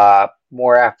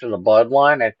more after the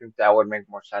Bloodline. I think that would make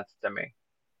more sense to me.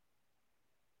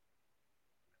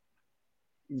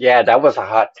 Yeah, that was a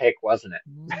hot take, wasn't it?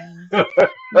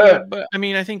 Yeah, but I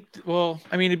mean,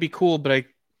 it'd be cool, but I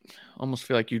almost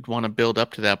feel like you'd want to build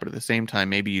up to that, but at the same time,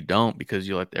 maybe you don't, because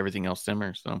you let everything else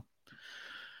simmer. So,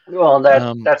 well,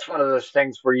 that's one of those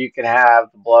things where you can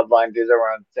have the Bloodline do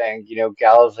their own thing.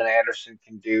 Gallows and Anderson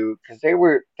can do, because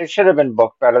they should have been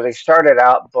booked better. They started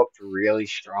out booked really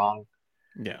strong,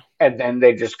 and then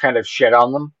they just kind of shit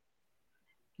on them.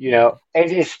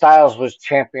 AJ Styles was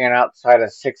champion outside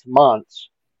of 6 months,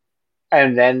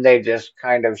 and then they just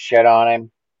kind of shit on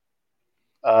him.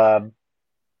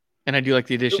 And I do like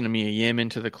the addition of Mia Yim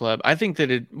into the club. I think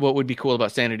that what would be cool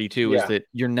about Sanity too is that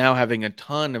you're now having a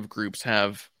ton of groups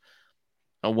have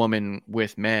a woman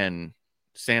with men.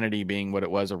 Sanity being what it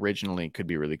was originally could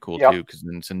be really cool too, because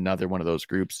then it's another one of those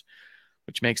groups,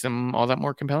 which makes them all that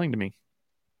more compelling to me.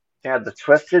 Yeah, the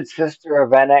Twisted Sister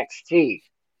of NXT.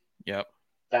 Yep.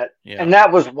 And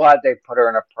that was why they put her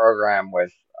in a program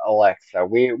with Alexa.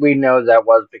 We know that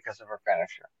was because of her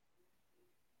finisher.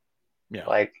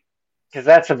 Yeah. Because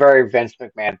that's a very Vince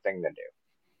McMahon thing to do.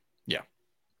 Yeah.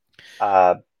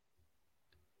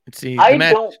 Let's see. Go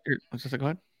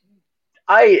ahead.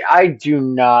 I do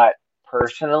not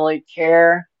personally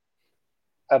care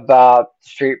about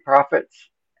Street Profits,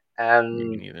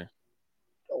 and me neither.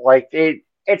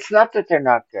 It's not that they're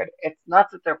not good. It's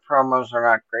not that their promos are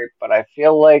not great, but I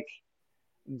feel like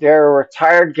they're a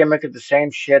retired gimmick of the same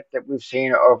shit that we've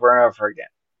seen over and over again.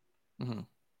 Mm-hmm.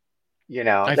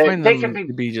 I find them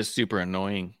to be just super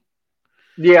annoying.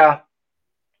 Yeah.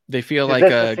 They feel like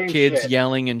kids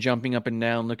yelling and jumping up and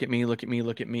down. Look at me, look at me,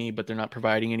 look at me. But they're not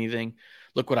providing anything.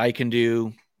 Look what I can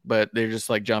do. But they're just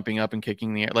like jumping up and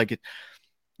kicking the air. Look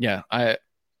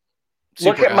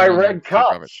at my red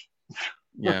cups.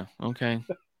 Yeah. Okay.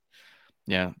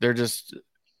 Yeah. They're just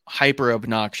hyper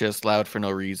obnoxious, loud for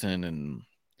no reason, and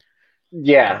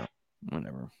Yeah,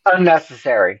 whatever.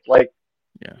 unnecessary. Like,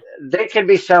 Yeah. they could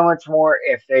be so much more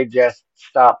if they just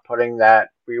stop putting that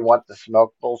 "we want the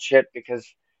smoke" bullshit, because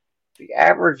the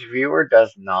average viewer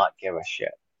does not give a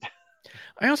shit.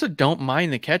 I also don't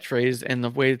mind the catchphrase and the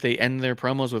way that they end their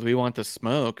promos with "We want the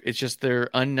smoke." It's just their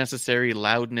unnecessary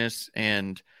loudness,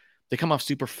 and they come off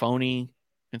super phony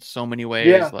in so many ways.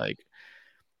 Yeah. Like,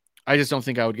 I just don't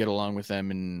think I would get along with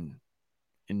them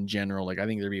in general. Like, I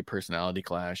think there'd be a personality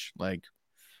clash. Like,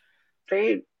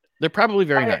 They, they're probably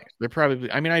very I, nice. They're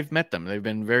probably, I mean, I've met them. They've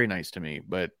been very nice to me,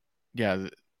 but yeah,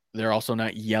 they're also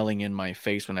not yelling in my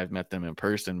face when I've met them in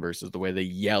person versus the way they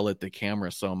yell at the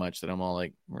camera so much that I'm all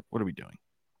like, what are we doing?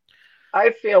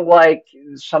 I feel like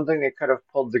something they could have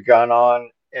pulled the gun on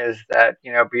is that,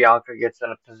 Bianca gets in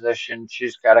a position,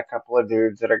 she's got a couple of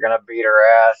dudes that are going to beat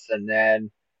her ass, and then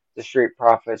the Street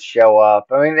Profits show up.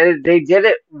 I mean, they did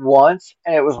it once,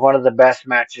 and it was one of the best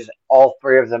matches all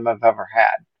three of them have ever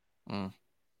had. Mm.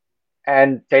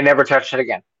 And they never touched it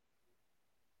again.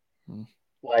 Mm.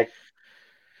 Like,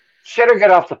 shit or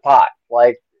get off the pot.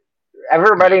 Like,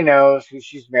 everybody knows who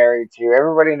she's married to,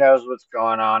 everybody knows what's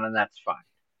going on, and that's fine.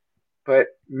 But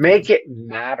make it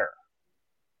matter.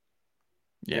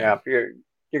 Yeah. If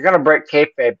you're gonna break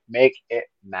kayfabe, make it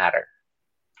matter.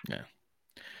 Yeah.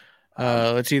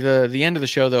 Let's see the end of the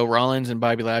show though. Rollins and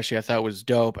Bobby Lashley, I thought was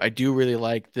dope. I do really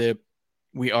like that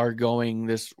we are going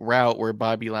this route where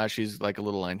Bobby Lashley's like a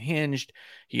little unhinged.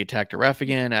 He attacked a ref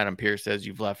again. Adam Pearce says,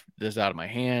 "You've left this out of my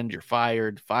hand. You're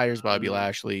fired." Fires Bobby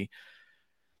Lashley.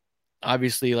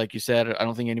 Obviously, like you said, I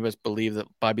don't think any of us believe that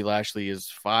Bobby Lashley is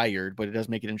fired, but it does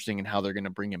make it interesting in how they're going to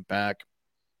bring him back.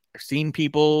 I've seen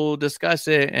people discuss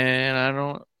it, and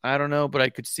I don't know, but I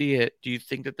could see it. Do you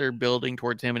think that they're building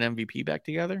towards him and MVP back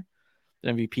together?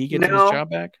 That MVP gets his job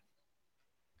back?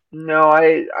 No,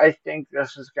 I think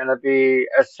this is going to be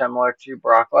as similar to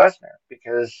Brock Lesnar,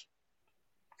 because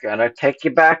gonna take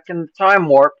you back in the time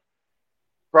warp.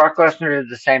 Brock Lesnar did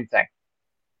the same thing.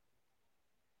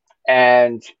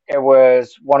 And it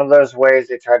was one of those ways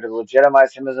they tried to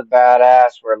legitimize him as a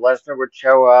badass, where Lesnar would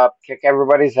show up, kick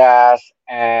everybody's ass,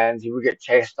 and he would get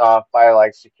chased off by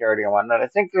like security and whatnot. I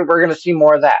think that we're going to see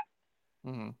more of that,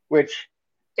 which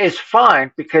is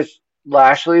fine because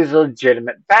Lashley is a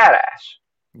legitimate badass.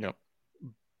 Yep.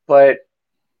 But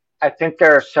I think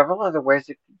there are several other ways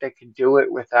that they can do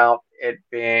it without it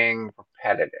being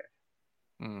repetitive.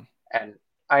 And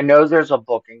I know there's a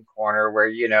booking corner where,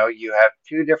 you have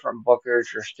two different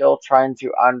bookers. You're still trying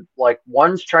to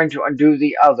one's trying to undo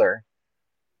the other.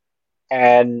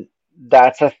 And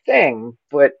that's a thing.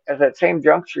 But at that same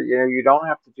juncture, you don't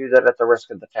have to do that at the risk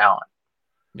of the talent.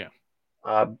 Yeah.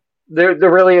 There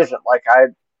really isn't. Like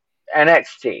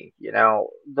NXT,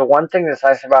 the one thing that's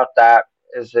nice about that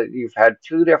is that you've had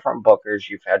two different bookers.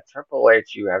 You've had Triple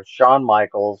H, you have Shawn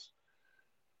Michaels,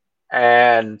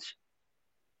 and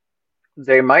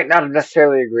they might not have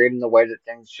necessarily agreed in the way that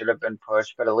things should have been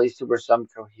pushed, but at least there was some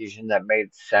cohesion that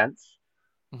made sense.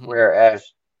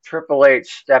 Whereas Triple H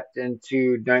stepped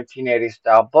into 1980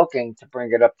 style booking to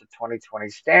bring it up to 2020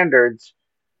 standards,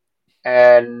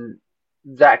 and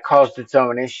that caused its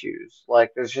own issues.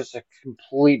 Like, there's just a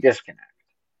complete disconnect.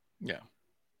 Yeah.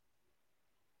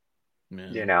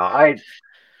 Man.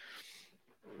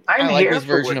 I like his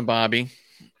version of Bobby,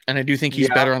 and I do think he's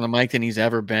better on the mic than he's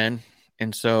ever been.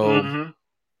 And so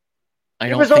I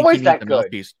don't think he needs a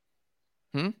mouthpiece.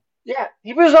 Yeah,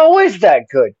 he was always that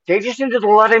good. They just needed to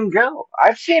let him go.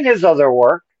 I've seen his other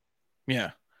work.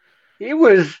 Yeah. He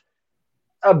was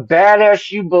a badass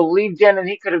you believed in, and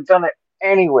he could have done it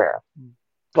anywhere.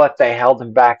 But they held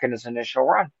him back in his initial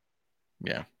run.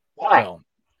 Yeah. Why? Well,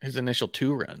 his initial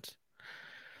 2 runs.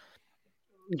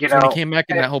 When he came back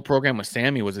in that whole program with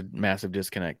Sammy was a massive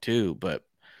disconnect too. But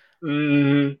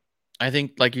I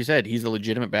think, like you said, he's a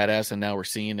legitimate badass, and now we're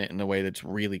seeing it in a way that's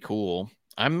really cool.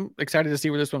 I'm excited to see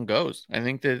where this one goes. I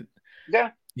think that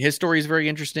his story is very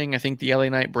interesting. I think the LA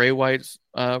Knight Bray Wyatt's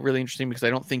really interesting because I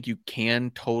don't think you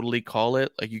can totally call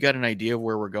it. Like, you got an idea of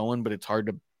where we're going, but it's hard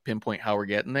to pinpoint how we're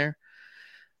getting there.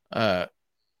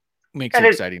 Makes it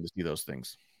exciting to see those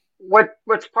things.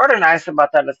 What's part of nice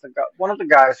about that is one of the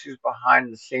guys who's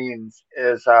behind the scenes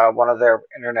is one of their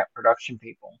internet production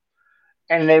people.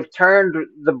 And they've turned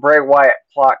the Bray Wyatt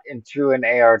plot into an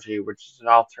ARG, which is an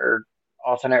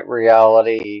alternate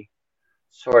reality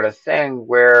sort of thing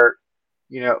where,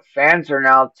 fans are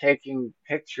now taking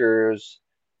pictures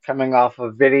coming off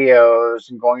of videos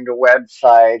and going to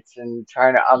websites and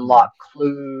trying to unlock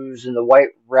clues and the White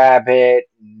Rabbit.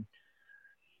 And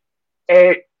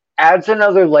it adds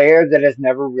another layer that has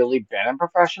never really been in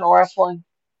professional wrestling.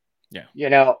 Yeah. You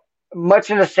know, much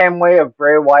in the same way of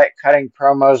Bray Wyatt cutting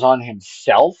promos on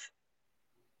himself.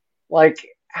 Like,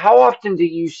 how often do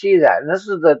you see that? And this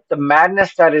is the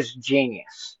madness that is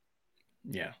genius.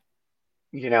 Yeah.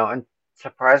 You know, and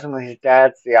surprisingly, his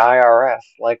dad's the IRS.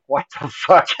 Like, what the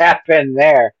fuck happened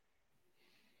there?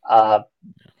 Uh,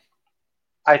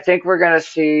 I think we're gonna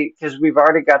see because we've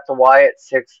already got the Wyatt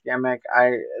Six gimmick.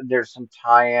 There's some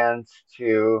tie-ins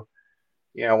to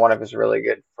one of his really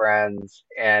good friends,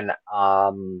 and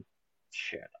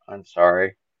shit, I'm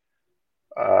sorry.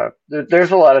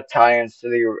 There's a lot of tie-ins to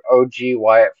the OG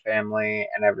Wyatt family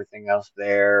and everything else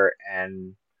there,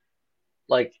 and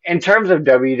like in terms of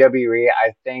WWE,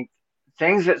 I think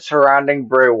things that surrounding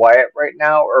Bray Wyatt right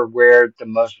now are where the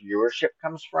most viewership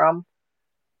comes from,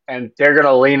 and they're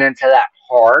gonna lean into that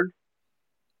hard.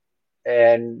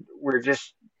 And we're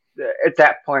just at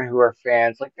that point who are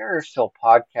fans. Like there are still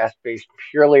podcasts based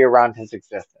purely around his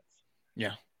existence.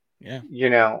 Yeah. Yeah. You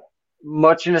know,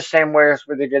 much in the same way as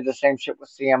where they did the same shit with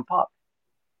CM Punk.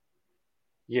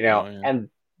 You know, Oh, yeah. and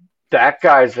that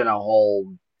guy's in a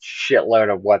whole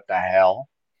shitload of what the hell.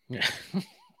 Yeah.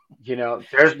 You know,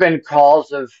 there's been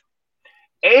calls of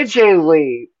AJ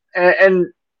Lee, and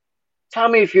tell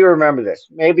me if you remember this.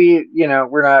 Maybe,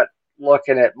 we're not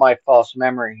looking at my false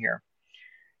memory here.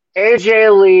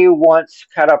 AJ Lee once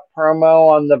cut a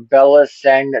promo on the Bellas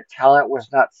saying that talent was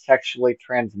not sexually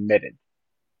transmitted.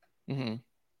 Mm-hmm.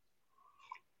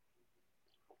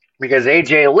 Because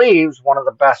AJ Lee was one of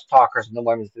the best talkers in the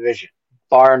women's division,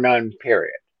 bar none,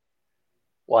 period.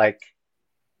 Like,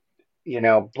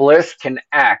 Bliss can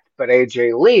act, but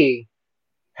AJ Lee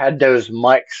had those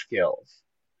mic skills.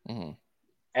 Mm-hmm.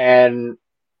 And,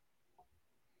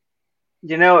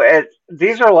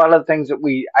 these are a lot of things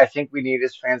that I think we need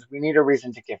as fans. We need a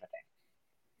reason to give a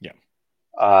damn.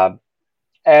 Yeah.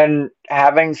 And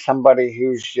having somebody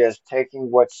who's just taking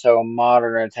what's so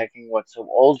modern and taking what's so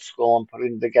old school and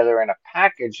putting it together in a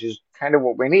package is kind of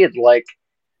what we need. Like,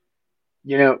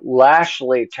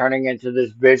 Lashley turning into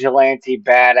this vigilante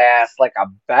badass, like a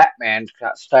Batman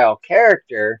style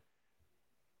character,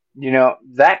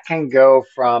 that can go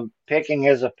from picking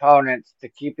his opponents to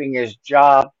keeping his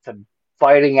job to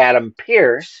fighting Adam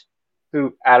Pearce,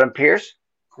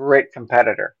 great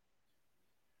competitor.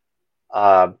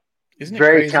 Isn't it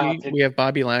Very crazy? talented. We have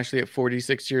Bobby Lashley at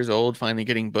 46 years old, finally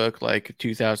getting booked like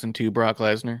 2002 Brock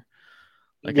Lesnar,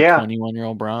 like a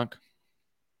 21-year-old Brock.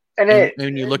 And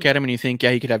when you look at him and you think,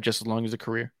 yeah, he could have just as long as a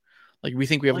career. Like we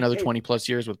think we have another 20 plus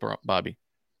years with Bobby.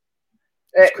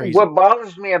 It's crazy. What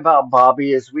bothers me about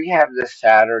Bobby is we have this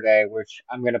Saturday, which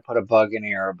I'm going to put a bug in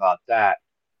here about that.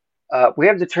 We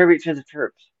have the tribute to the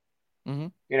troops.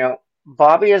 Mm-hmm.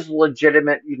 Bobby is a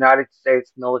legitimate United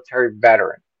States military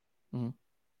veteran. Mm-hmm.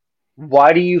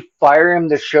 Why do you fire him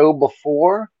the show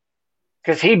before?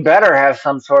 Because he better have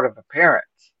some sort of appearance.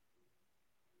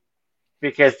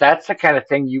 Because that's the kind of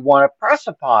thing you want to press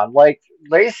upon. Like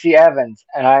Lacey Evans,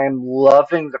 and I am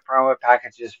loving the promo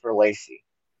packages for Lacey.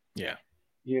 Yeah.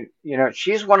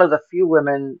 She's one of the few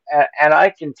women, and I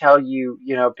can tell you,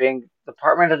 being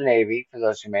Department of the Navy, for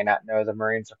those who may not know, the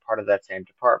Marines are part of that same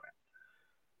department.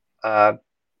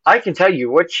 I can tell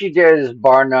you what she did is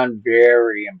bar none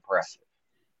very impressive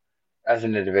as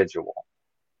an individual.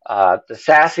 The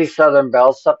sassy Southern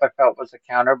Belle stuff I felt was a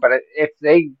counter, but if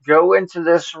they go into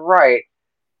this right,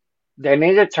 they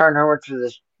need to turn her into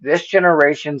this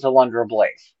generation's Alundra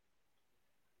Blaze.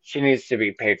 She needs to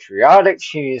be patriotic.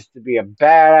 She needs to be a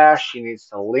badass. She needs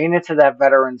to lean into that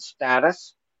veteran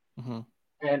status. Mm-hmm.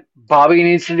 And Bobby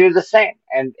needs to do the same.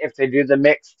 And if they do the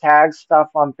mixed tag stuff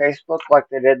on Facebook like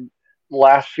they did the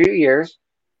last few years,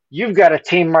 you've got a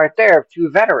team right there of two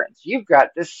veterans. You've got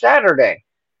this Saturday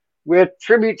with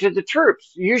tribute to the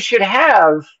troops. You should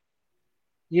have,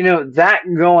 that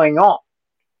going on.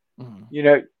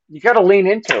 Mm-hmm. You got to lean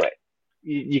into it.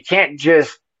 You can't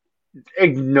just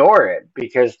ignore it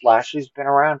because Lashley's been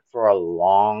around for a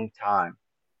long time.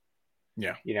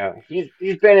 Yeah.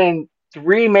 He's been in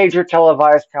 3 major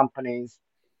televised companies.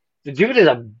 The dude is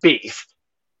a beast.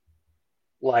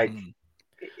 Like,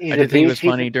 I did think it was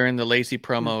funny during the Lacey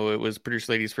promo. It was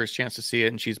Producer Lady's first chance to see it,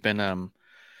 and she's been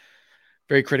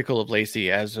very critical of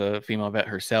Lacey as a female vet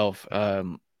herself.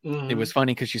 It was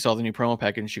funny because she saw the new promo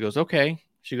package and she goes, okay,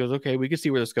 we can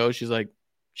see where this goes. She's like,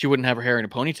 she wouldn't have her hair in a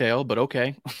ponytail, but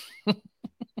okay.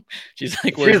 She's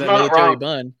like, where's that military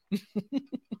bun?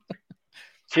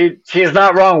 She's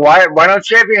not wrong. Why don't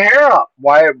you have your hair up?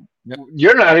 Why? Yep.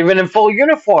 You're not even in full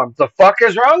uniform. The fuck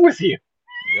is wrong with you?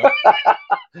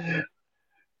 Yep.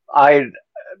 I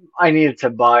needed to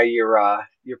buy your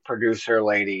producer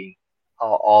lady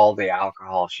all the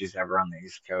alcohol she's ever on the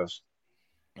East Coast.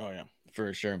 Oh yeah,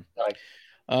 For sure. Like,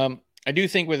 I do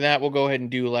think with that, we'll go ahead and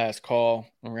do last call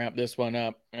and wrap this one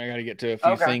up. I got to get to a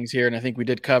few things here, and I think we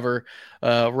did cover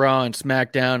Raw and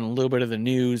SmackDown and a little bit of the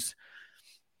news.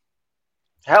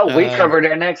 Hell, we covered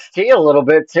NXT a little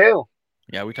bit too.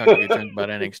 Yeah, we talked a good chunk about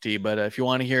NXT, but if you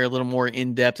want to hear a little more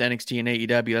in-depth NXT and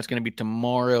AEW, that's going to be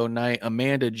tomorrow night.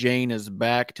 Amanda Jane is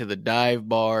back to the Dive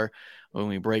Bar when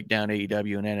we break down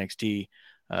AEW and NXT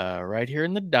right here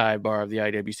in the Dive Bar of the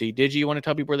IWC. Digi, you want to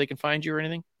tell people where they can find you or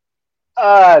anything?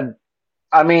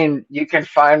 I mean, you can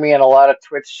find me in a lot of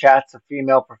Twitch chats of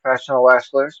female professional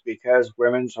wrestlers because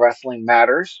women's wrestling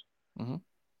matters.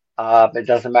 Mm-hmm. It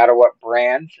doesn't matter what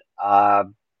brand.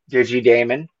 Digi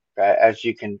Damon, as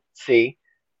you can see,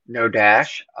 no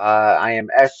dash. I am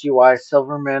SUI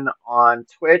Silverman on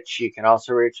Twitch. You can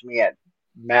also reach me at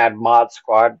Mad Mod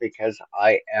Squad because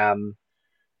I am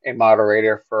a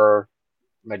moderator for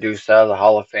Medusa, the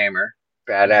Hall of Famer,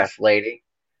 badass lady.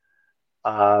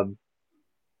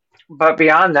 But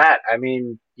beyond that, I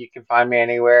mean, you can find me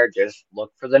anywhere. Just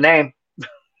look for the name.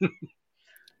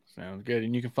 Sounds good.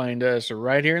 And you can find us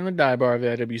right here in the Dive Bar of the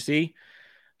IWC.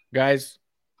 Guys,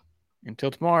 until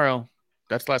tomorrow,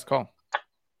 that's the last call.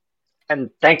 And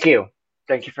thank you.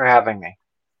 Thank you for having me.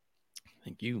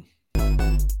 Thank you.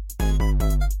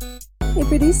 Hey,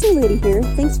 Producer Lady here.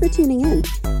 Thanks for tuning in.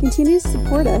 Continue to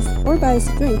support us or buy us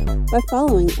a drink by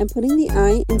following and putting the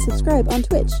I in subscribe on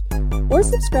Twitch. Or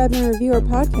subscribe and review our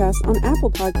podcast on Apple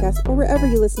Podcasts or wherever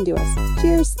you listen to us.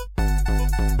 Cheers!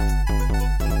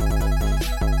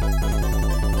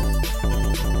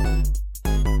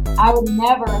 I would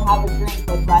never have a drink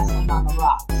with Wrestling on the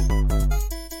Rocks.